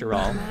Runeterra, after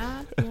all.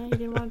 Yeah, you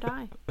didn't want to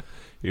die.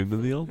 Even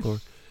in the old lore.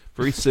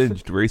 Very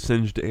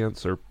singed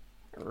answer.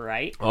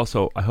 Right.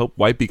 Also, I hope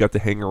Wipey got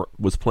to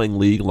was playing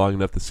League long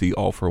enough to see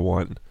All for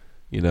One.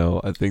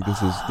 I think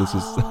this is.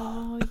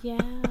 Oh yeah.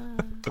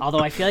 Although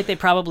I feel like they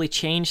probably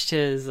changed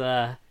his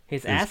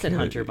acid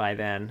hunter by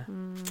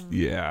then.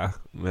 Yeah.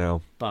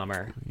 Well.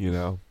 Bummer.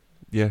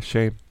 Yeah.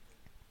 Shame.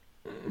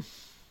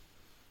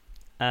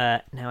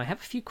 Now I have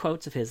a few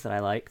quotes of his that I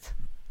liked.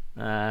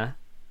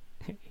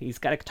 He's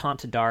got a taunt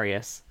to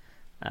Darius.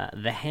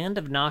 The hand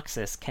of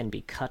Noxus can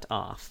be cut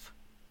off.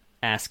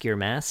 Ask your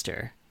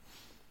master.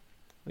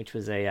 Which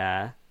was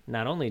a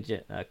not only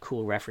a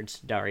cool reference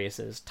to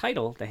Darius's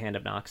title, The Hand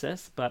of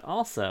Noxus, but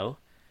also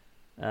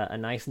a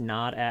nice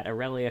nod at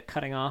Aurelia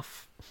cutting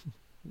off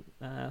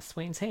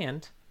Swain's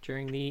hand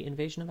during the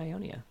invasion of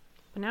Ionia.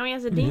 But now he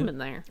has a demon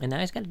there. And now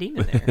he's got a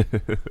demon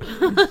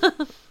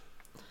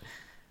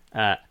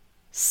there.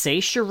 Say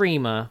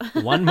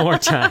Shurima one more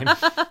time.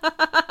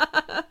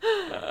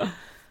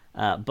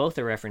 Both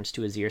a reference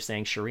to Azir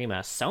saying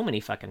Shurima so many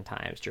fucking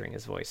times during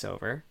his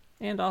voiceover,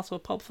 and also a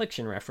Pulp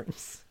Fiction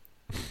reference.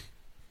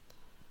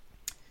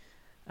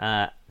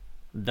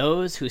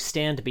 Those who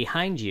stand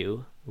behind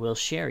you will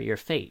share your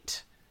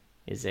fate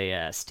is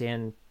a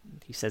stand.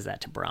 He says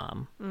that to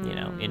Braum,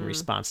 in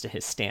response to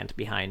his stand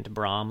behind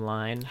Braum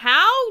line.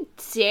 How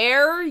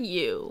dare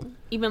you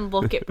even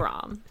look at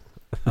Braum?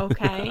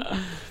 Okay.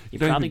 You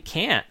probably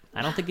can't.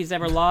 I don't think he's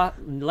ever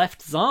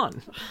left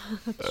Zon.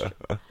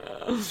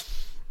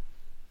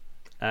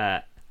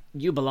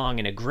 You belong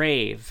in a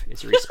grave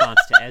is a response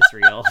to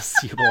Ezreal's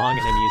You belong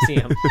in a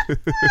museum.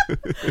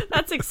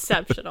 That's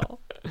exceptional.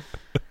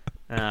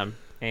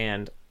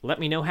 And let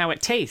me know how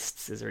it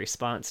tastes is a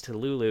response to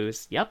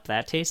Lulu's, yep,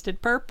 that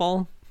tasted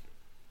purple.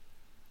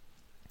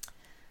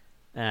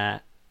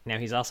 Now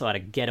he's also at a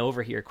get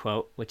over here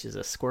quote, which is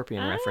a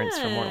Scorpion reference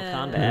from Mortal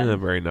Kombat. Yeah,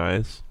 very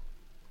nice.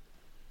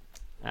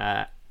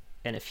 And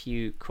a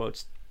few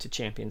quotes to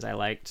champions I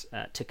liked.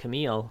 To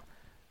Camille,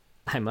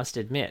 I must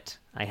admit,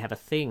 I have a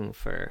thing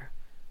for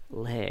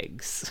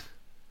legs.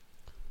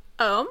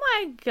 Oh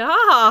my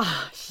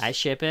gosh. I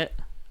ship it.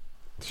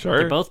 Sure.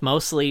 They're both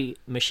mostly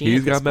machine.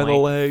 He's got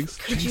metal legs.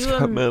 She's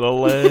got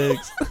metal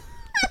legs.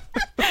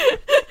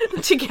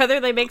 Together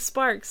they make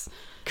sparks.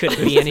 Could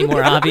it be any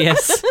more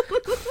obvious?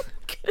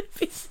 Could it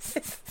be?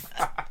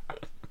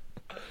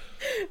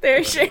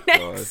 There's your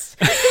next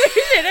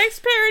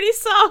parody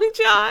song,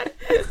 John.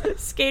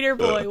 Skater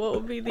Boy. What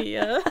would be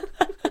the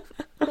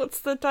what's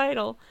the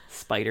title?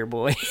 Spider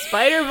Boy.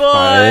 Spider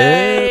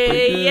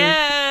Boy.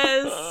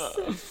 Yes.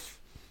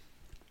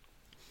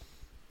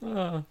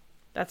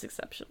 That's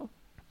exceptional.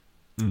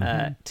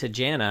 To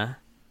Jana,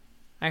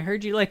 I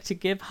heard you like to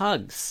give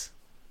hugs.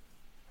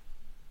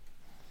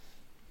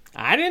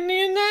 I don't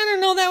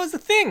know that was a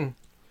thing.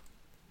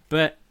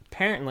 But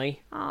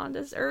apparently... Oh,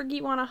 does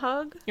Urgie want a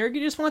hug? Urgie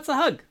just wants a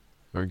hug.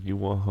 Urgie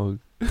want hug.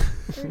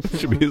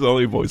 Should be his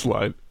only voice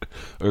line.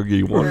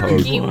 Urgie want hug.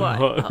 Urgie want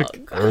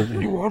hug.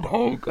 Urgie want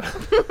hug.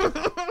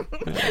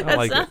 That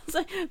like sounds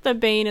like the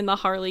Bane in the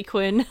Harley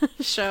Quinn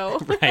show.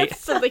 Right. That's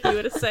something he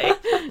would say.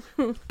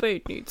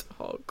 Bane needs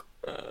a hug.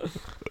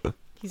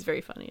 He's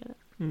very funny in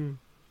it.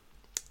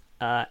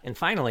 And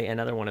finally,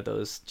 another one of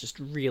those just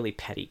really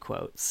petty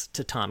quotes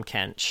to Tom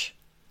Kench.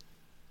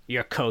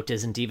 Your coat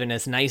isn't even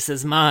as nice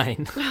as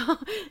mine.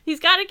 He's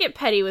got to get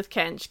petty with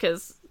Kench,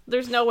 because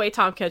there's no way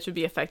Tom Kench would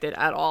be affected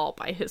at all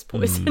by his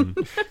poison.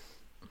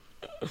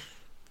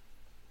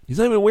 He's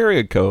not even wearing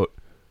a coat.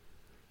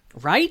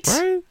 Right?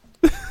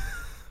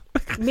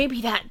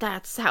 Maybe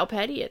that's how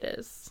petty it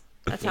is.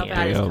 That's how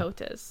bad his coat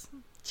is.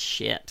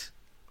 Shit.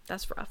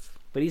 That's rough.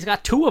 But he's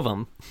got two of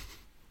them.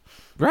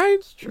 Right?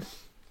 It's true.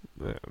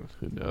 Yeah,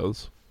 who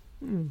knows?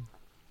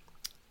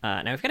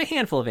 Now we've got a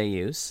handful of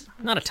AUs.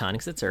 Not a ton,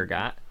 because it's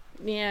Urgot.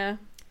 Yeah.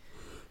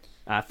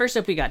 First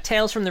up, we got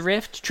Tales from the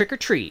Rift, Trick or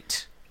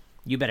Treat.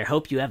 You better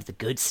hope you have the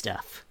good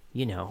stuff.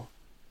 You know,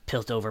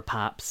 Piltover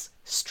Pops,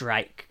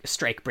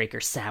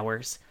 Strikebreaker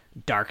Sours,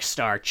 Dark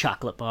Star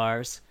Chocolate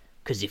Bars.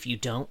 Because if you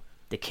don't,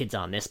 the kids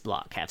on this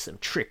block have some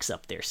tricks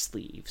up their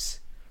sleeves.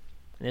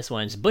 And this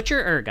one's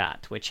Butcher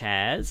Urgot, which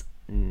has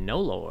no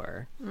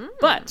lore.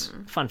 But,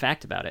 fun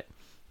fact about it,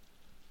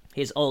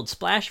 his old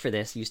splash for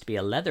this used to be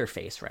a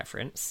Leatherface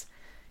reference,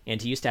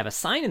 and he used to have a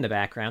sign in the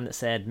background that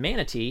said,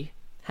 Manatee,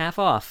 half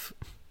off.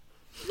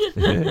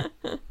 I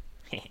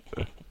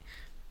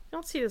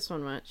don't see this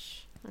one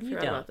much. I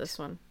forgot about this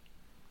one.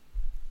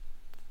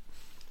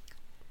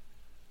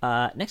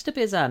 Next up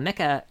is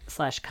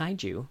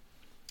Mecha/Kaiju.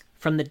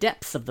 From the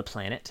depths of the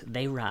planet,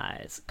 they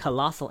rise,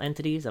 colossal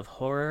entities of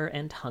horror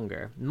and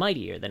hunger,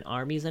 mightier than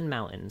armies and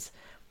mountains.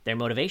 Their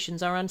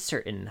motivations are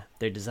uncertain,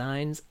 their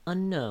designs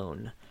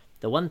unknown.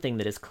 The one thing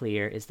that is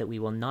clear is that we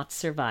will not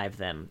survive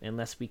them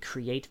unless we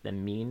create the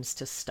means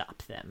to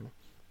stop them.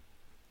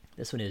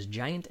 This one is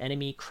Giant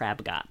Enemy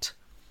Crabgot.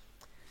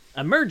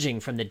 Emerging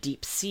from the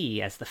deep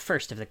sea as the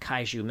first of the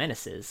kaiju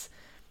menaces,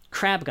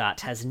 Crabgot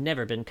has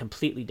never been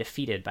completely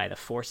defeated by the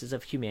forces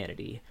of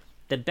humanity.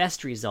 The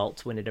best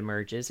result when it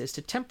emerges is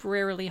to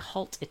temporarily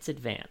halt its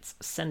advance,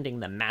 sending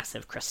the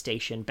massive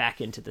crustacean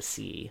back into the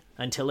sea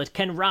until it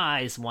can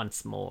rise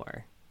once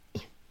more.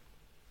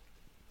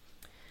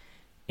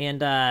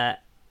 And a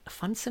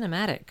fun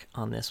cinematic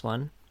on this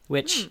one,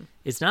 which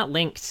is not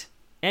linked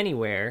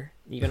anywhere,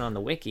 even on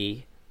the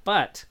wiki,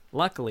 but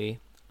luckily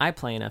I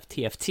play enough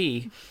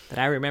TFT that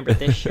I remember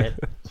this shit.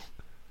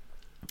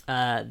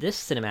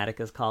 This cinematic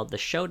is called The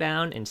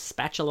Showdown in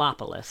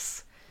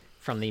Spatulopolis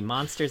from the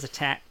Monsters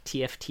Attack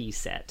TFT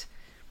set.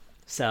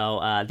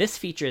 So this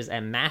features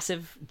a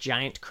massive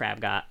giant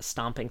crabgot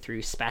stomping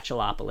through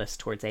Spatulopolis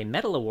towards a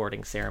medal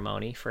awarding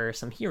ceremony for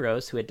some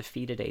heroes who had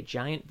defeated a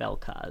giant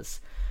Vel'Koz.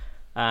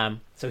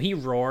 So he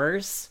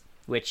roars,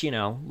 which, you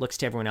know, looks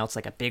to everyone else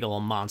like a big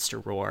old monster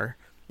roar.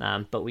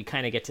 But we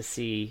kind of get to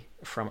see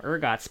from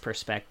Urgot's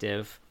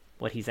perspective,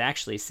 what he's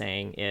actually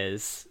saying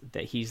is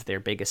that he's their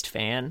biggest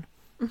fan.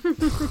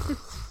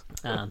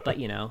 But,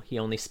 you know, he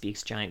only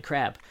speaks giant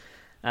crab.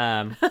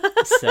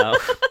 So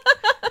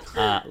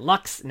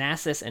Lux,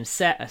 Nasus, and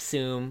Set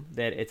assume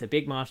that it's a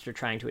big monster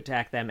trying to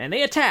attack them, and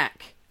they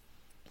attack.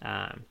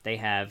 They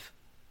have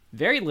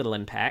very little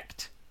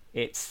impact.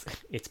 It's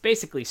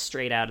basically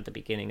straight out at the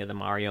beginning of the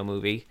Mario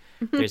movie.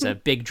 There's a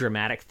big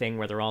dramatic thing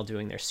where they're all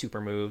doing their super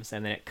moves,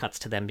 and then it cuts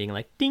to them being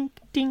like, dink,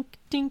 dink,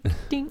 dink,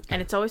 dink.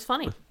 And it's always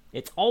funny.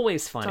 It's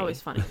always funny. It's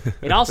always funny.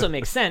 It also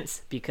makes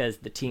sense because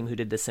the team who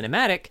did the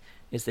cinematic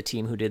is the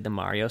team who did the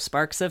Mario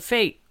Sparks of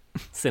Fate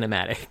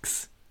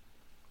cinematics.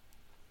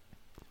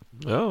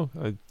 Oh,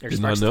 I Or did Sparks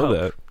not of know Hope,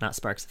 that. not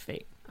Sparks of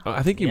Fate.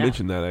 I think you Yeah.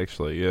 mentioned that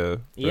actually. Yeah.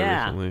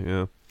 Yeah.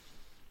 Recently,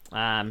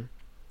 yeah.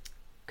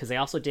 Because they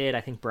also did,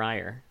 I think,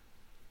 Briar,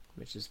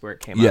 which is where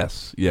it came up.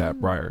 Yes. Yeah.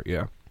 Briar.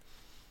 Yeah.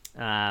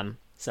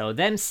 So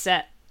then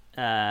Set.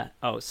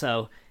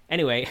 So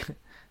anyway,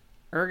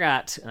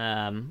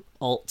 Urgot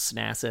ults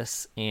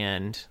Nasus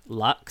and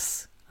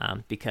Lux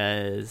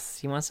because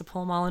he wants to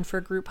pull them all in for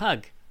a group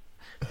hug.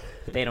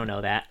 They don't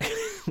know that.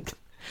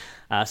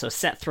 So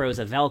Set throws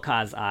a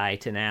Vel'Koz eye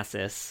to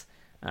Nasus.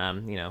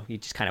 He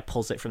just kind of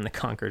pulls it from the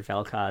conquered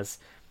Vel'Koz.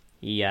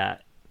 He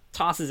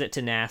tosses it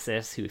to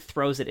Nasus, who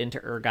throws it into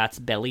Urgot's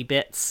belly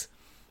bits,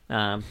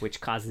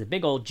 which causes a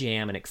big old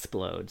jam and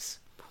explodes.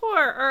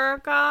 Poor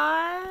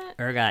Urgot.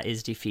 Urgot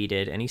is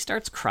defeated, and he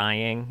starts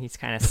crying. He's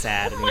kind of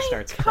sad, and he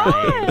starts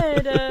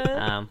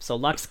crying. So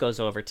Lux goes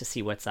over to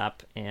see what's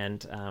up,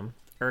 and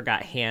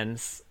Urgot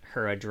hands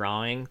her a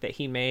drawing that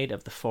he made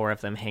of the four of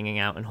them hanging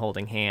out and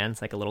holding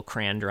hands, like a little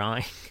crayon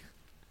drawing.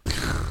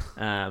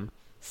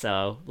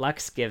 So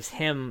Lux gives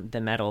him the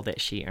medal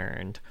that she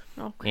earned,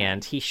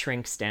 and he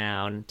shrinks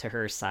down to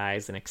her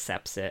size and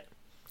accepts it.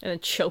 And then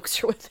chokes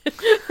her with it.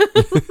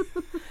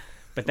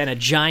 But then a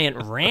giant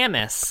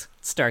Rammus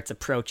starts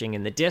approaching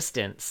in the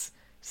distance,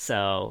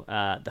 so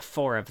the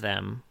four of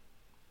them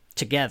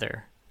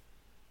together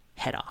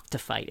head off to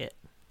fight it.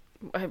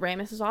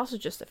 Rammus is also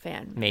just a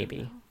fan.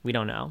 Maybe. We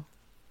don't know.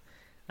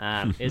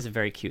 It is a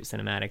very cute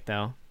cinematic,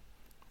 though.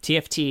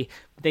 TFT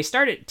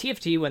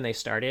when they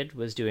started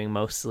was doing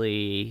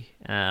mostly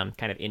kind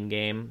of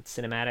in-game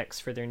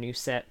cinematics for their new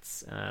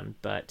sets,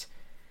 but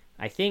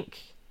I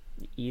think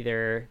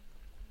either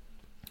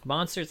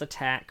Monsters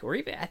Attack, or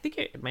even I think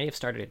it may have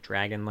started at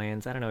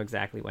Dragonlands. I don't know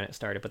exactly when it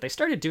started, but they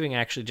started doing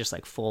actually just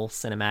like full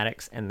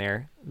cinematics, and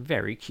they're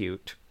very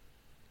cute.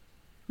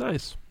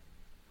 Nice.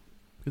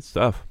 Good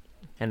stuff.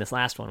 And this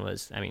last one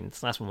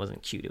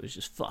wasn't cute. It was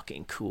just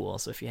fucking cool.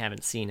 So if you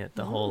haven't seen it,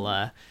 the whole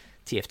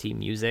TFT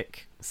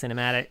music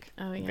cinematic,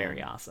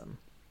 very awesome.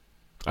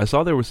 I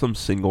saw there was some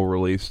single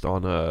released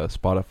on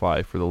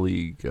Spotify for the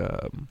League.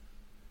 I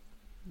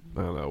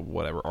don't know,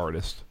 whatever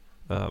artist.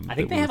 I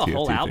think they have a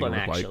whole album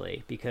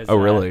actually, because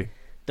really?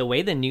 The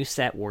way the new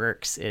set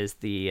works is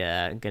getting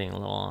a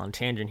little on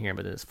tangent here,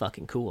 but it's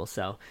fucking cool.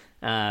 So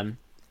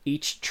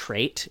each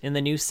trait in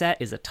the new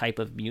set is a type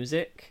of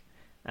music.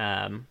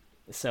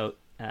 So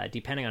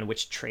depending on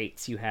which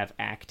traits you have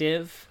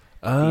active,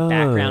 the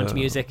background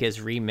music is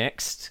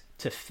remixed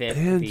to fit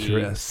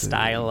the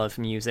style of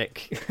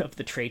music of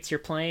the traits you're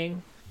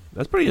playing.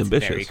 That's pretty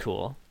ambitious. Very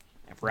cool,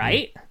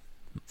 right?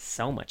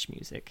 So much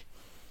music.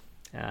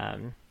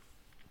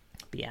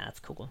 But yeah, that's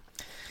cool.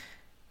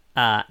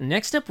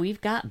 Next up,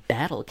 we've got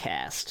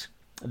Battlecast.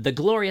 The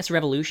glorious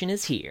revolution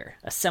is here.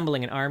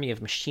 Assembling an army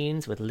of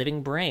machines with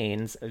living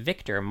brains,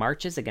 Victor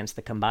marches against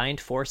the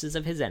combined forces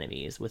of his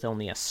enemies, with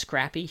only a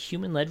scrappy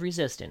human-led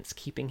resistance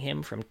keeping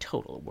him from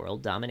total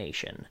world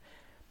domination.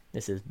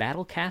 This is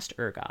Battlecast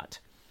Urgot,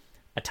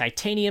 a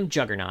titanium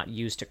juggernaut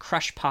used to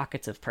crush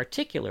pockets of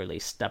particularly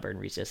stubborn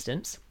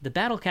resistance. The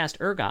Battlecast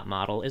Urgot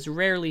model is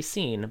rarely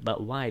seen,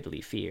 but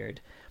widely feared.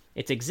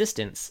 Its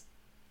extensive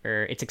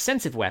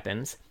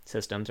weapons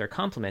systems are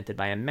complemented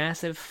by a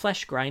massive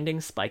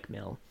flesh-grinding spike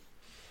mill,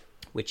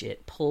 which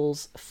it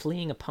pulls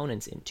fleeing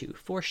opponents into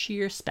for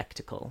sheer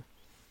spectacle.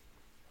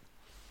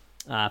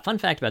 Fun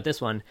fact about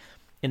this one,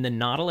 in the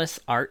Nautilus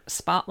art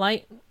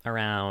spotlight,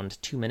 around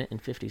 2 minutes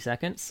and 50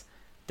 seconds,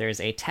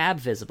 there's a tab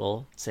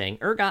visible saying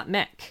Urgot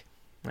Mech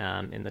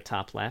in the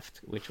top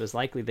left, which was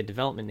likely the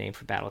development name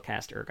for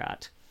Battlecast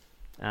Urgot.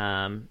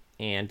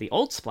 And the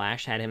old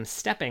splash had him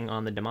stepping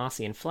on the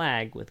Demacian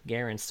flag with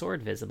Garen's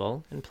sword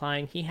visible,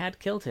 implying he had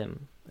killed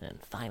him and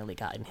finally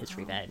gotten his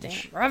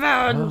revenge.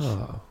 Revenge!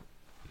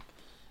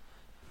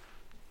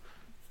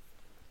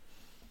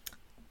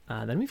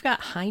 Then we've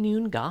got High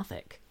Noon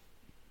Gothic.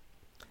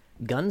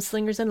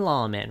 Gunslingers and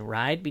lawmen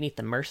ride beneath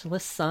the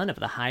merciless sun of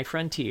the high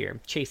frontier,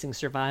 chasing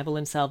survival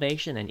and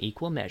salvation in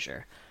equal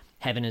measure.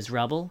 Heaven is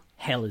rubble,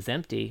 hell is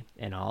empty,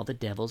 and all the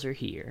devils are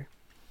here.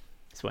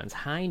 This one's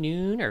High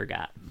Noon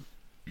Urgot.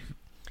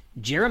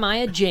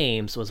 Jeremiah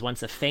James was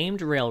once a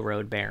famed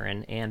railroad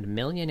baron and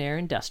millionaire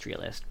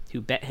industrialist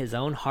who bet his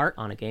own heart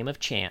on a game of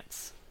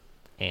chance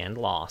and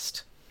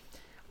lost.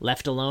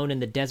 Left alone in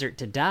the desert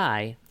to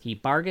die, he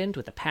bargained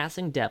with a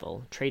passing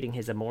devil, trading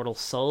his immortal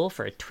soul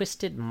for a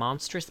twisted,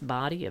 monstrous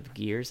body of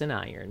gears and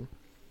iron.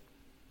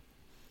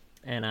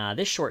 And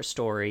this short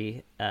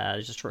story,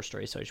 there's a short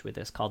story associated with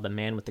this called The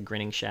Man with the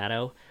Grinning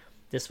Shadow.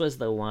 This was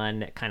the one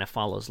that kind of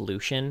follows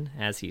Lucian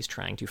as he's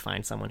trying to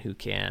find someone who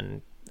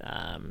can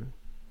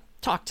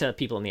talk to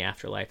people in the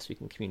afterlife so we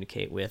can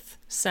communicate with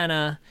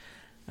Senna,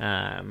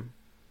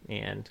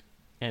 and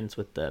ends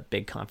with the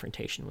big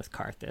confrontation with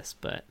Karthus.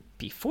 But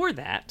before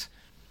that,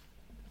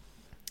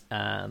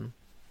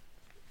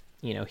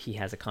 he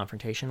has a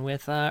confrontation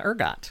with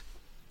Urgot.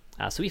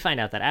 So we find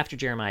out that after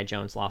Jeremiah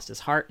Jones lost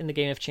his heart in the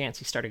game of chance,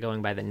 he started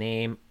going by the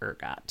name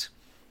Urgot.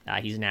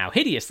 He's now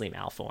hideously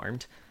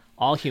malformed,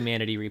 all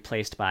humanity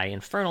replaced by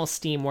infernal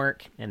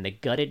steamwork and the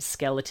gutted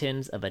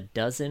skeletons of a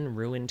dozen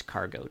ruined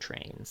cargo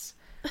trains.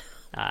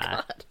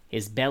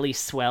 His belly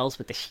swells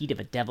with the heat of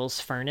a devil's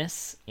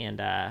furnace,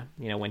 and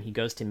when he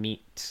goes to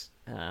meet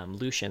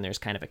Lucian, there's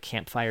kind of a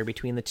campfire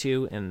between the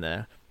two, and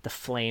the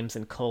flames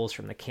and coals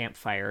from the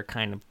campfire are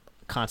kind of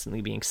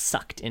constantly being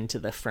sucked into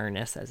the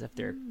furnace as if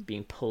they're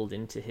being pulled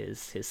into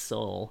his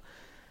soul.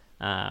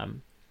 So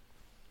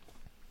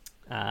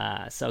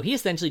he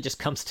essentially just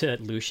comes to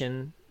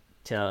Lucian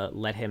to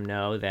let him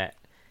know that,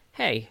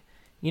 hey,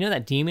 You know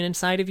that demon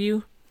inside of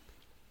you?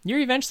 You're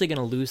eventually going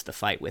to lose the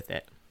fight with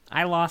it.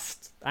 I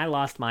lost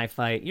my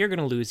fight. You're going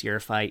to lose your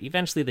fight.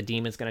 Eventually the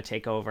demon's going to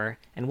take over.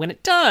 And when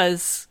it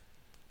does,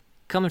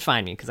 come and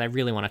find me, because I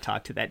really want to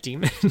talk to that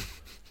demon.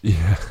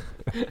 Yeah.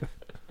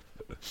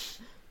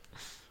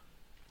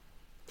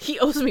 He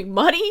owes me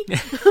money?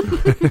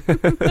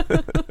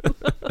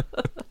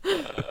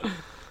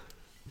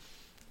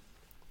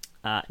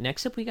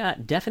 Next up we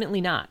got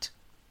Definitely Not.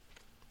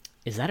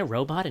 Is that a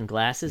robot in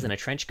glasses and a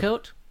trench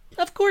coat?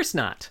 Of course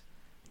not.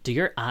 Do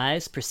your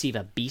eyes perceive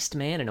a beast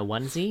man in a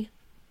onesie?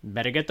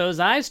 Better get those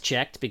eyes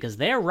checked, because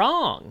they're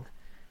wrong.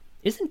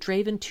 Isn't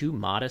Draven too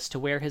modest to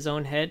wear his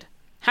own head?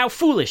 How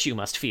foolish you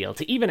must feel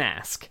to even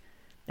ask.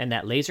 And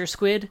that laser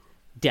squid?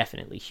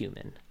 Definitely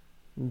human.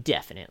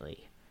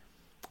 Definitely.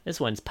 This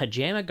one's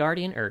Pajama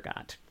Guardian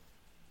Urgot.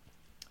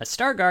 A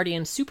Star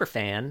Guardian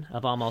superfan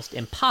of almost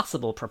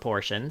impossible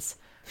proportions,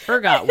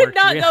 Urgot worked...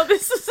 I did not know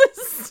this was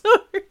a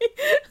story.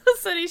 I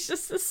said he's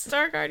just a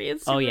Star Guardian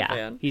super Oh yeah,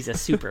 fan. he's a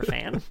super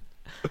fan.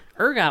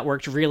 Urgot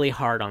worked really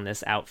hard on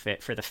this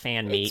outfit for the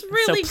fan meet, It's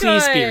really so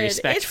please good. be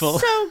respectful.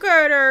 It's so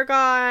good,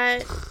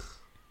 Urgot.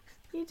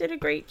 You did a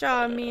great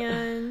job,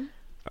 man.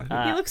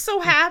 He looks so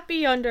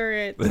happy under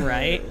it.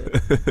 Right?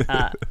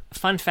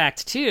 Fun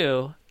fact,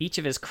 too, each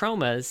of his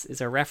chromas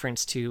is a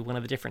reference to one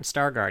of the different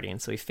Star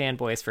Guardians, so he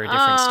fanboys for a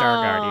different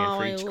Star Guardian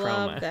for each I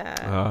chroma. love that.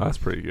 That's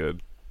pretty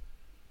good.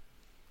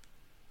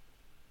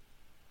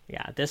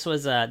 Yeah, this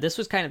was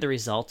kind of the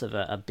result of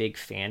a big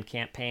fan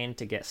campaign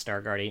to get Star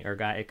Guardian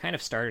Urgot. It kind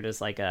of started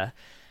as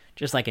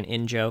just like an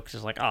in-joke,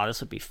 just like, oh, this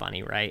would be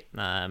funny, right?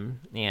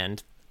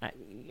 And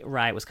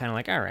Riot was kind of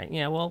like, all right,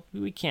 yeah, well,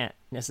 we can't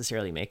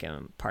necessarily make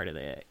him part of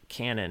the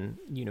canon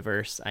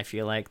universe. I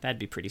feel like that'd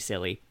be pretty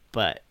silly,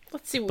 but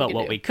Let's see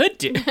what we could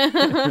do.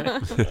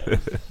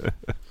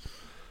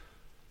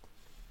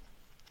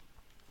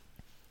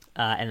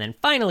 And then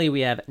finally,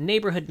 we have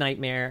Neighborhood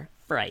Nightmare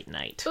Fright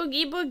Night.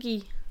 Boogie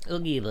boogie.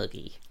 Oogie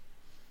boogie.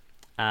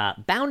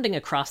 Bounding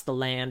across the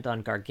land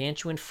on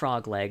gargantuan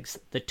frog legs,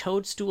 the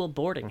Toadstool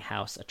boarding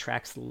house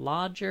attracts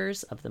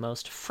lodgers of the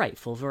most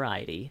frightful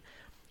variety.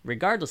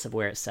 Regardless of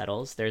where it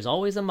settles, there's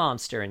always a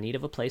monster in need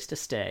of a place to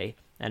stay,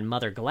 and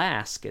Mother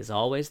Glask is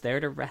always there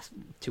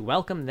to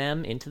welcome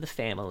them into the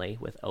family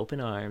with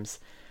open arms.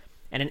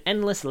 And an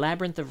endless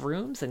labyrinth of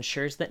rooms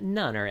ensures that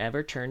none are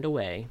ever turned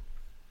away.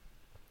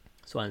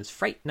 This one's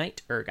Fright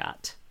Night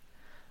Urgot.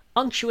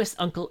 Unctuous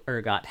Uncle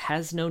Urgot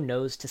has no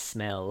nose to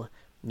smell,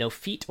 no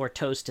feet or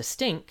toes to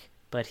stink,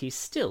 but he's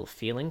still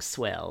feeling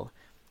swell,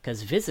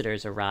 'cause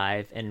visitors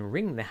arrive and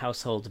ring the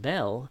household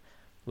bell,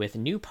 with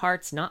new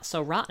parts not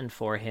so rotten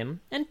for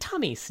him, and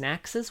tummy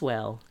snacks as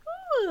well.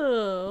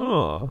 Ooh,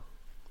 Oh.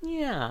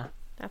 Yeah,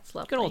 that's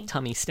lovely. good old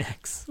tummy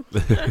snacks.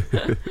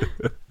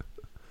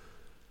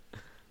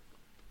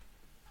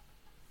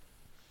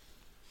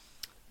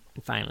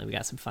 And finally, we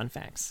got some fun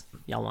facts.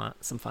 Y'all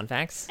want some fun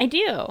facts? I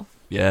do.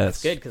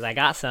 Yes. Good, because I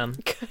got some.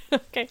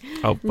 Okay.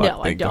 Oh, fuck, No,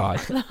 I thank don't.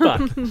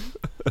 God.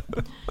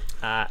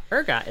 Fuck.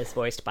 Urgot is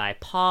voiced by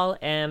Paul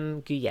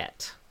M.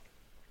 Guyette.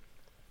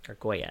 Or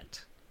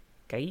Goyette.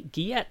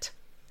 Guyette?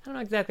 I don't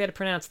know exactly how to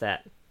pronounce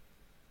that.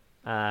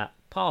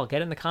 Paul,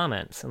 get in the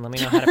comments and let me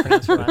know how to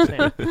pronounce your last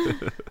name.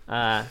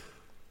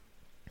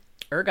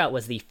 Urgot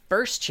was the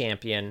first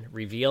champion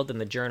revealed in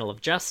the Journal of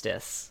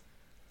Justice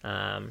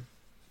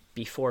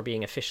before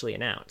being officially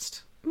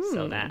announced.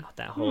 So that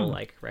whole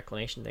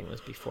reclamation thing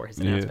was before his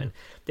announcement.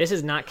 This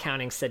is not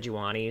counting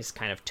Sejuani's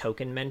kind of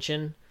token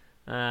mention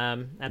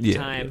at the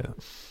time.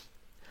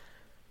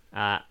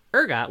 Yeah.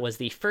 Urgot was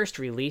the first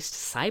released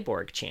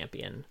cyborg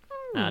champion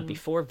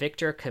before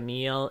Victor,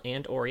 Camille,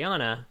 and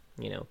Oriana.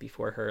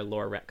 Before her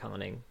lore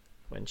retconning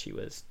when she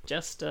was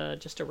just a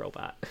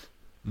robot.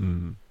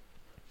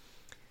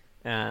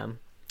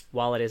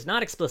 While it is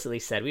not explicitly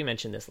said, we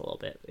mentioned this a little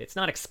bit. It's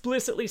not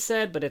explicitly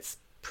said, but it's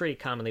pretty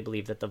commonly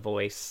believed that the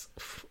voice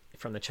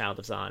from the Child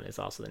of Zon is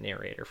also the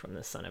narrator from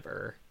the Son of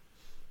Ur.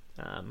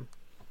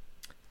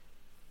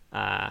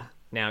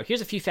 Now,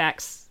 here's a few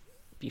facts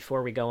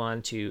before we go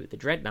on to the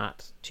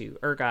Dreadnought, to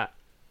Urgot.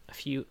 A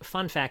few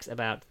fun facts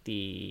about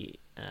the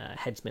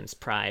Headsman's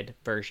Pride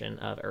version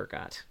of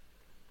Urgot.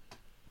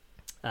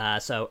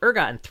 So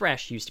Urgot and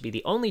Thresh used to be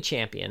the only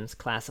champions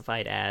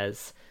classified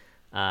as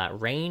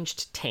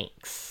ranged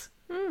tanks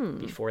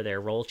before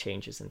their role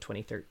changes in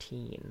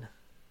 2013.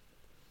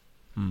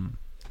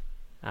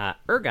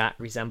 Urgot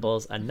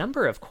resembles a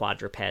number of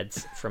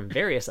quadrupeds from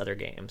various other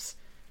games,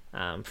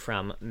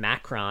 from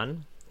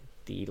Macron,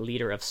 the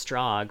leader of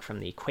Strahd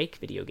from the Quake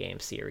video game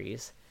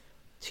series,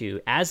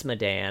 to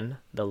Asmodan,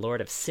 the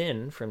Lord of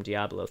Sin from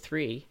Diablo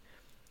 3,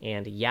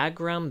 and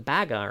Yagrum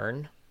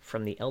Bagarn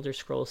from the Elder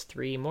Scrolls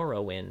 3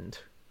 Morrowind.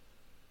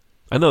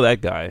 I know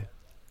that guy.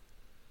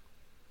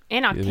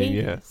 And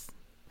Octavius.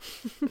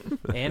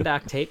 And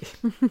Octavius.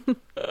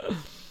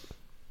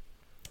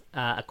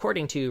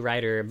 According to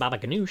writer Baba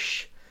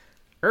Ganoush,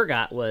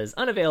 Urgot was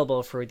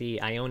unavailable for the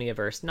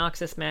Ioniaverse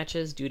Noxus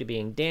matches due to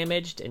being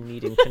damaged and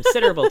needing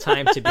considerable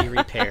time to be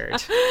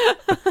repaired.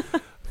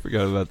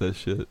 Forgot about that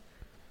shit.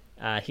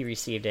 He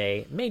received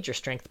a major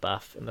strength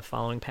buff in the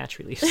following patch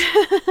release.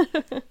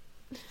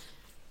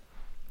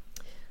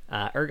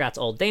 Urgot's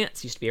old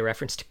dance used to be a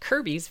reference to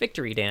Kirby's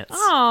Victory Dance.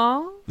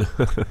 Aww.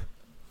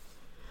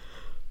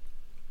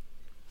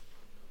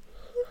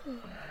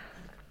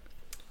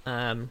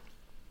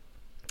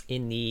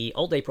 In the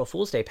old April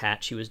Fool's Day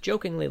patch, he was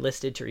jokingly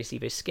listed to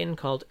receive a skin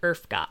called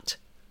Urgot,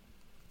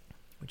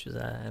 which is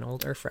an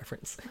old Earth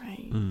reference.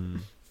 Right.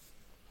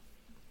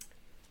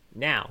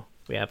 Now,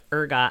 we have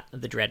Urgot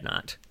the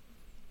Dreadnought,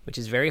 which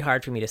is very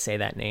hard for me to say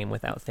that name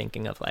without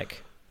thinking of,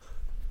 like,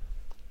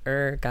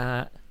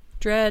 Urgot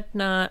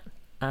Dreadnought,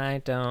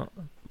 I don't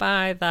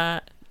buy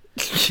that.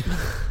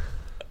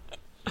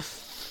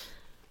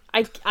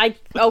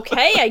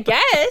 Okay, I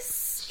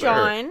guess,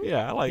 John. Sure.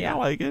 Yeah, I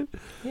like it.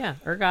 Yeah,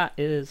 Urgot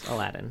is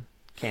Aladdin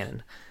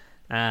canon.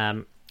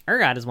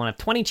 Urgot is one of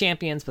 20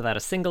 champions without a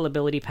single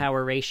ability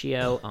power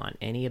ratio on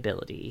any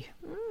ability.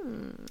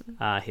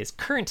 His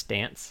current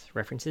dance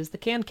references the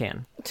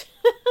can-can.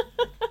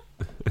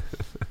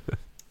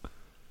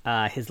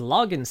 His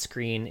login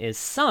screen is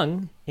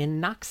sung in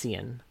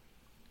Noxian.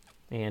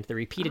 And the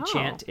repeated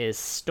chant is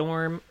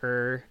Storm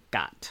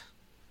Urgot.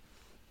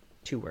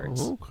 2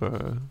 words.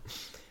 Okay.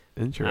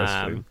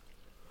 Interesting.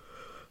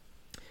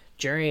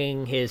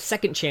 During his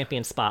second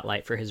champion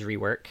spotlight for his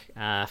rework,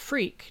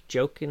 Freak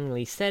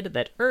jokingly said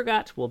that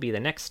Urgot will be the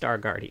next Star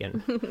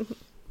Guardian.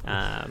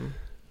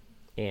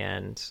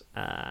 And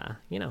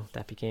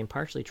that became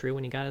partially true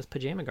when he got his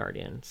Pajama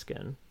Guardian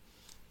skin.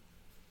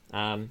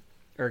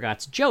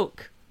 Urgot's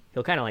joke,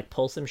 he'll kind of like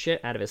pull some shit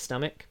out of his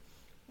stomach,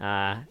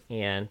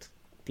 and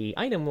the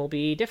item will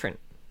be different.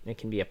 It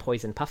can be a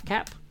poison puff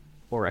cap,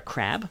 or a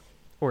crab,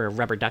 or a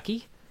rubber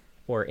ducky,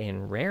 or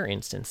in rare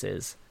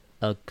instances,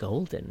 a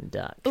golden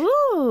duck.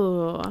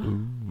 Ooh.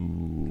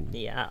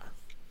 Yeah.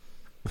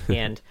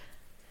 And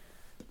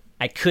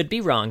I could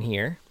be wrong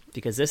here,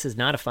 because this is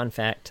not a fun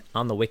fact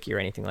on the wiki or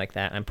anything like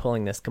that. I'm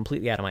pulling this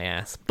completely out of my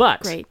ass.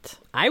 But Great.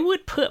 I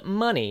would put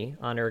money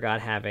on Urgot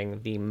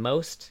having the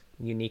most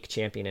unique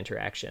champion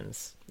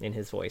interactions in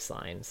his voice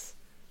lines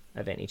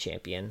of any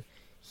champion.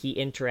 He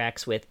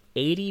interacts with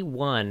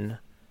 81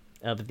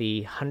 of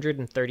the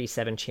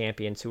 137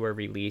 champions who were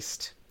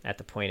released at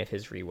the point of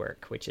his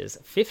rework, which is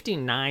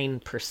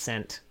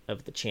 59%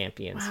 of the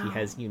champions he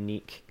has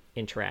unique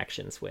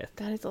interactions with.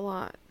 That is a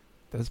lot.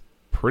 That's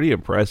pretty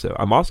impressive.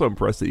 I'm also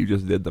impressed that you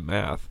just did the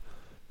math.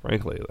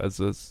 Frankly, that's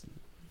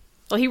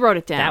Well, he wrote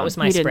it down. That was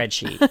my He didn't-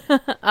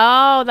 spreadsheet.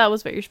 Oh, that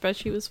was what your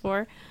spreadsheet was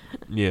for.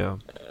 yeah.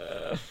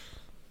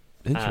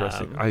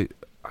 Interesting. I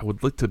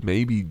would look to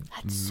maybe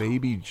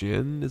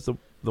Jin is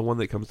the one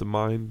that comes to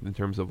mind in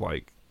terms of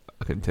like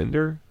a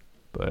contender,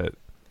 but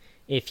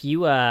If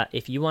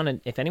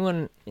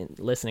anyone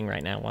listening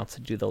right now wants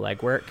to do the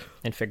legwork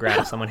and figure out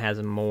if someone has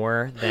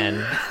more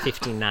than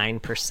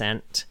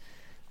 59%,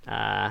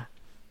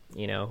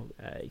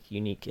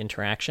 unique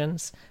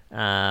interactions,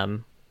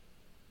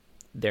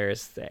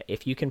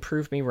 if you can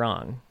prove me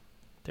wrong,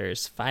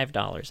 there's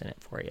 $5 in it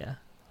for you.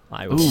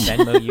 I will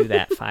Venmo you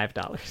that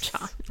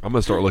 $5. I'm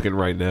gonna start looking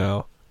right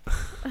now.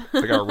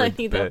 I got I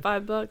need that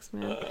 $5,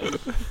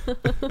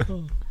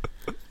 man.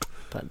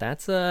 But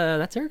that's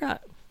Urgot.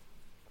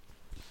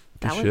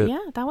 That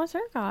was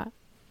Urgot.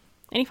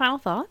 Any final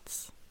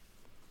thoughts?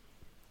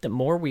 The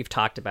more we've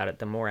talked about it,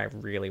 the more I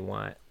really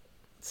want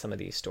some of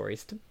these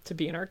stories to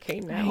be in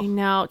Arcane now. I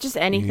know, just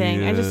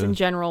anything. I just Yeah. in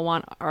general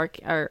want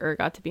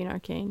Urgot to be in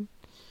Arcane.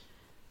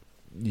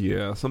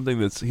 Yeah, something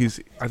that's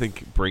I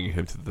think bringing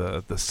him to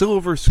the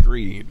silver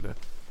screen.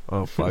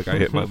 Oh fuck! I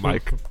hit my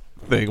mic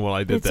thing while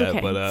I did It's that, okay.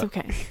 but It's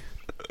okay.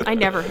 I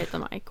never hit the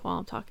mic while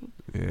I'm talking.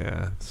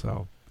 yeah.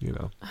 So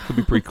could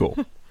be pretty cool.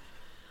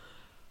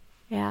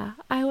 Yeah,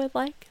 I would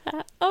like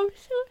that. I'm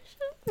so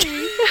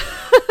sorry.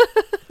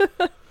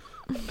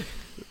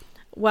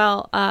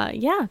 Well,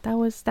 that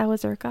was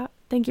Urgot.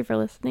 Thank you for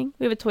listening.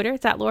 We have a Twitter,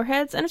 it's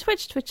 @Loreheads, and a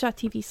Twitch,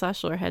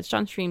 twitch.tv/Loreheads.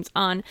 John streams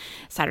on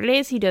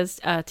Saturdays. He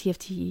does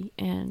TFT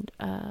and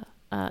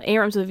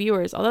ARMs with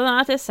viewers, although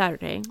not this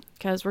Saturday,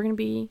 because we're going to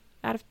be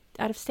out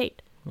of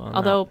state. Well,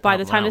 although by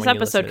the time this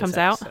episode comes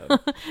out.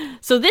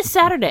 So this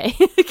Saturday,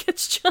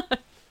 gets John.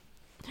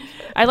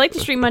 I like to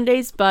stream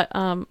Mondays, but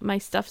my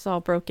stuff's all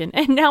broken.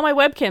 And now my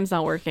webcam's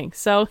not working.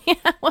 So, yeah,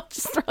 we'll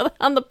just throw that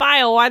on the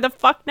pile. Why the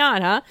fuck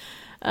not,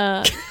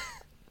 huh?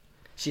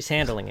 She's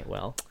handling it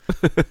well.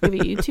 Maybe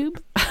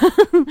YouTube.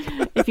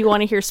 If you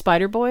want to hear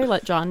Spider Boy,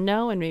 let John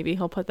know, and maybe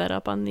he'll put that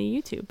up on the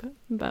YouTube.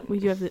 But we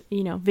do have the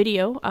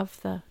video of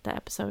the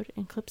episode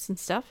and clips and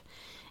stuff.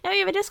 And we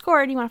have a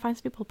Discord. You want to find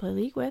some people to play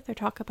League with or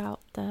talk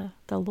about the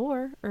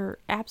lore or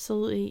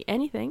absolutely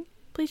anything,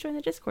 please join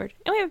the Discord.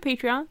 And we have a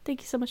Patreon. Thank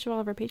you so much to all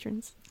of our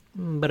patrons.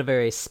 But a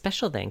very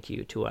special thank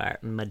you to our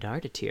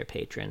Medarda tier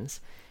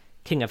patrons: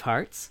 King of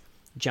Hearts,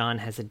 John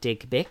Has a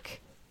Dig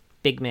Bick,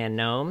 Big Man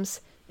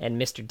Gnomes, and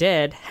Mr.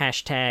 Dead,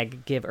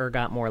 # give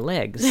Urgot more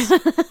legs.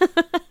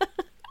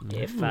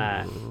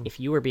 If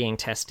you were being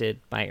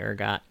tested by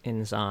Urgot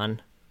in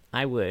Zon,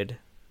 I would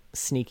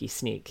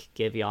sneak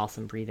give y'all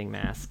some breathing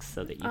masks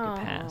so that you could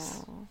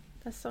pass.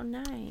 That's so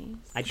nice.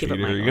 I'd give up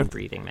Cheater, my you own have-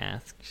 breathing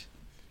mask.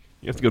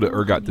 You have to go to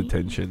Urgot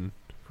detention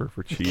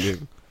for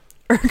cheating.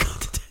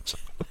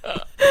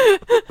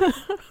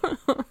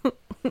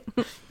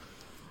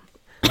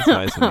 That's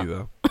nice of you,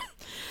 though.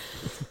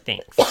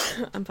 Thanks.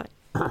 I'm fine.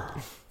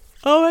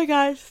 Oh my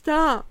god,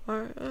 stop.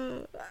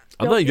 I'm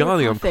not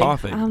yawning, I'm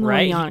coughing. I'm not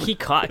Right? yawning. He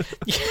caught.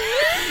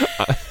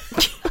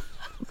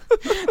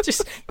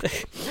 Just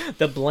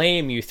the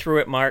blame you threw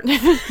at Mark.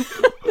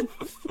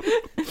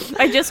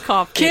 I just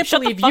coughed. Can't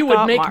Shut the believe fuck you would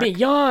up, make Mark. me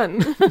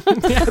yawn.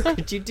 How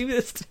could you do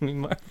this to me,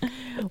 Mark?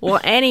 Well,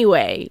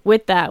 anyway,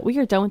 with that, we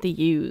are done with the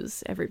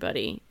U's,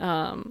 everybody.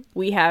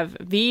 We have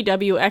V,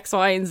 W, X,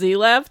 Y, and Z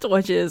left,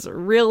 which is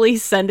really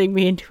sending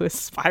me into a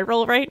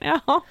spiral right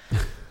now.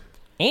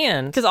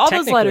 And Because all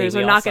those technically, letters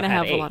we are not also going to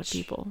have a lot of H.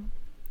 people.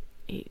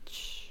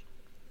 H.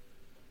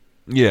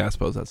 Yeah, I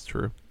suppose that's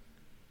true.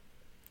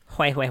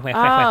 Hui, hui, hui,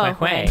 hui, Oh,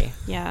 hui, hui, hui.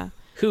 yeah.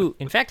 Who,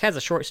 in fact, has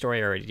a short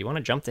story already. Do you want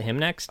to jump to him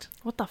next?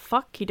 What the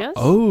fuck? He does?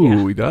 Oh,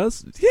 Yeah. he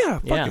does? Yeah,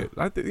 fuck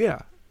Yeah. it. Yeah.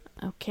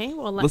 Okay,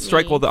 well, Let's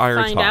strike while the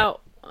iron's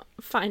hot.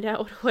 Find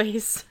out what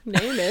Hui's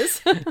name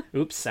is.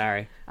 Oops,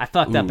 sorry. I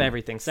fucked up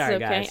everything. Sorry,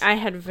 It's okay. guys. I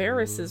had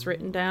Varys's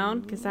written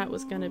down because that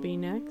was going to be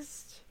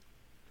next.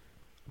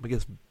 I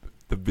guess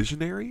the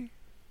Visionary?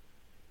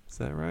 Is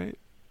that right?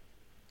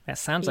 That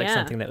sounds like Yeah.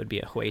 something that would be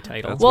a Hui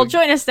title. That's Well, what-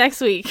 join us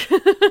next week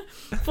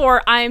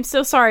for I am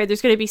so sorry.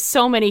 There's going to be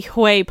so many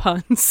Hui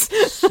puns.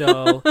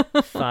 So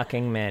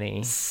fucking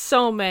many.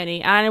 So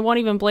many. I won't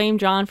even blame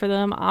John for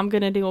them. I'm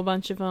going to do a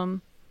bunch of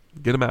them.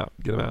 Get him out.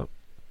 Get him out.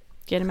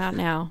 Get them out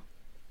now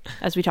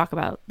as we talk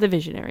about the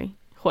visionary.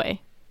 Hui.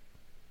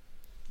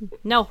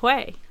 No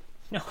Hui.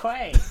 No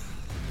way.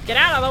 Get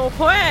out of the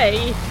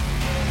Hui.